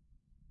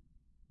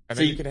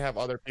then you can have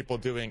other people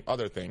doing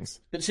other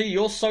things. But see,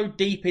 you're so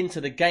deep into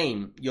the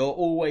game, you're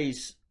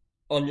always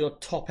on your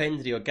top end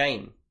of your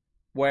game.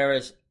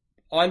 Whereas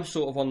I'm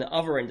sort of on the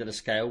other end of the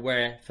scale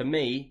where, for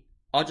me,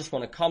 I just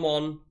want to come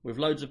on with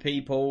loads of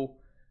people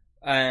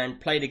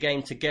and play the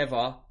game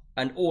together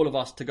and all of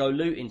us to go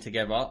looting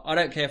together. I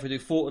don't care if we do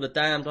Fort of the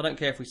Damned. I don't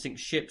care if we sink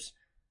ships.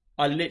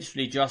 I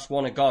literally just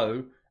want to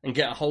go and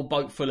get a whole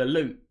boat full of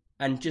loot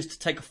and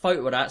just take a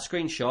photo of that,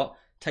 screenshot,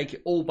 take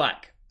it all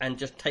back and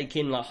just take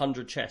in like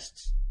 100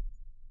 chests.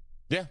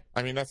 Yeah,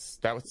 I mean, that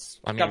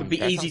would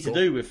be easy to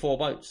do with 4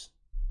 boats.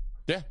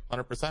 Yeah,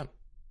 100%.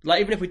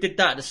 Like, even if we did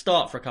that at the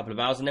start for a couple of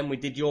hours, and then we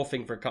did your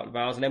thing for a couple of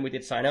hours, and then we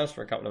did something else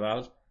for a couple of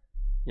hours,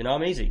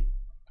 I'm easy.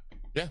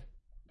 Yeah.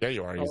 Yeah,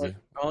 you are easy.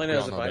 All I know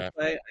is if I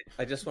play,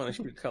 I just want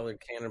to shoot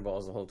colored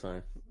cannonballs the whole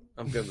time.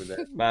 I'm good with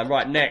that. Man,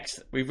 right,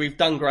 next. We've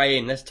done Gray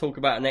in. Let's talk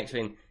about the next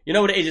thing. You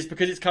know what it is? It's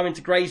because it's coming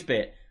to Gray's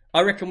bit.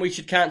 I reckon we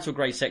should cancel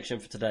Gray's section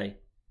for today.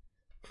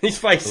 His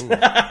face.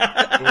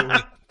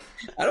 I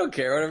don't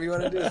care. Whatever you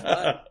want to do is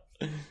fine.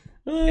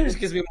 It just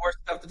gives me more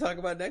stuff to talk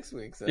about next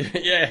week. So.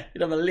 Yeah,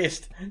 you'd have a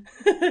list.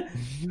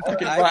 I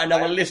can write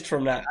another list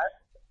from that.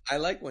 I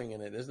like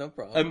winging it. There's no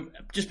problem.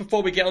 Just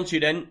before we get on to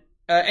you then,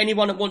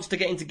 anyone that wants to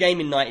get into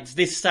gaming night, it's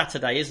this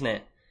Saturday, isn't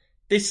it?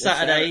 This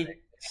Saturday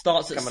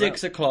starts at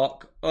 6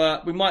 o'clock.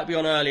 We might be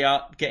on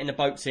earlier, getting the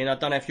boats in. I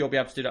don't know if you'll be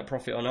able to do that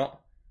profit or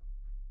not.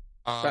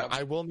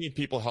 I will need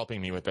people helping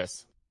me with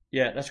this.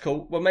 Yeah, that's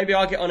cool. Well, maybe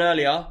I'll get on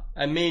earlier,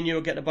 and me and you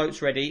will get the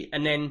boats ready,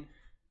 and then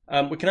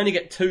we can only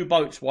get 2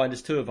 boats while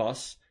there's 2 of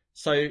us.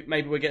 So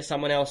maybe we'll get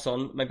someone else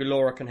on. Maybe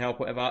Laura can help,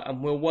 whatever,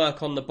 and we'll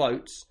work on the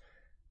boats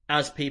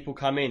as people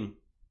come in.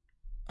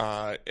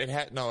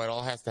 It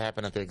all has to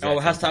happen at the exact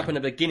it has to time. happen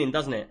at the beginning,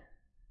 doesn't it?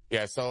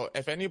 Yeah, so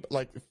if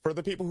for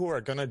the people who are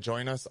going to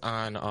join us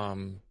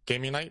on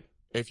gaming night,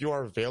 if you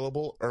are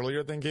available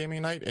earlier than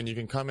gaming night and you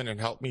can come in and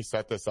help me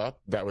set this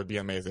up, that would be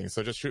amazing.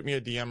 So just shoot me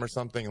a DM or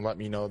something and let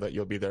me know that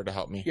you'll be there to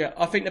help me. Yeah,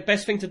 I think the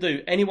best thing to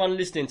do, anyone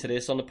listening to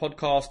this on the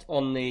podcast,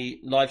 on the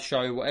live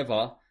show,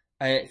 whatever,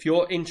 if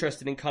you're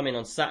interested in coming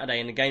on Saturday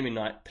in the gaming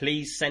night,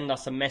 please send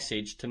us a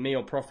message to me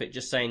or Profit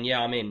just saying, yeah,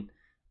 I'm in,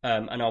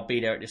 and I'll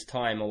be there at this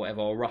time or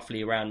whatever, or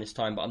roughly around this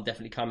time, but I'm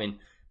definitely coming.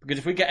 Because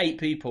if we get 8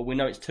 people, we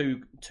know it's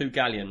two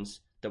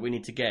galleons that we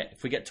need to get.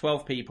 If we get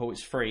 12 people,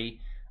 it's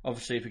free.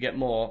 Obviously, if we get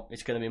more,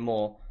 it's going to be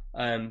more.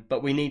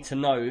 But we need to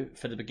know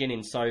for the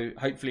beginning. So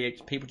hopefully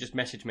people just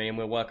message me and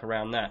we'll work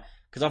around that.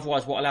 Because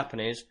otherwise what will happen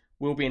is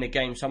we'll be in a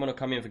game. Someone will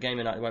come in for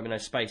gaming night. There won't be no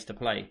space to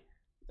play.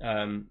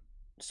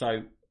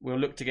 So we'll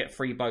look to get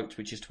 3 boats,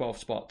 which is 12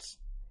 spots.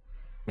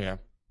 Yeah.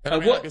 And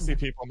obviously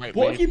people might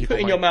what leave, have you put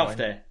in your mouth join.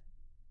 there?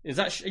 Is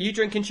that? Are you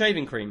drinking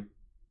shaving cream?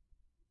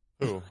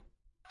 Who?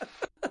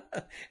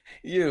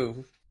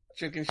 You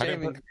drinking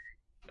shaving cream.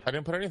 I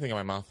didn't put anything in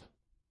my mouth.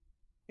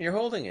 You're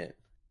holding it.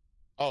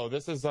 Oh,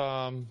 this is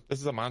a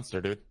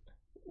monster, dude.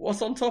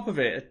 What's on top of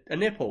it? A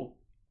nipple?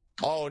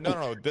 Oh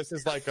no! This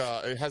is like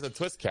it has a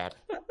twist cap.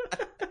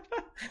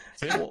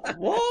 See?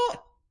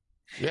 What?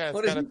 Yeah,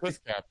 it's got a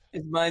twist cap.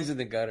 His mind's in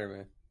the gutter,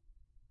 man.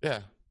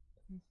 Yeah.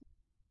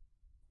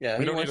 Yeah.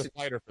 We don't need a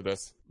slider for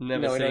this.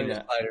 Never seen we don't need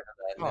that. a slider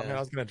for that. Oh man, I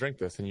was gonna drink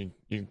this and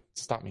you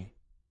stopped me.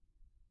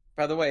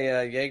 By the way,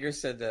 Jaeger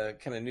said,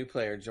 can a new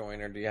player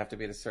join, or do you have to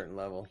be at a certain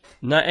level?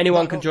 No,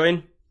 anyone can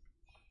join.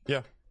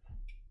 Yeah.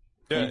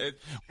 Yeah,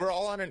 we're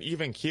all on an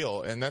even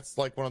keel, and that's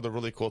like one of the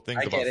really cool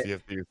things about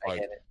CFD.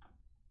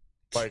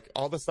 Like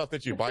all the stuff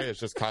that you buy is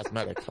just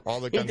cosmetic.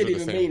 All the guns He are didn't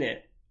the even same. mean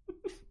it.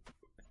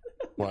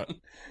 What?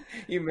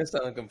 You missed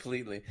on it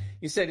completely.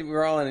 You said we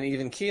were all on an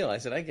even keel. I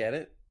said, I get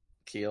it.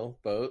 Keel,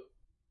 boat.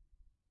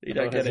 You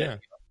don't get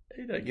it.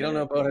 You don't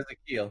know a boat has a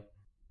keel.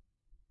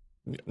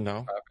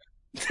 No.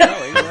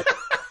 No,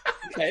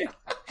 okay.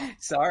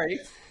 Sorry.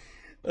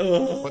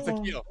 What's a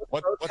keel?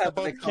 What's a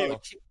boat's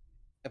keel?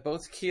 A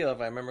boat's keel, if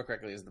I remember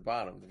correctly, is the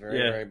bottom, the very,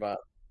 very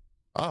bottom.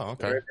 Oh, okay.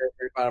 The very, very,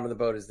 very bottom of the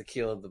boat is the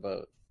keel of the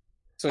boat.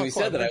 So when you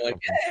said that, I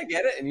went, yeah, I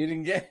get it, and you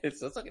didn't get it.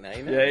 So it's okay, now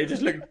you know. Yeah, he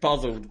just looked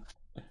puzzled.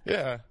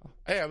 Yeah.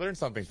 Hey, I learned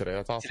something today.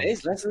 That's awesome.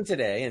 Today's lesson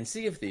today, and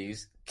Sea of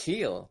Thieves,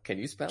 keel. Can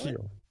you spell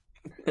Keel.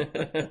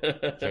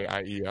 it?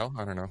 K-I-E-L?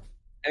 I don't know.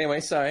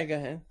 Anyway, sorry, go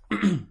ahead.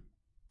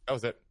 That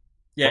was it.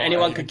 Yeah,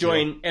 anyone could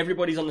join.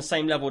 Everybody's on the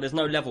same level. There's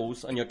no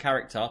levels on your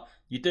character.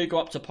 You do go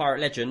up to Pirate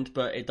Legend,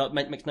 but it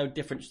makes no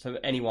difference to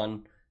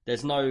anyone.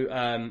 There's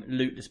no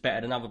loot that's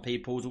better than other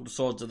people's. All the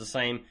swords are the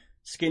same.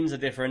 Skins are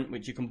different,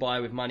 which you can buy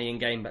with money in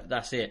game, but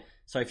that's it.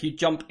 So if you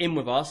jump in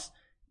with us,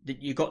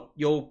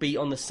 you'll be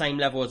on the same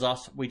level as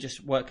us. We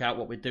just work out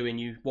what we're doing.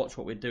 You watch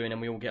what we're doing, and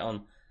we all get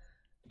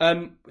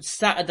on.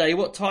 Saturday,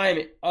 what time?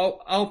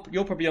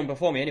 You'll probably be on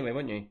before me anyway,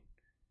 won't you?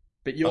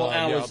 But your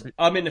hours,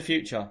 I'm in the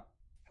future.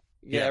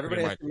 Yeah,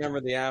 everybody has to remember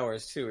the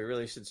hours too. We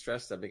really should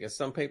stress that because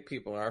some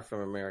people are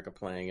from America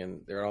playing,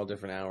 and they're all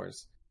different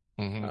hours.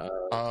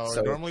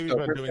 Mm-hmm. Normally we've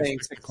been doing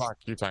 6 o'clock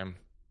UK time.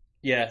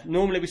 Yeah,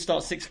 normally we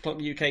start 6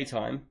 o'clock UK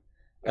time.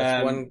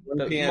 That's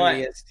 1 p.m.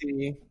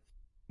 EST.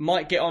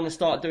 Might get on and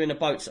start doing the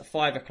boats at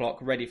 5 o'clock,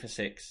 ready for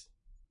 6.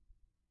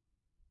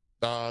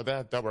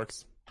 That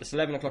works. It's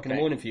 11 o'clock in the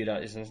morning for you,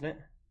 that is, isn't it?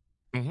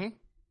 Mm-hmm.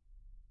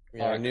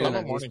 Yeah, noon I'm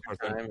a morning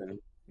time, and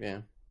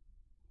yeah.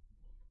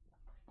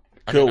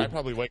 Cool. I mean, I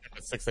probably wake up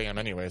at 6 a.m.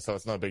 anyway, so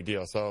it's no big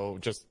deal. So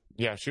just,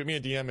 shoot me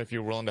a DM if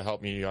you're willing to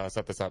help me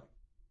set this up.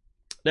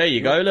 There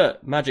you go,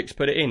 look. Magic's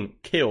put it in.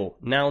 Kill,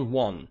 noun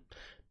 1.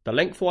 The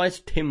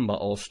lengthwise timber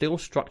or steel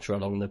structure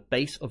along the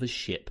base of a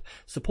ship,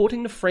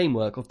 supporting the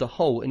framework of the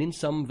hull and in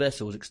some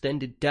vessels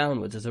extended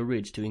downwards as a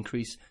ridge to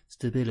increase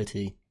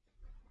stability.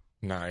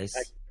 Nice.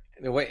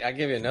 Wait, I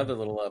give you another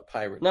little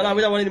pirate. No,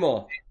 we don't want any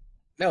more.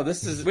 No,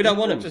 this is... We don't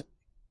want them.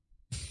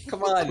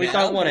 Come on, we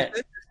don't want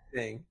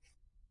it.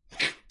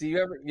 Do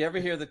you ever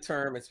hear the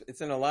term?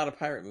 It's in a lot of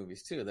pirate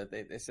movies too. That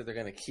they said they're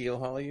going to keel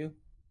haul you.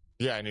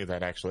 Yeah, I knew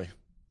that actually.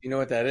 You know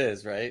what that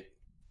is, right?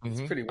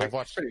 It's pretty wicked.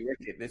 It's pretty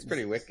wicked. It's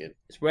pretty wicked.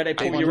 It's where they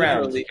pull you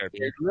around. They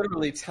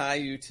literally tie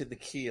you to the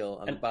keel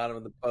on the bottom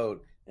of the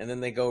boat, and then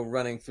they go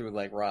running through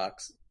like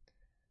rocks.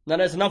 Now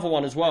there's another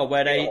one as well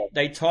where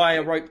they tie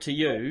a rope to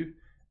you,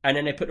 and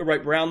then they put the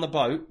rope around the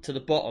boat to the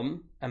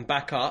bottom and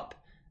back up,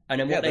 and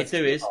then what they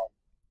do is...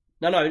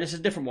 No, this is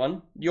a different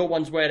one. Your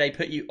one's where they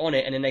put you on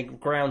it and then they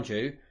ground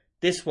you.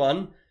 This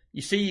one,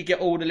 you see you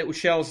get all the little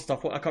shells and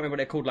stuff. I can't remember what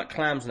they're called, like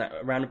clams and that,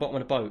 around the bottom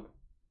of the boat.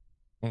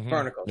 Mm-hmm.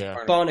 Barnacles.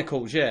 Yeah.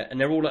 Barnacles, yeah.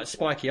 And they're all like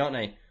spiky, aren't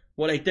they?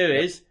 What they do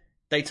is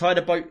they tie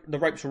the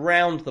ropes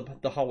around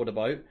the hull of the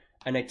boat,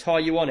 and they tie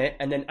you on it,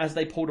 and then as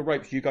they pull the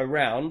ropes, you go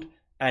round,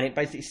 and it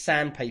basically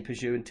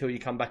sandpapers you until you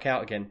come back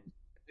out again.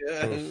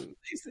 Yeah,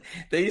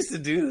 they used to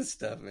do this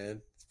stuff,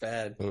 man. It's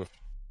bad. Oof.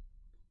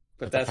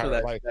 But that's where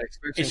that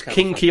expression It's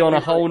kinky from. On a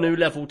whole new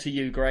level to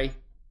you, Gray.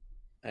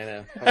 I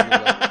know.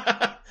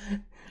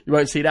 You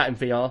won't see that in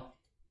VR.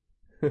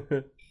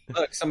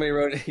 Look,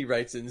 he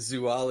writes in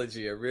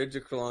zoology, a ridge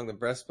along the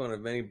breastbone of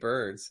many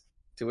birds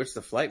to which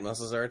the flight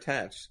muscles are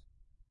attached.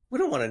 We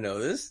don't want to know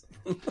this.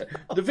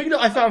 The thing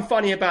that I found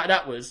funny about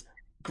that was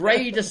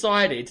Gray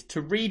decided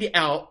to read it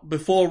out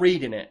before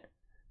reading it.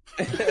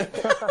 He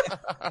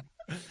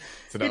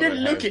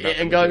didn't look at it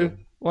and go,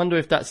 wonder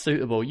if that's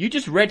suitable. You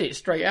just read it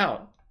straight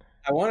out.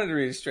 I wanted to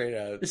read it straight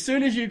out. As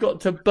soon as you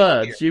got to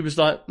birds, you was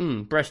like,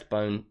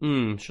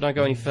 breastbone. Should I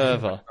go any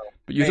further?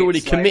 But you'd already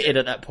committed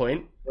at that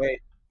point. Wait,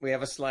 we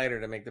have a slider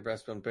to make the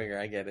breastbone bigger.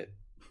 I get it.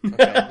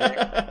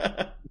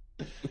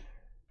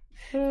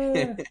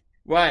 Okay.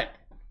 Right.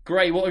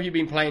 Gray, what have you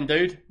been playing,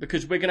 dude?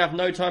 Because we're going to have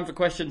no time for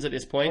questions at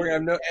this point.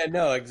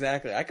 No,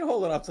 exactly. I can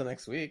hold it off till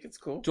next week. It's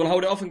cool. Do you want to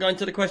hold it off and go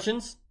into the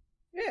questions?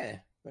 Yeah,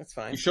 that's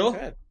fine. You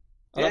sure?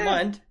 I don't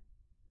mind.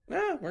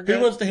 No, we're good.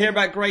 Who wants to hear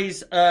about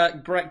Gray's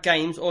great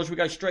games, or should we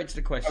go straight to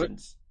the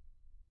questions?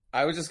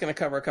 I was just going to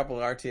cover a couple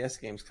of RTS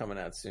games coming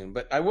out soon,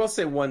 but I will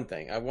say one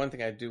thing. One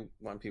thing I do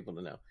want people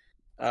to know.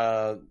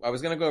 I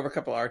was going to go over a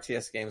couple of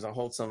RTS games. I'll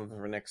hold some of them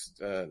for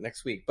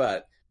next week,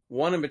 but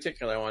one in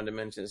particular I wanted to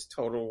mention is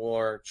Total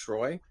War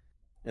Troy,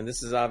 and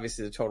this is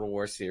obviously the Total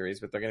War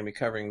series, but they're going to be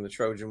covering the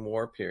Trojan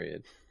War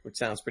period, which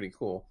sounds pretty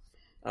cool.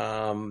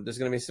 There's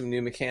going to be some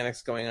new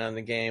mechanics going on in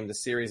the game. The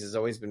series has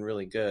always been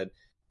really good,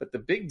 but the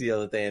big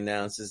deal that they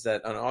announced is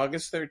that on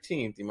August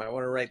 13th, you might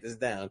want to write this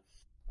down,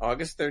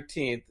 August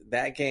 13th,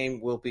 that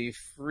game will be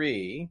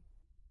free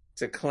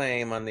to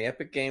claim on the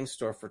Epic Games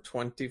Store for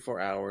 24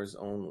 hours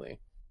only.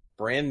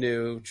 Brand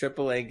new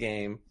AAA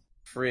game,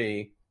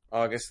 free,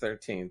 August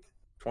 13th.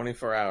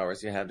 24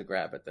 hours, you had to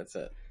grab it. That's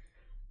it.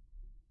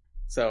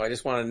 So I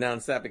just want to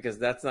announce that because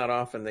that's not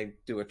often they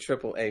do a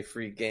AAA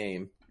free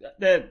game.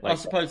 I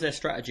suppose their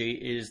strategy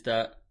is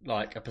that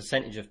like a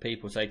percentage of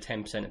people, say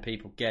 10% of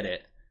people get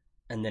it,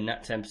 and then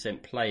that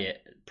 10% play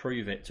it,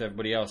 prove it to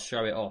everybody else,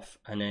 show it off,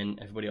 and then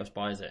everybody else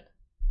buys it.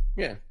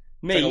 Yeah.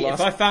 Me,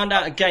 if I found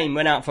out a game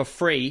went out for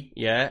free,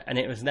 and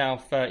it was now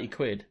 30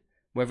 quid,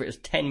 whether it was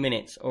 10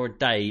 minutes or a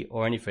day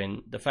or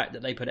anything, the fact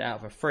that they put it out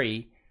for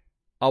free,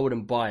 I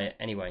wouldn't buy it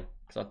anyway.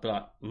 Because I'd be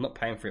like, I'm not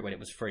paying for it when it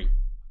was free.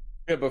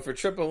 Yeah, but for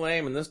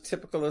AAA, when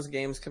those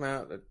games come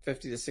out at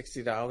 $50 to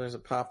 $60 a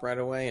pop right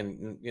away,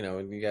 and you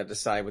got to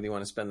decide whether you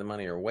want to spend the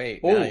money or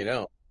wait. Now you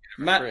don't.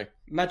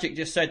 Magic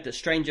just said that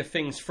Stranger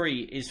Things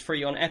free is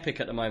free on Epic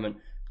at the moment.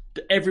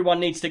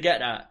 Everyone needs to get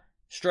that.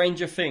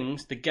 Stranger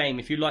Things, the game.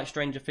 If you like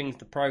Stranger Things,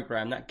 the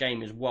program, that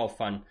game is well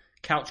fun.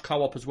 Couch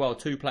co-op as well.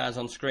 2 players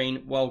on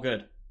screen. Well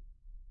good.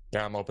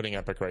 Yeah, I'm opening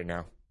Epic right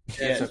now.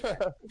 Yeah,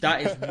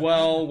 that is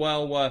well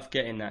worth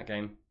getting that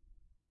game.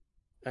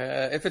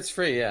 If it's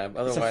free, yeah.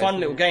 Otherwise, it's a fun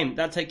little game.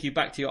 That'll take you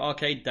back to your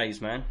arcade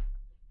days, man.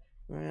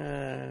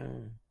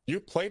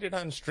 You played it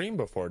on stream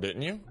before,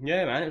 didn't you?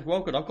 Yeah, man. It's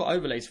well good. I've got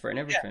overlays for it and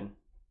everything.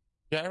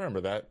 Yeah, I remember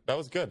that. That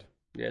was good.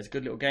 Yeah, it's a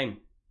good little game.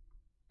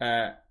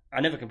 I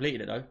never completed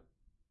it, though.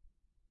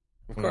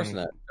 Of course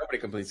not. Nobody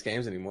completes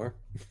games anymore.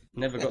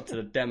 Never got to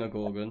the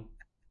Demogorgon.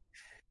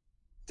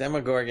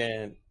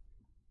 Demogorgon.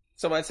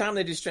 So by the time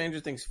they do Stranger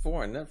Things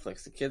 4 on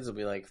Netflix, the kids will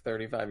be like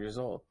 35 years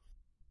old.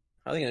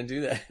 How are they going to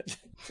do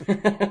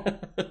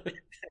that?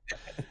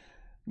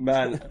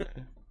 Man.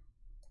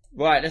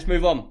 Right, let's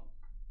move on.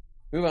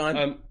 Move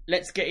on.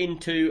 Let's get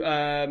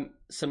into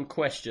some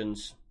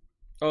questions.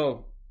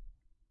 Oh.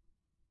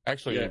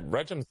 Actually,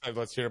 Regim said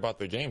let's hear about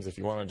the games if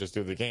you want to just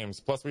do the games.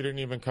 Plus, we didn't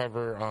even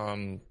cover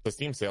the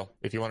Steam sale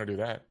if you want to do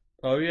that.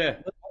 Oh, yeah.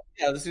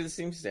 Yeah, let's do the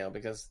Steam sale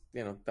because,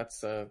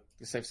 that's you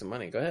save some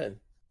money. Go ahead.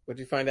 What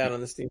did you find out on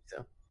the Steam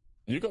sale?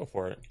 You go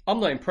for it. I'm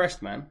not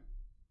impressed, man.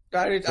 I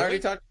already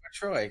talked about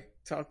Troy.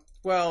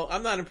 Well,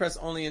 I'm not impressed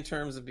only in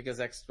terms of because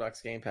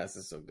Xbox Game Pass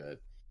is so good.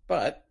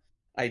 But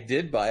I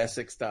did buy a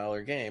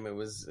 $6 game. It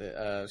was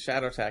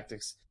Shadow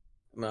Tactics,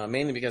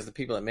 mainly because the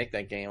people that make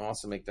that game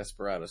also make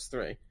Desperados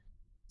 3.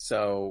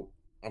 So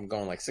I'm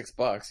going like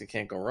 $6. You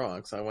can't go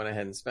wrong. So I went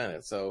ahead and spent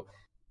it. So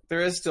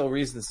there is still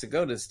reasons to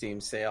go to the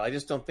Steam sale. I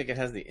just don't think it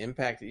has the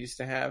impact it used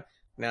to have.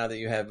 Now that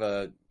you have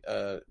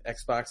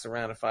Xbox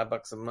around at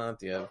 $5 a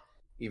month, you have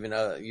even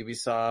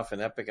Ubisoft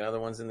and Epic and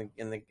other ones in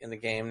the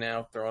game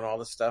now throwing all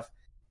this stuff.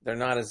 They're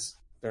not as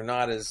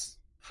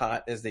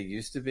hot as they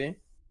used to be.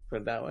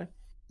 Put it that way.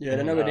 Yeah,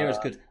 they're nowhere near as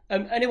good.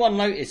 Anyone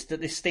noticed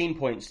that this Steam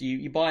points?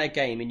 You buy a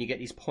game and you get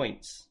these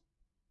points.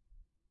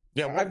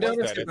 Yeah, I've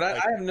noticed it, but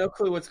I have no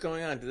clue what's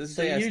going on. To this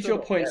day, use your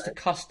points to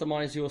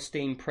customize your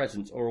Steam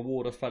presence or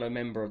reward a fellow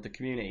member of the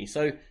community.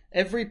 So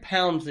every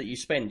pound that you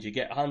spend, you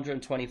get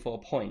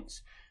 124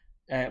 points.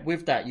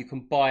 With that, you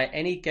can buy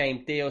any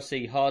game,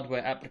 DLC,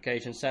 hardware,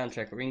 application,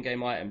 soundtrack, or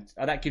in-game items.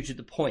 And that gives you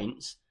the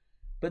points.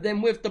 But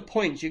then with the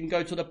points, you can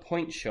go to the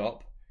point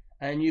shop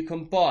and you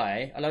can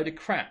buy a load of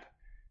crap.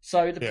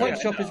 So the point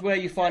shop is where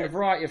you find a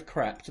variety of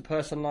crap to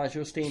personalize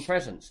your Steam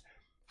presence.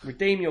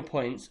 Redeem your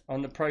points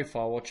on the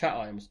profile or chat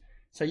items.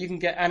 So you can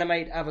get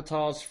animated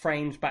avatars,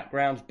 frames,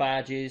 backgrounds,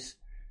 badges,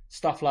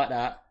 stuff like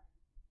that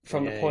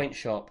from the point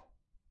shop.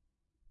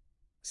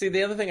 See,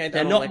 the other thing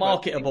they're not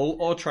marketable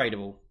or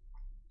tradable.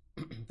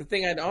 The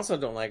thing I also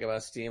don't like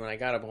about Steam, and I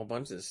got a whole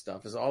bunch of this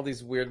stuff, is all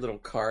these weird little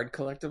card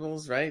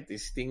collectibles, right?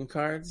 These Steam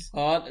cards.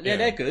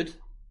 They're good.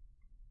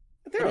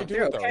 They're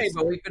okay,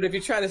 but if you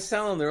try to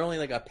sell them, they're only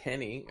like a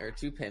penny or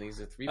 2 pennies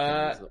or 3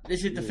 pennies.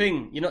 This is the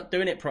thing. You're not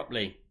doing it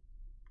properly.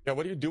 Yeah,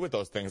 what do you do with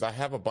those things? I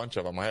have a bunch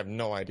of them. I have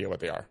no idea what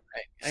they are.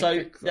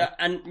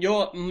 And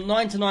your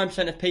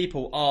 99% of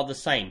people are the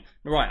same.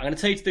 Right, I'm going to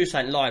tell you to do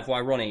something live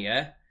while Ronnie,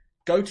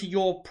 Go to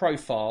your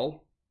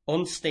profile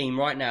on Steam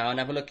right now and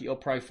have a look at your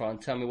profile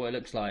and tell me what it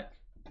looks like.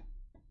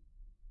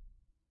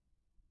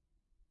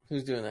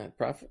 Who's doing that?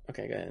 Prophet?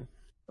 Okay, go ahead.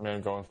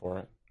 I'm going for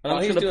it. And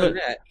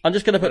I'm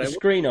just going to put the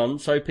screen on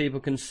so people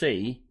can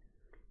see.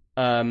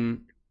 Now,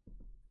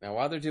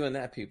 while they're doing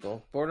that,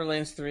 people,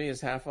 Borderlands 3 is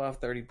half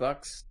off,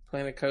 $30.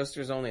 Planet Coaster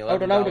is only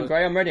 $11. Hold on,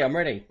 Gray. I'm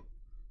ready.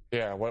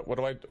 Yeah, what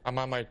do I... I'm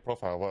on my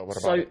profile. What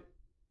about it?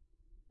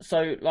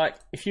 So, like,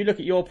 if you look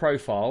at your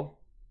profile...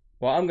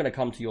 Well, I'm going to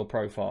come to your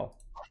profile.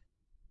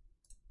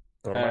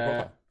 Go to my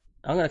profile.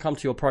 I'm going to come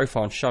to your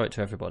profile and show it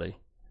to everybody.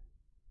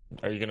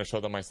 Are you going to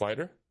show them my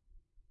slider?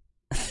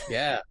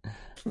 Yeah.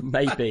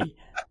 Maybe.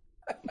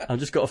 I've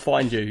just got to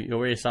find you.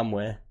 You're here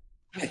somewhere.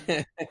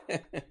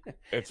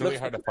 It's really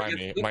hard to find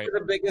me.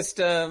 The biggest,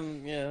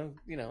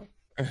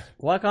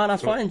 Why can't I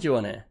find you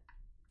on it?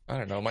 I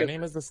don't know. My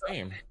name is the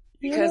same.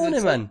 Because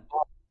it's really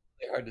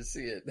hard to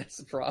see it. That's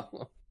the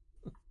problem.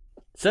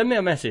 Send me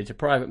a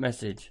private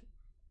message.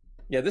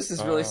 Yeah, this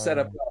is really set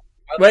up.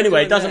 Well,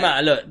 anyway, it doesn't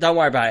matter. Look, don't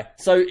worry about it.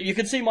 So you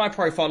can see my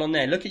profile on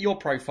there. Look at your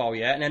profile,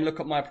 and then look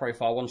at my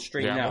profile on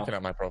stream now. I'm looking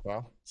at my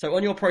profile. So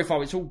on your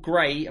profile, it's all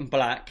grey and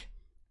black,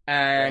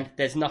 and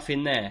there's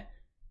nothing there.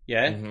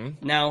 Yeah?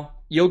 Mm-hmm. Now,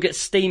 you'll get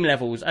Steam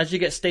levels. As you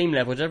get Steam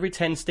levels, every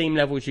 10 Steam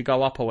levels you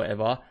go up or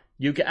whatever,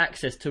 you get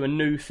access to a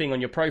new thing on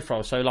your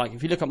profile. So, like,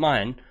 if you look at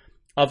mine,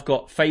 I've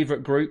got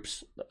favourite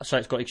groups. So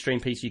it's got Extreme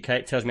PC UK.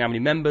 It tells me how many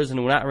members and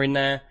all that are in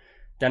there.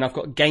 Then I've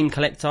got Game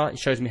Collector. It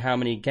shows me how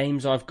many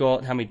games I've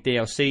got, how many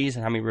DLCs,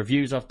 and how many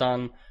reviews I've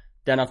done.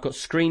 Then I've got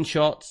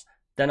screenshots.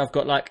 Then I've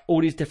got, like,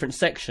 all these different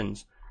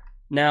sections.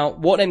 Now,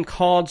 what them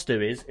cards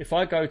do is, if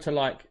I go to,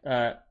 like,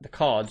 the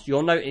cards,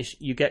 you'll notice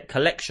you get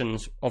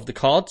collections of the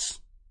cards.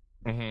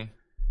 Mm-hmm.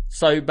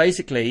 So,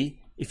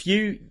 basically, if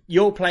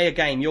you'll play a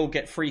game, you'll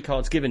get free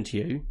cards given to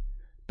you,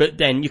 but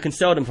then you can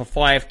sell them for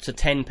 5 to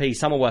 10p.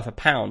 Some are worth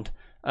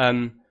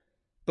 £1.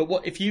 But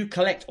what if you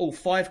collect all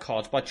 5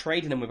 cards by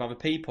trading them with other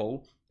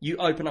people, you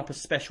open up a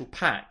special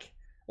pack.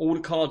 All the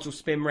cards will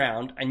spin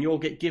round, and you'll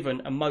get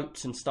given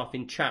emotes and stuff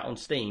in chat on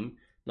Steam,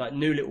 like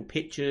new little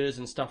pictures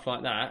and stuff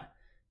like that,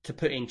 to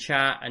put in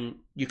chat, and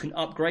you can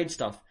upgrade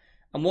stuff.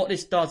 And what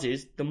this does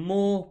is, the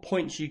more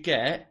points you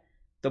get,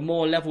 the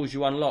more levels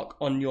you unlock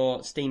on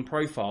your Steam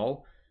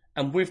profile,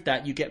 and with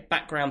that you get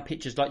background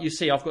pictures. Like you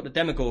see, I've got the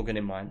Demogorgon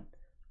in mine,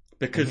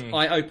 because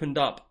I opened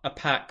up a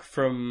pack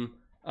from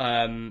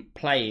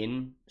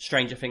playing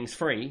Stranger Things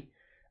 3,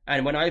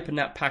 and when I opened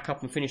that pack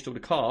up and finished all the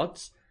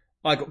cards,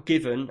 I got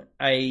given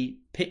a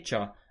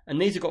picture,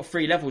 and these have got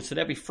 3 levels, so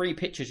there'll be 3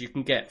 pictures you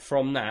can get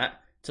from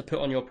that to put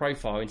on your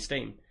profile in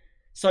Steam.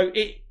 So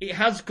it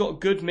has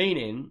got good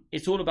meaning.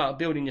 It's all about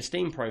building your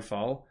Steam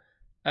profile.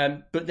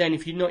 But then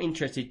if you're not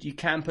interested, you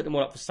can put them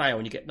all up for sale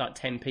and you get like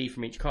 10p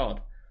from each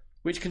card.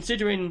 Which,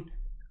 considering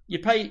you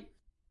pay...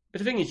 But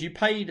the thing is, you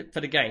paid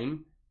for the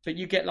game, but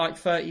you get like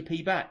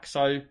 30p back.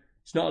 So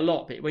it's not a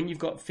lot. But when you've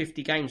got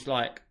 50 games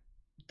like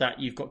that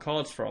you've got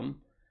cards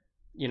from,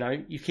 you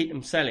know, you keep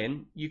them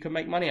selling, you can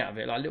make money out of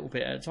it, like a little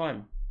bit at a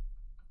time.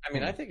 I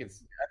mean, I think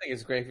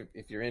it's great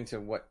if you're into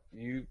what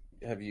you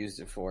have used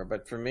it for,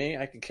 but for me,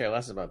 I could care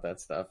less about that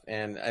stuff.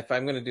 And if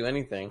I'm going to do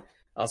anything,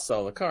 I'll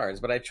sell the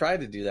cards. But I tried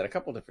to do that a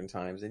couple different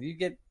times, and you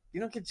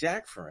don't get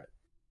jack for it.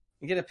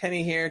 You get a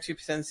penny here, 2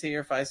 cents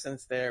here, 5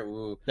 cents there.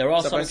 Ooh. There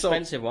are some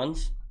expensive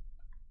ones.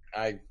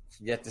 I've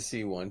yet to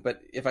see one,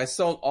 but if I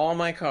sold all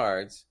my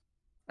cards,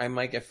 I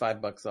might get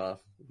 $5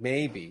 off,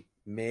 maybe.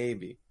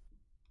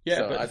 Yeah,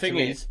 so, but the thing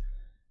is,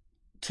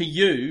 to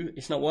you,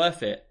 it's not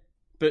worth it.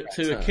 But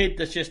to a kid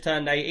that's just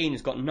turned 18,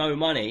 has got no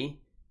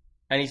money,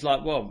 and he's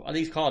like, well, are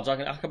these cards, I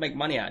can make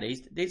money out of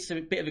these. It's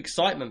a bit of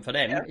excitement for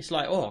them. Yeah. It's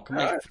like, I can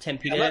make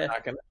 10p there.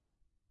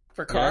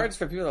 For cards,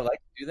 for people that like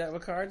to do that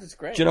with cards, it's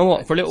great. Do you know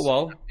what? For a little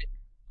while,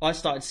 I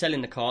started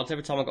selling the cards.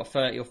 Every time I got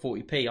 30 or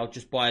 40p, I'd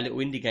just buy a little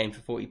indie game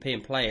for 40p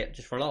and play it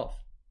just for a laugh.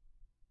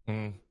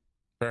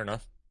 Fair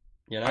enough.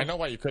 You know? I know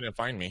why you couldn't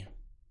find me.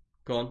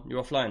 Go on,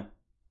 you're offline.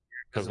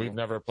 Because we've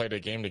never played a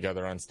game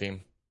together on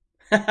Steam.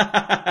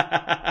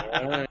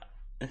 We're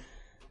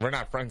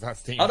not friends on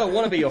Steam. I don't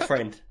want to be your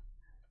friend.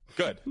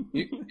 Good.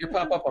 You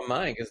pop up on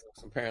mine because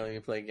apparently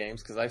you play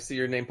games. Because I see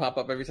your name pop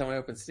up every time I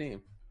open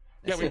Steam.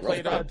 Yeah, we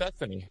played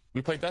Destiny.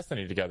 We played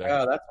Destiny together.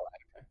 Oh, that's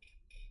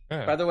why.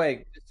 Yeah. By the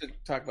way, just to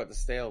talk about the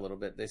sale a little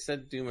bit, they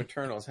said Doom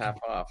Eternal is half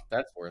off.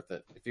 That's worth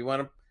it. If you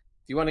want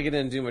to get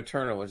into Doom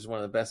Eternal, which is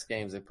one of the best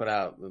games they put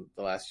out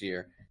the last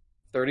year,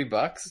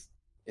 $30,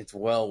 it's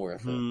well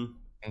worth it.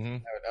 Mm-hmm.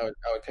 I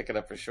would pick it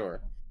up for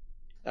sure.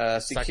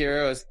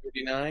 Sekiro is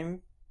 $39.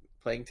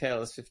 Plague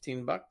Tale is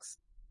 $15.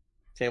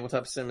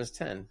 Tabletop Sim is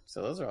 $10.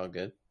 So those are all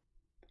good.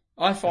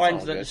 I find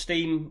that the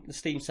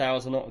Steam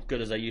sales are not as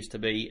good as they used to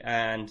be,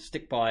 and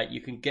stick by it. You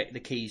can get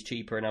the keys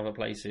cheaper in other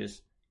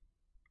places.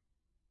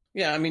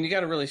 Yeah, I mean, you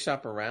got to really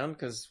shop around,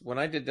 because when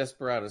I did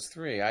Desperados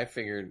 3, I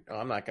figured,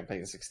 I'm not going to pay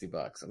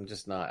 $60. I'm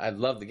just not. I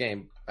love the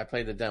game. I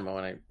played the demo,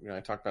 and I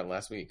talked about it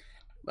last week.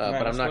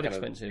 But I'm not going to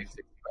pay $60.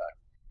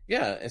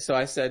 Yeah, and so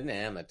I said,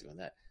 nah, I'm not doing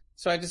that.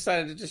 So I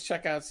decided to just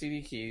check out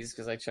CD Keys,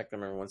 because I check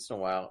them every once in a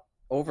while,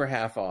 over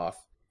half off,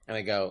 and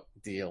I go,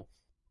 deal.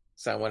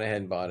 So I went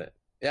ahead and bought it.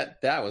 Yeah,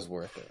 that was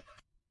worth it.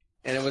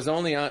 And it was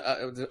only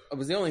it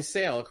was the only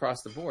sale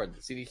across the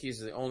board. CD Keys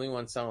is the only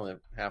one selling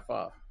it half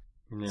off.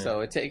 Yeah.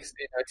 So it takes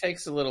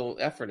a little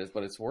effort,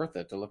 but it's worth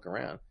it to look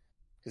around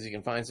because you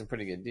can find some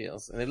pretty good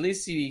deals. And at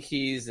least CD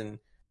Keys and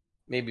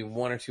maybe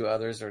one or two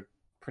others are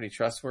pretty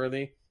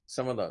trustworthy.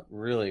 Some of the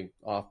really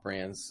off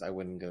brands I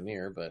wouldn't go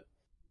near, but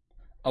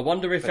I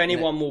wonder if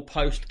anyone will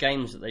post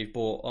games that they've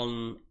bought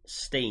on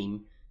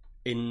Steam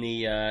in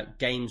the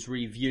games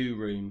review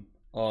room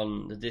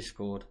on the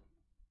Discord.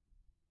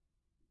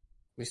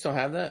 We still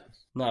have that?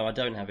 No, I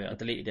don't have it. I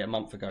deleted it a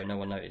month ago. No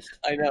one noticed.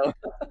 I know.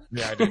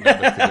 Yeah, I didn't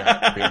notice it.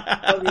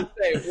 I was going to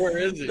say, where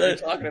is it? You're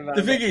talking about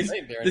the thing is,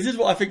 this is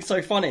what I think is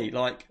so funny.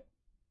 Like,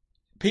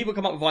 people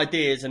come up with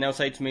ideas and they'll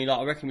say to me, like,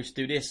 I reckon we should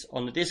do this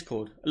on the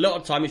Discord. A lot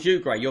of the time it's you,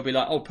 Gray. You'll be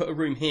like, oh, put a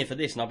room here for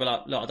this. And I'll be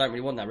like, look, I don't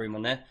really want that room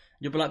on there.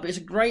 You'll be like, but it's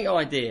a great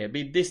idea. It'd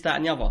be this, that,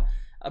 and the other.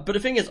 But the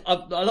thing is, a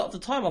lot of the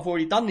time I've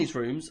already done these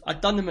rooms.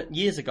 I'd done them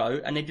years ago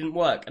and they didn't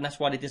work. And that's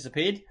why they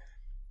disappeared.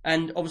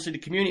 And obviously the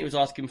community was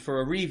asking for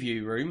a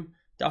review room.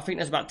 I think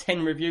there's about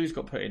 10 reviews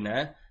got put in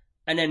there.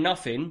 And then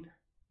nothing.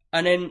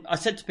 And then I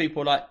said to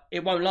people, like,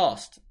 it won't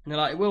last. And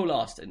they're like, it will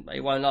last. And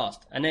it won't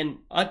last. And then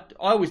I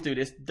always do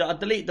this. I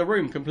delete the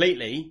room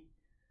completely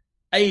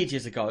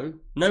ages ago.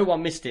 No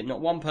one missed it.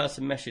 Not one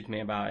person messaged me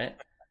about it.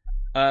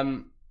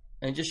 And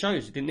it just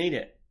shows you didn't need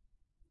it.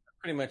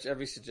 Pretty much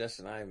every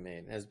suggestion I've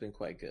made has been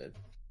quite good.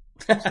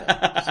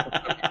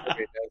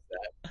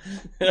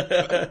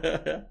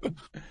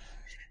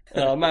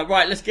 Oh man,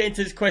 right, let's get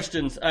into these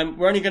questions.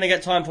 We're only going to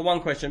get time for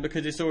one question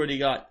because it's already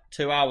like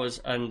 2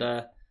 hours and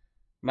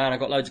man, I've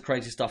got loads of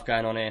crazy stuff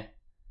going on here.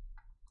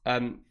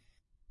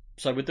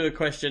 So we'll do a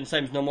question,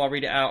 same as normal, I'll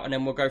read it out and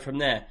then we'll go from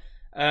there.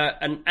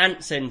 An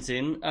Ant sends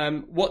in,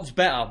 what's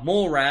better,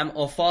 more RAM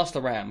or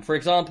faster RAM? For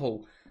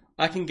example,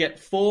 I can get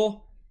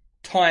 4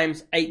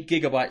 times 8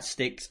 gigabyte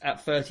sticks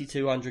at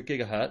 3200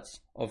 gigahertz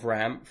of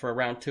RAM for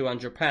around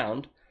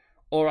 £200,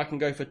 or I can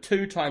go for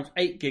 2 times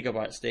 8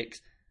 gigabyte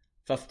sticks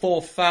for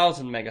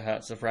 4000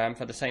 megahertz of RAM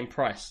for the same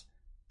price.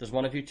 Does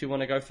one of you two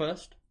want to go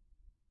first?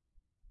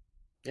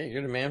 Yeah,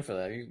 you're the man for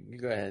that. You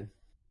go ahead.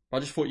 I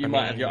just thought you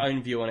might have your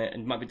own view on it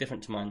and it might be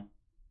different to mine.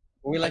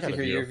 Well, we like to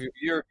hear your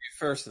view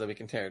first so that we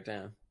can tear it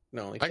down.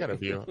 No, I got a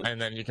view,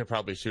 and then you can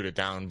probably shoot it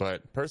down.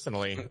 But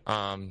personally,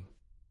 I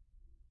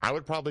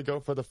would probably go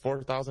for the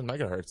 4000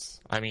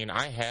 megahertz. I mean,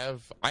 I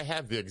have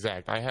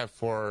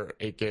 4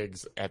 8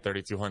 gigs at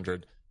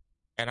 3200.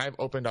 And I've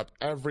opened up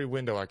every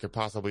window I could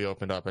possibly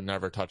open up and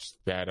never touched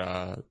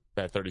that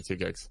 32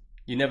 gigs.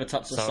 You never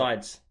touched the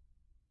sides.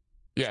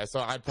 Yeah,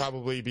 so I'd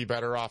probably be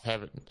better off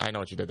having... I know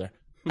what you did there.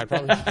 I'd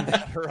probably be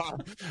better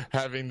off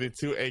having the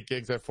 2 8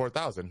 gigs at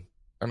 4000.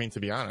 I mean, to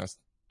be honest.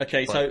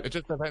 Okay, but so...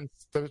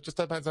 It just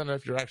depends on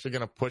if you're actually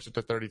going to push it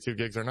to 32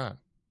 gigs or not.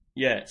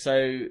 Yeah,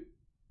 so...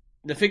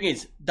 The thing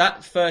is,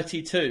 that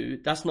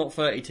 32, that's not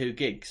 32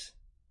 gigs.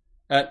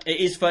 It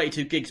is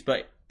 32 gigs,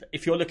 but...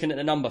 If you're looking at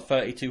the number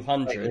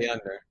 3200,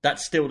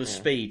 that's still the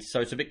speed. So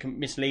it's a bit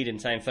misleading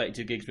saying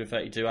 32 gigs with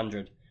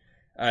 3200.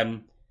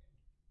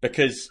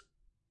 Because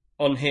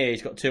on here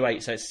he's got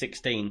 2.8, so it's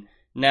 16.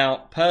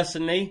 Now,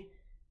 personally,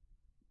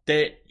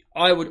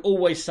 I would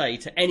always say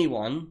to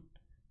anyone,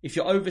 if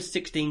you're over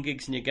 16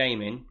 gigs in your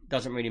gaming,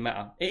 doesn't really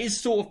matter. It is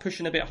sort of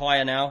pushing a bit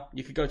higher now.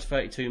 You could go to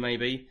 32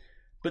 maybe.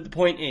 But the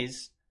point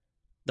is,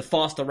 the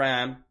faster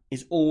RAM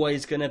is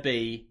always going to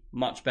be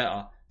much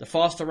better. The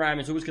faster RAM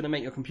is always going to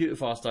make your computer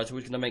faster. It's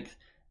always going to make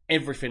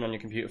everything on your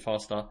computer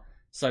faster.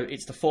 So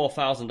it's the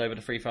 4000 over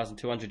the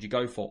 3200 you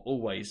go for,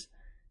 always.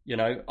 You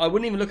know, I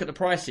wouldn't even look at the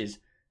prices.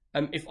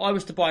 If I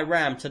was to buy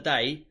RAM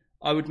today,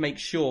 I would make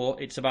sure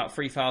it's about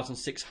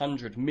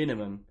 3600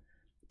 minimum.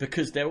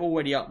 Because they're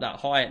already up that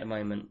high at the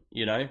moment,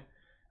 you know.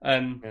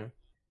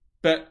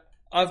 But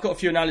I've got a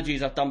few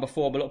analogies I've done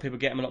before, but a lot of people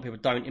get them, a lot of people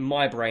don't. In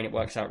my brain, it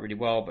works out really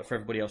well, but for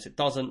everybody else, it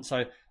doesn't.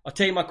 So I'll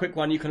tell you my quick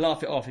one. You can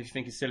laugh it off if you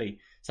think it's silly.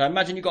 So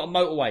imagine you've got a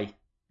motorway,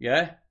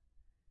 yeah?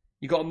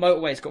 You've got a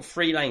motorway, it's got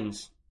 3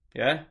 lanes,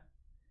 yeah?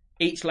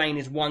 Each lane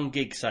is 1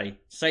 gig, say.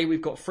 Say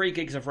we've got 3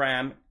 gigs of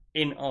RAM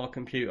in our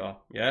computer,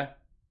 yeah?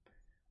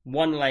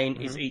 1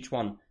 lane is each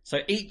one. So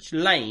each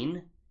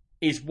lane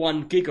is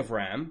 1 gig of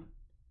RAM,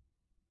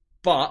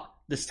 but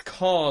the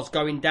cars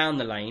going down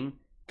the lane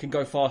can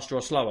go faster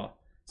or slower.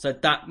 So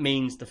that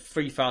means the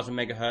 3000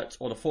 megahertz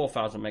or the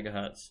 4000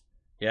 megahertz.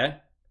 Yeah?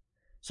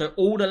 So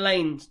all the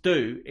lanes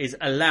do is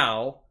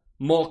allow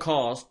more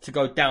cars to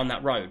go down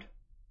that road.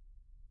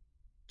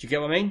 Do you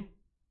get what I mean?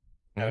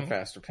 At a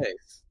faster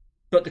pace.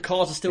 But the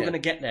cars are still going to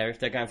get there if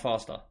they're going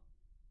faster.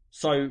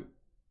 So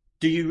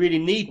do you really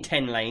need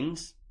 10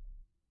 lanes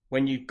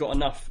when you've got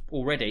enough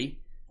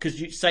already?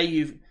 Because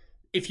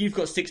if you've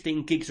got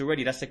 16 gigs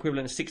already, that's the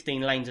equivalent of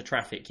 16 lanes of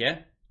traffic, yeah?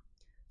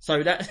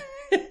 So that...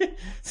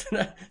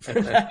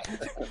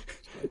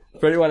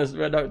 for anyone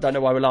who don't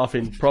know why we're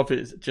laughing,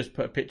 Prophet's just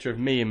put a picture of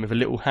me in with a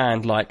little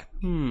hand like,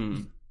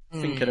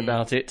 thinking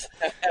about it.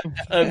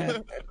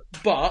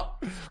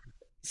 But,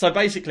 so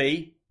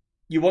basically,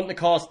 you want the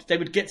cars, they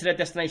would get to their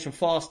destination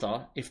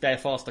faster if they're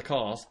faster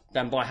cars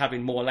than by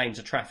having more lanes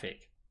of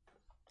traffic.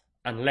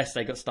 Unless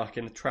they got stuck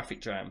in the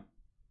traffic jam.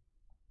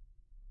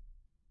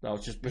 I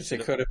was just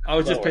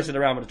pissing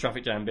around with the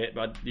traffic jam bit,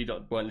 but you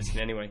weren't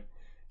listening anyway.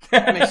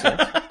 That makes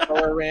sense.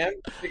 Lower RAM,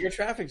 bigger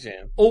traffic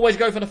jam. Always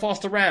go for the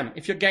faster RAM.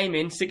 If you're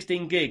gaming,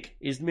 16 gig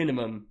is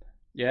minimum.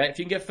 Yeah, if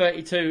you can get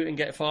 32 and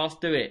get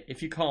fast, do it.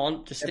 If you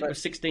can't, just stick with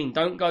 16.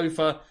 Don't go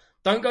to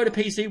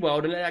PC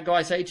World and let that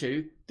guy say to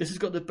you, this has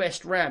got the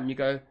best RAM. You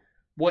go,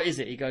 what is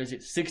it? He goes,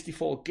 it's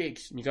 64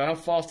 gigs. And you go, how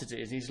fast is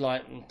it? He's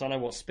like, I don't know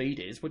what speed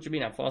it is. What do you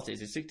mean how fast it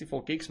is? It's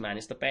 64 gigs, man.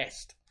 It's the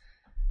best.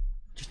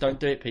 Just don't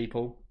do it,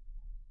 people.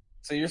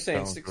 So you're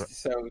saying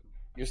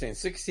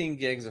 16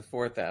 gigs of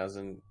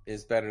 4000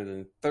 is better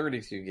than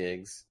 32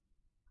 gigs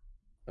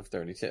of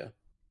 32.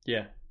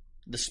 Yeah.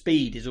 The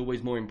speed is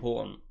always more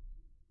important.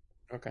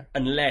 Okay.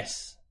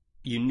 Unless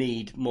you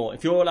need more.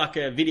 If you're like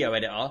a video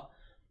editor,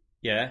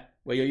 yeah,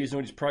 where you're using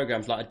all these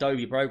programs like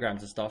Adobe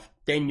programs and stuff,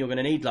 then you're going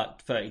to need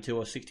like 32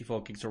 or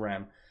 64 gigs of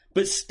RAM.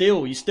 But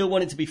still, you still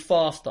want it to be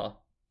faster.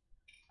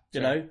 You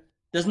know?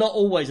 There's not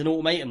always an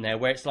ultimatum there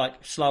where it's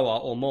like slower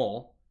or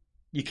more.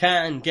 You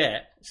can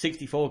get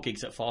 64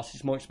 gigs at fast,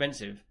 it's more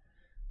expensive.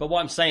 But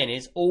what I'm saying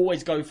is,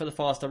 always go for the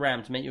faster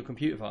RAM to make your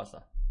computer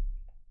faster.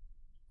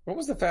 What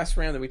was the fast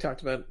RAM that we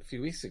talked about a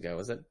few weeks ago?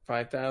 Was it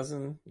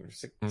 5,000 or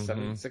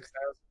 6,000,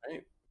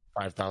 right?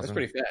 5,000. That's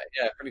pretty fast.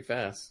 Yeah, pretty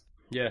fast.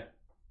 Yeah.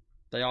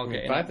 They are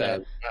getting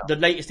 5,000. Wow. The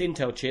latest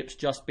Intel chip's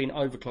just been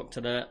overclocked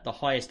to the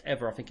highest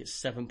ever. I think it's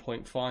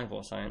 7.5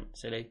 or something.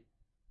 Silly.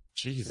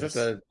 Jesus. That's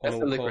a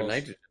liquid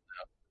nitrogen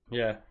now.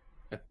 Yeah.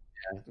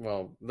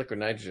 Well, liquid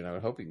nitrogen, I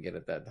would hope you can get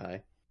it that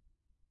high.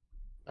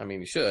 I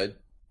mean, you should,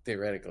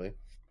 theoretically.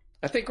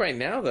 I think right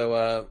now,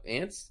 though,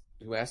 Ants,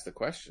 who asked the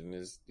question,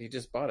 he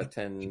just bought a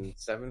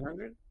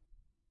 10700?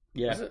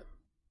 Yeah. Is it?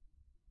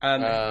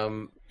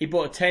 He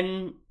bought a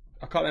 10,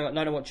 I can't remember, I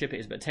don't know what chip it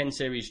is, but a 10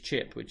 series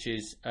chip, which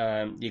is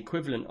the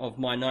equivalent of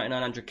my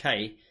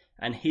 9900K,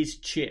 and his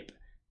chip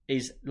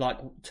is like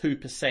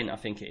 2%, I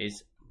think it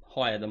is,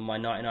 higher than my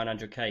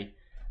 9900K,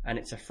 and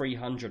it's a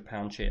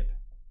 £300 chip.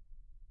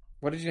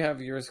 What did you have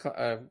yours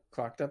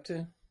clocked up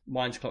to?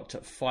 Mine's clocked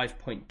at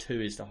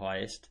 5.2 is the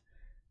highest.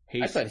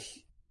 I thought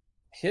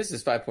his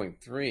is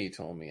 5.3,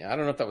 told me. I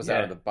don't know if that was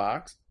out of the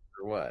box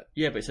or what.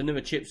 Yeah, but it's a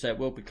newer chip, so it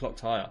will be clocked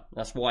higher.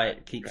 That's why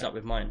it keeps up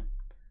with mine.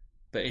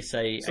 But it's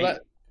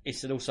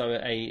it's also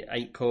a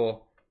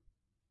 8-core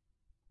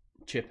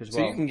chip as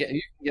well. So you can get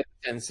the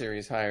 10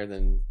 series higher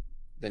than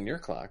your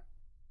clock.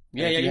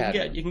 Yeah,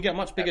 you can get a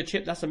much bigger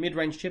chip. That's a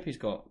mid-range chip he's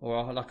got,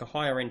 or like a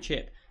higher-end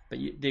chip. But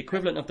the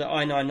equivalent of the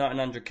i9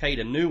 9900K,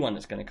 the new one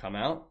that's going to come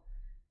out,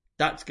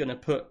 that's going to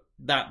put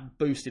that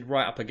boosted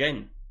right up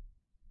again.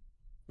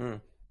 You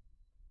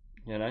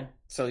know?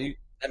 So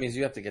that means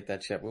you have to get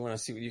that chip. We want to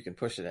see what you can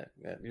push it at.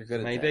 You're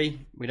good at that.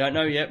 Maybe. We don't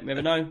know yet.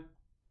 Never know.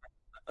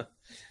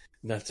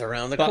 That's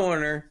around the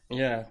corner.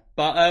 Yeah.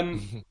 But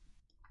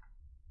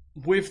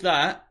with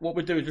that, what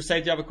we'll do is we'll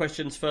save the other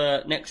questions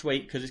for next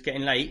week because it's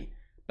getting late.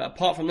 But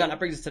apart from that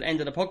brings us to the end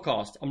of the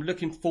podcast. I'm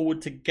looking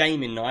forward to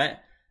gaming night.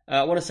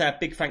 I want to say a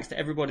big thanks to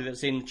everybody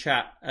that's in the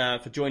chat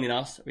for joining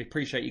us. We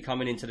appreciate you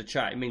coming into the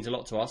chat. It means a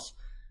lot to us.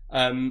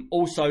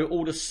 Also,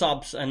 all the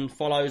subs and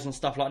follows and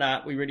stuff like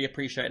that, we really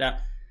appreciate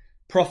that.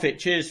 Prophet,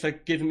 cheers for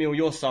giving me all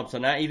your subs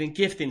on that. Even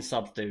gifting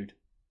subs, dude.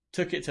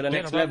 Took it to the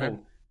next level.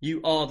 Man. You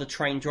are the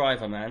train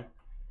driver, man.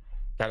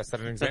 Gotta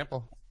set an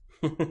example.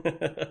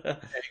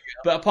 But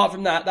apart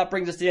from that, that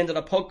brings us to the end of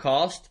the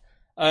podcast.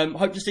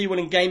 Hope to see you all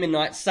in gaming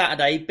night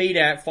Saturday. Be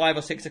there at 5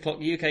 or 6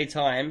 o'clock UK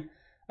time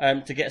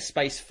to get a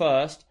space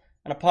first.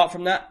 And apart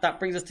from that, that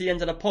brings us to the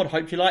end of the pod.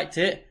 Hope you liked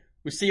it.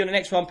 We'll see you on the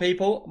next one,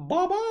 people.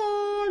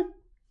 Bye-bye.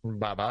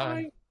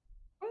 Bye-bye.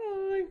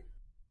 Bye.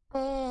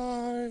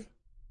 Bye.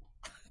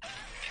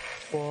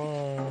 Bye.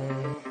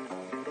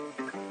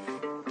 Bye.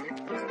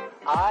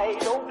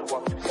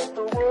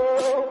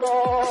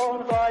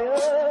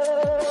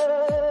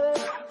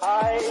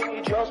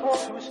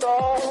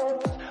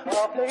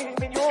 place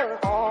in your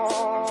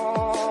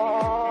heart.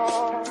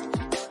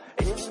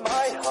 In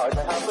my heart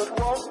I have but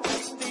one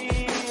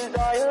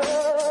desire,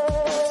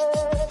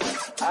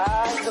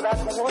 and that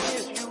one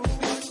is you.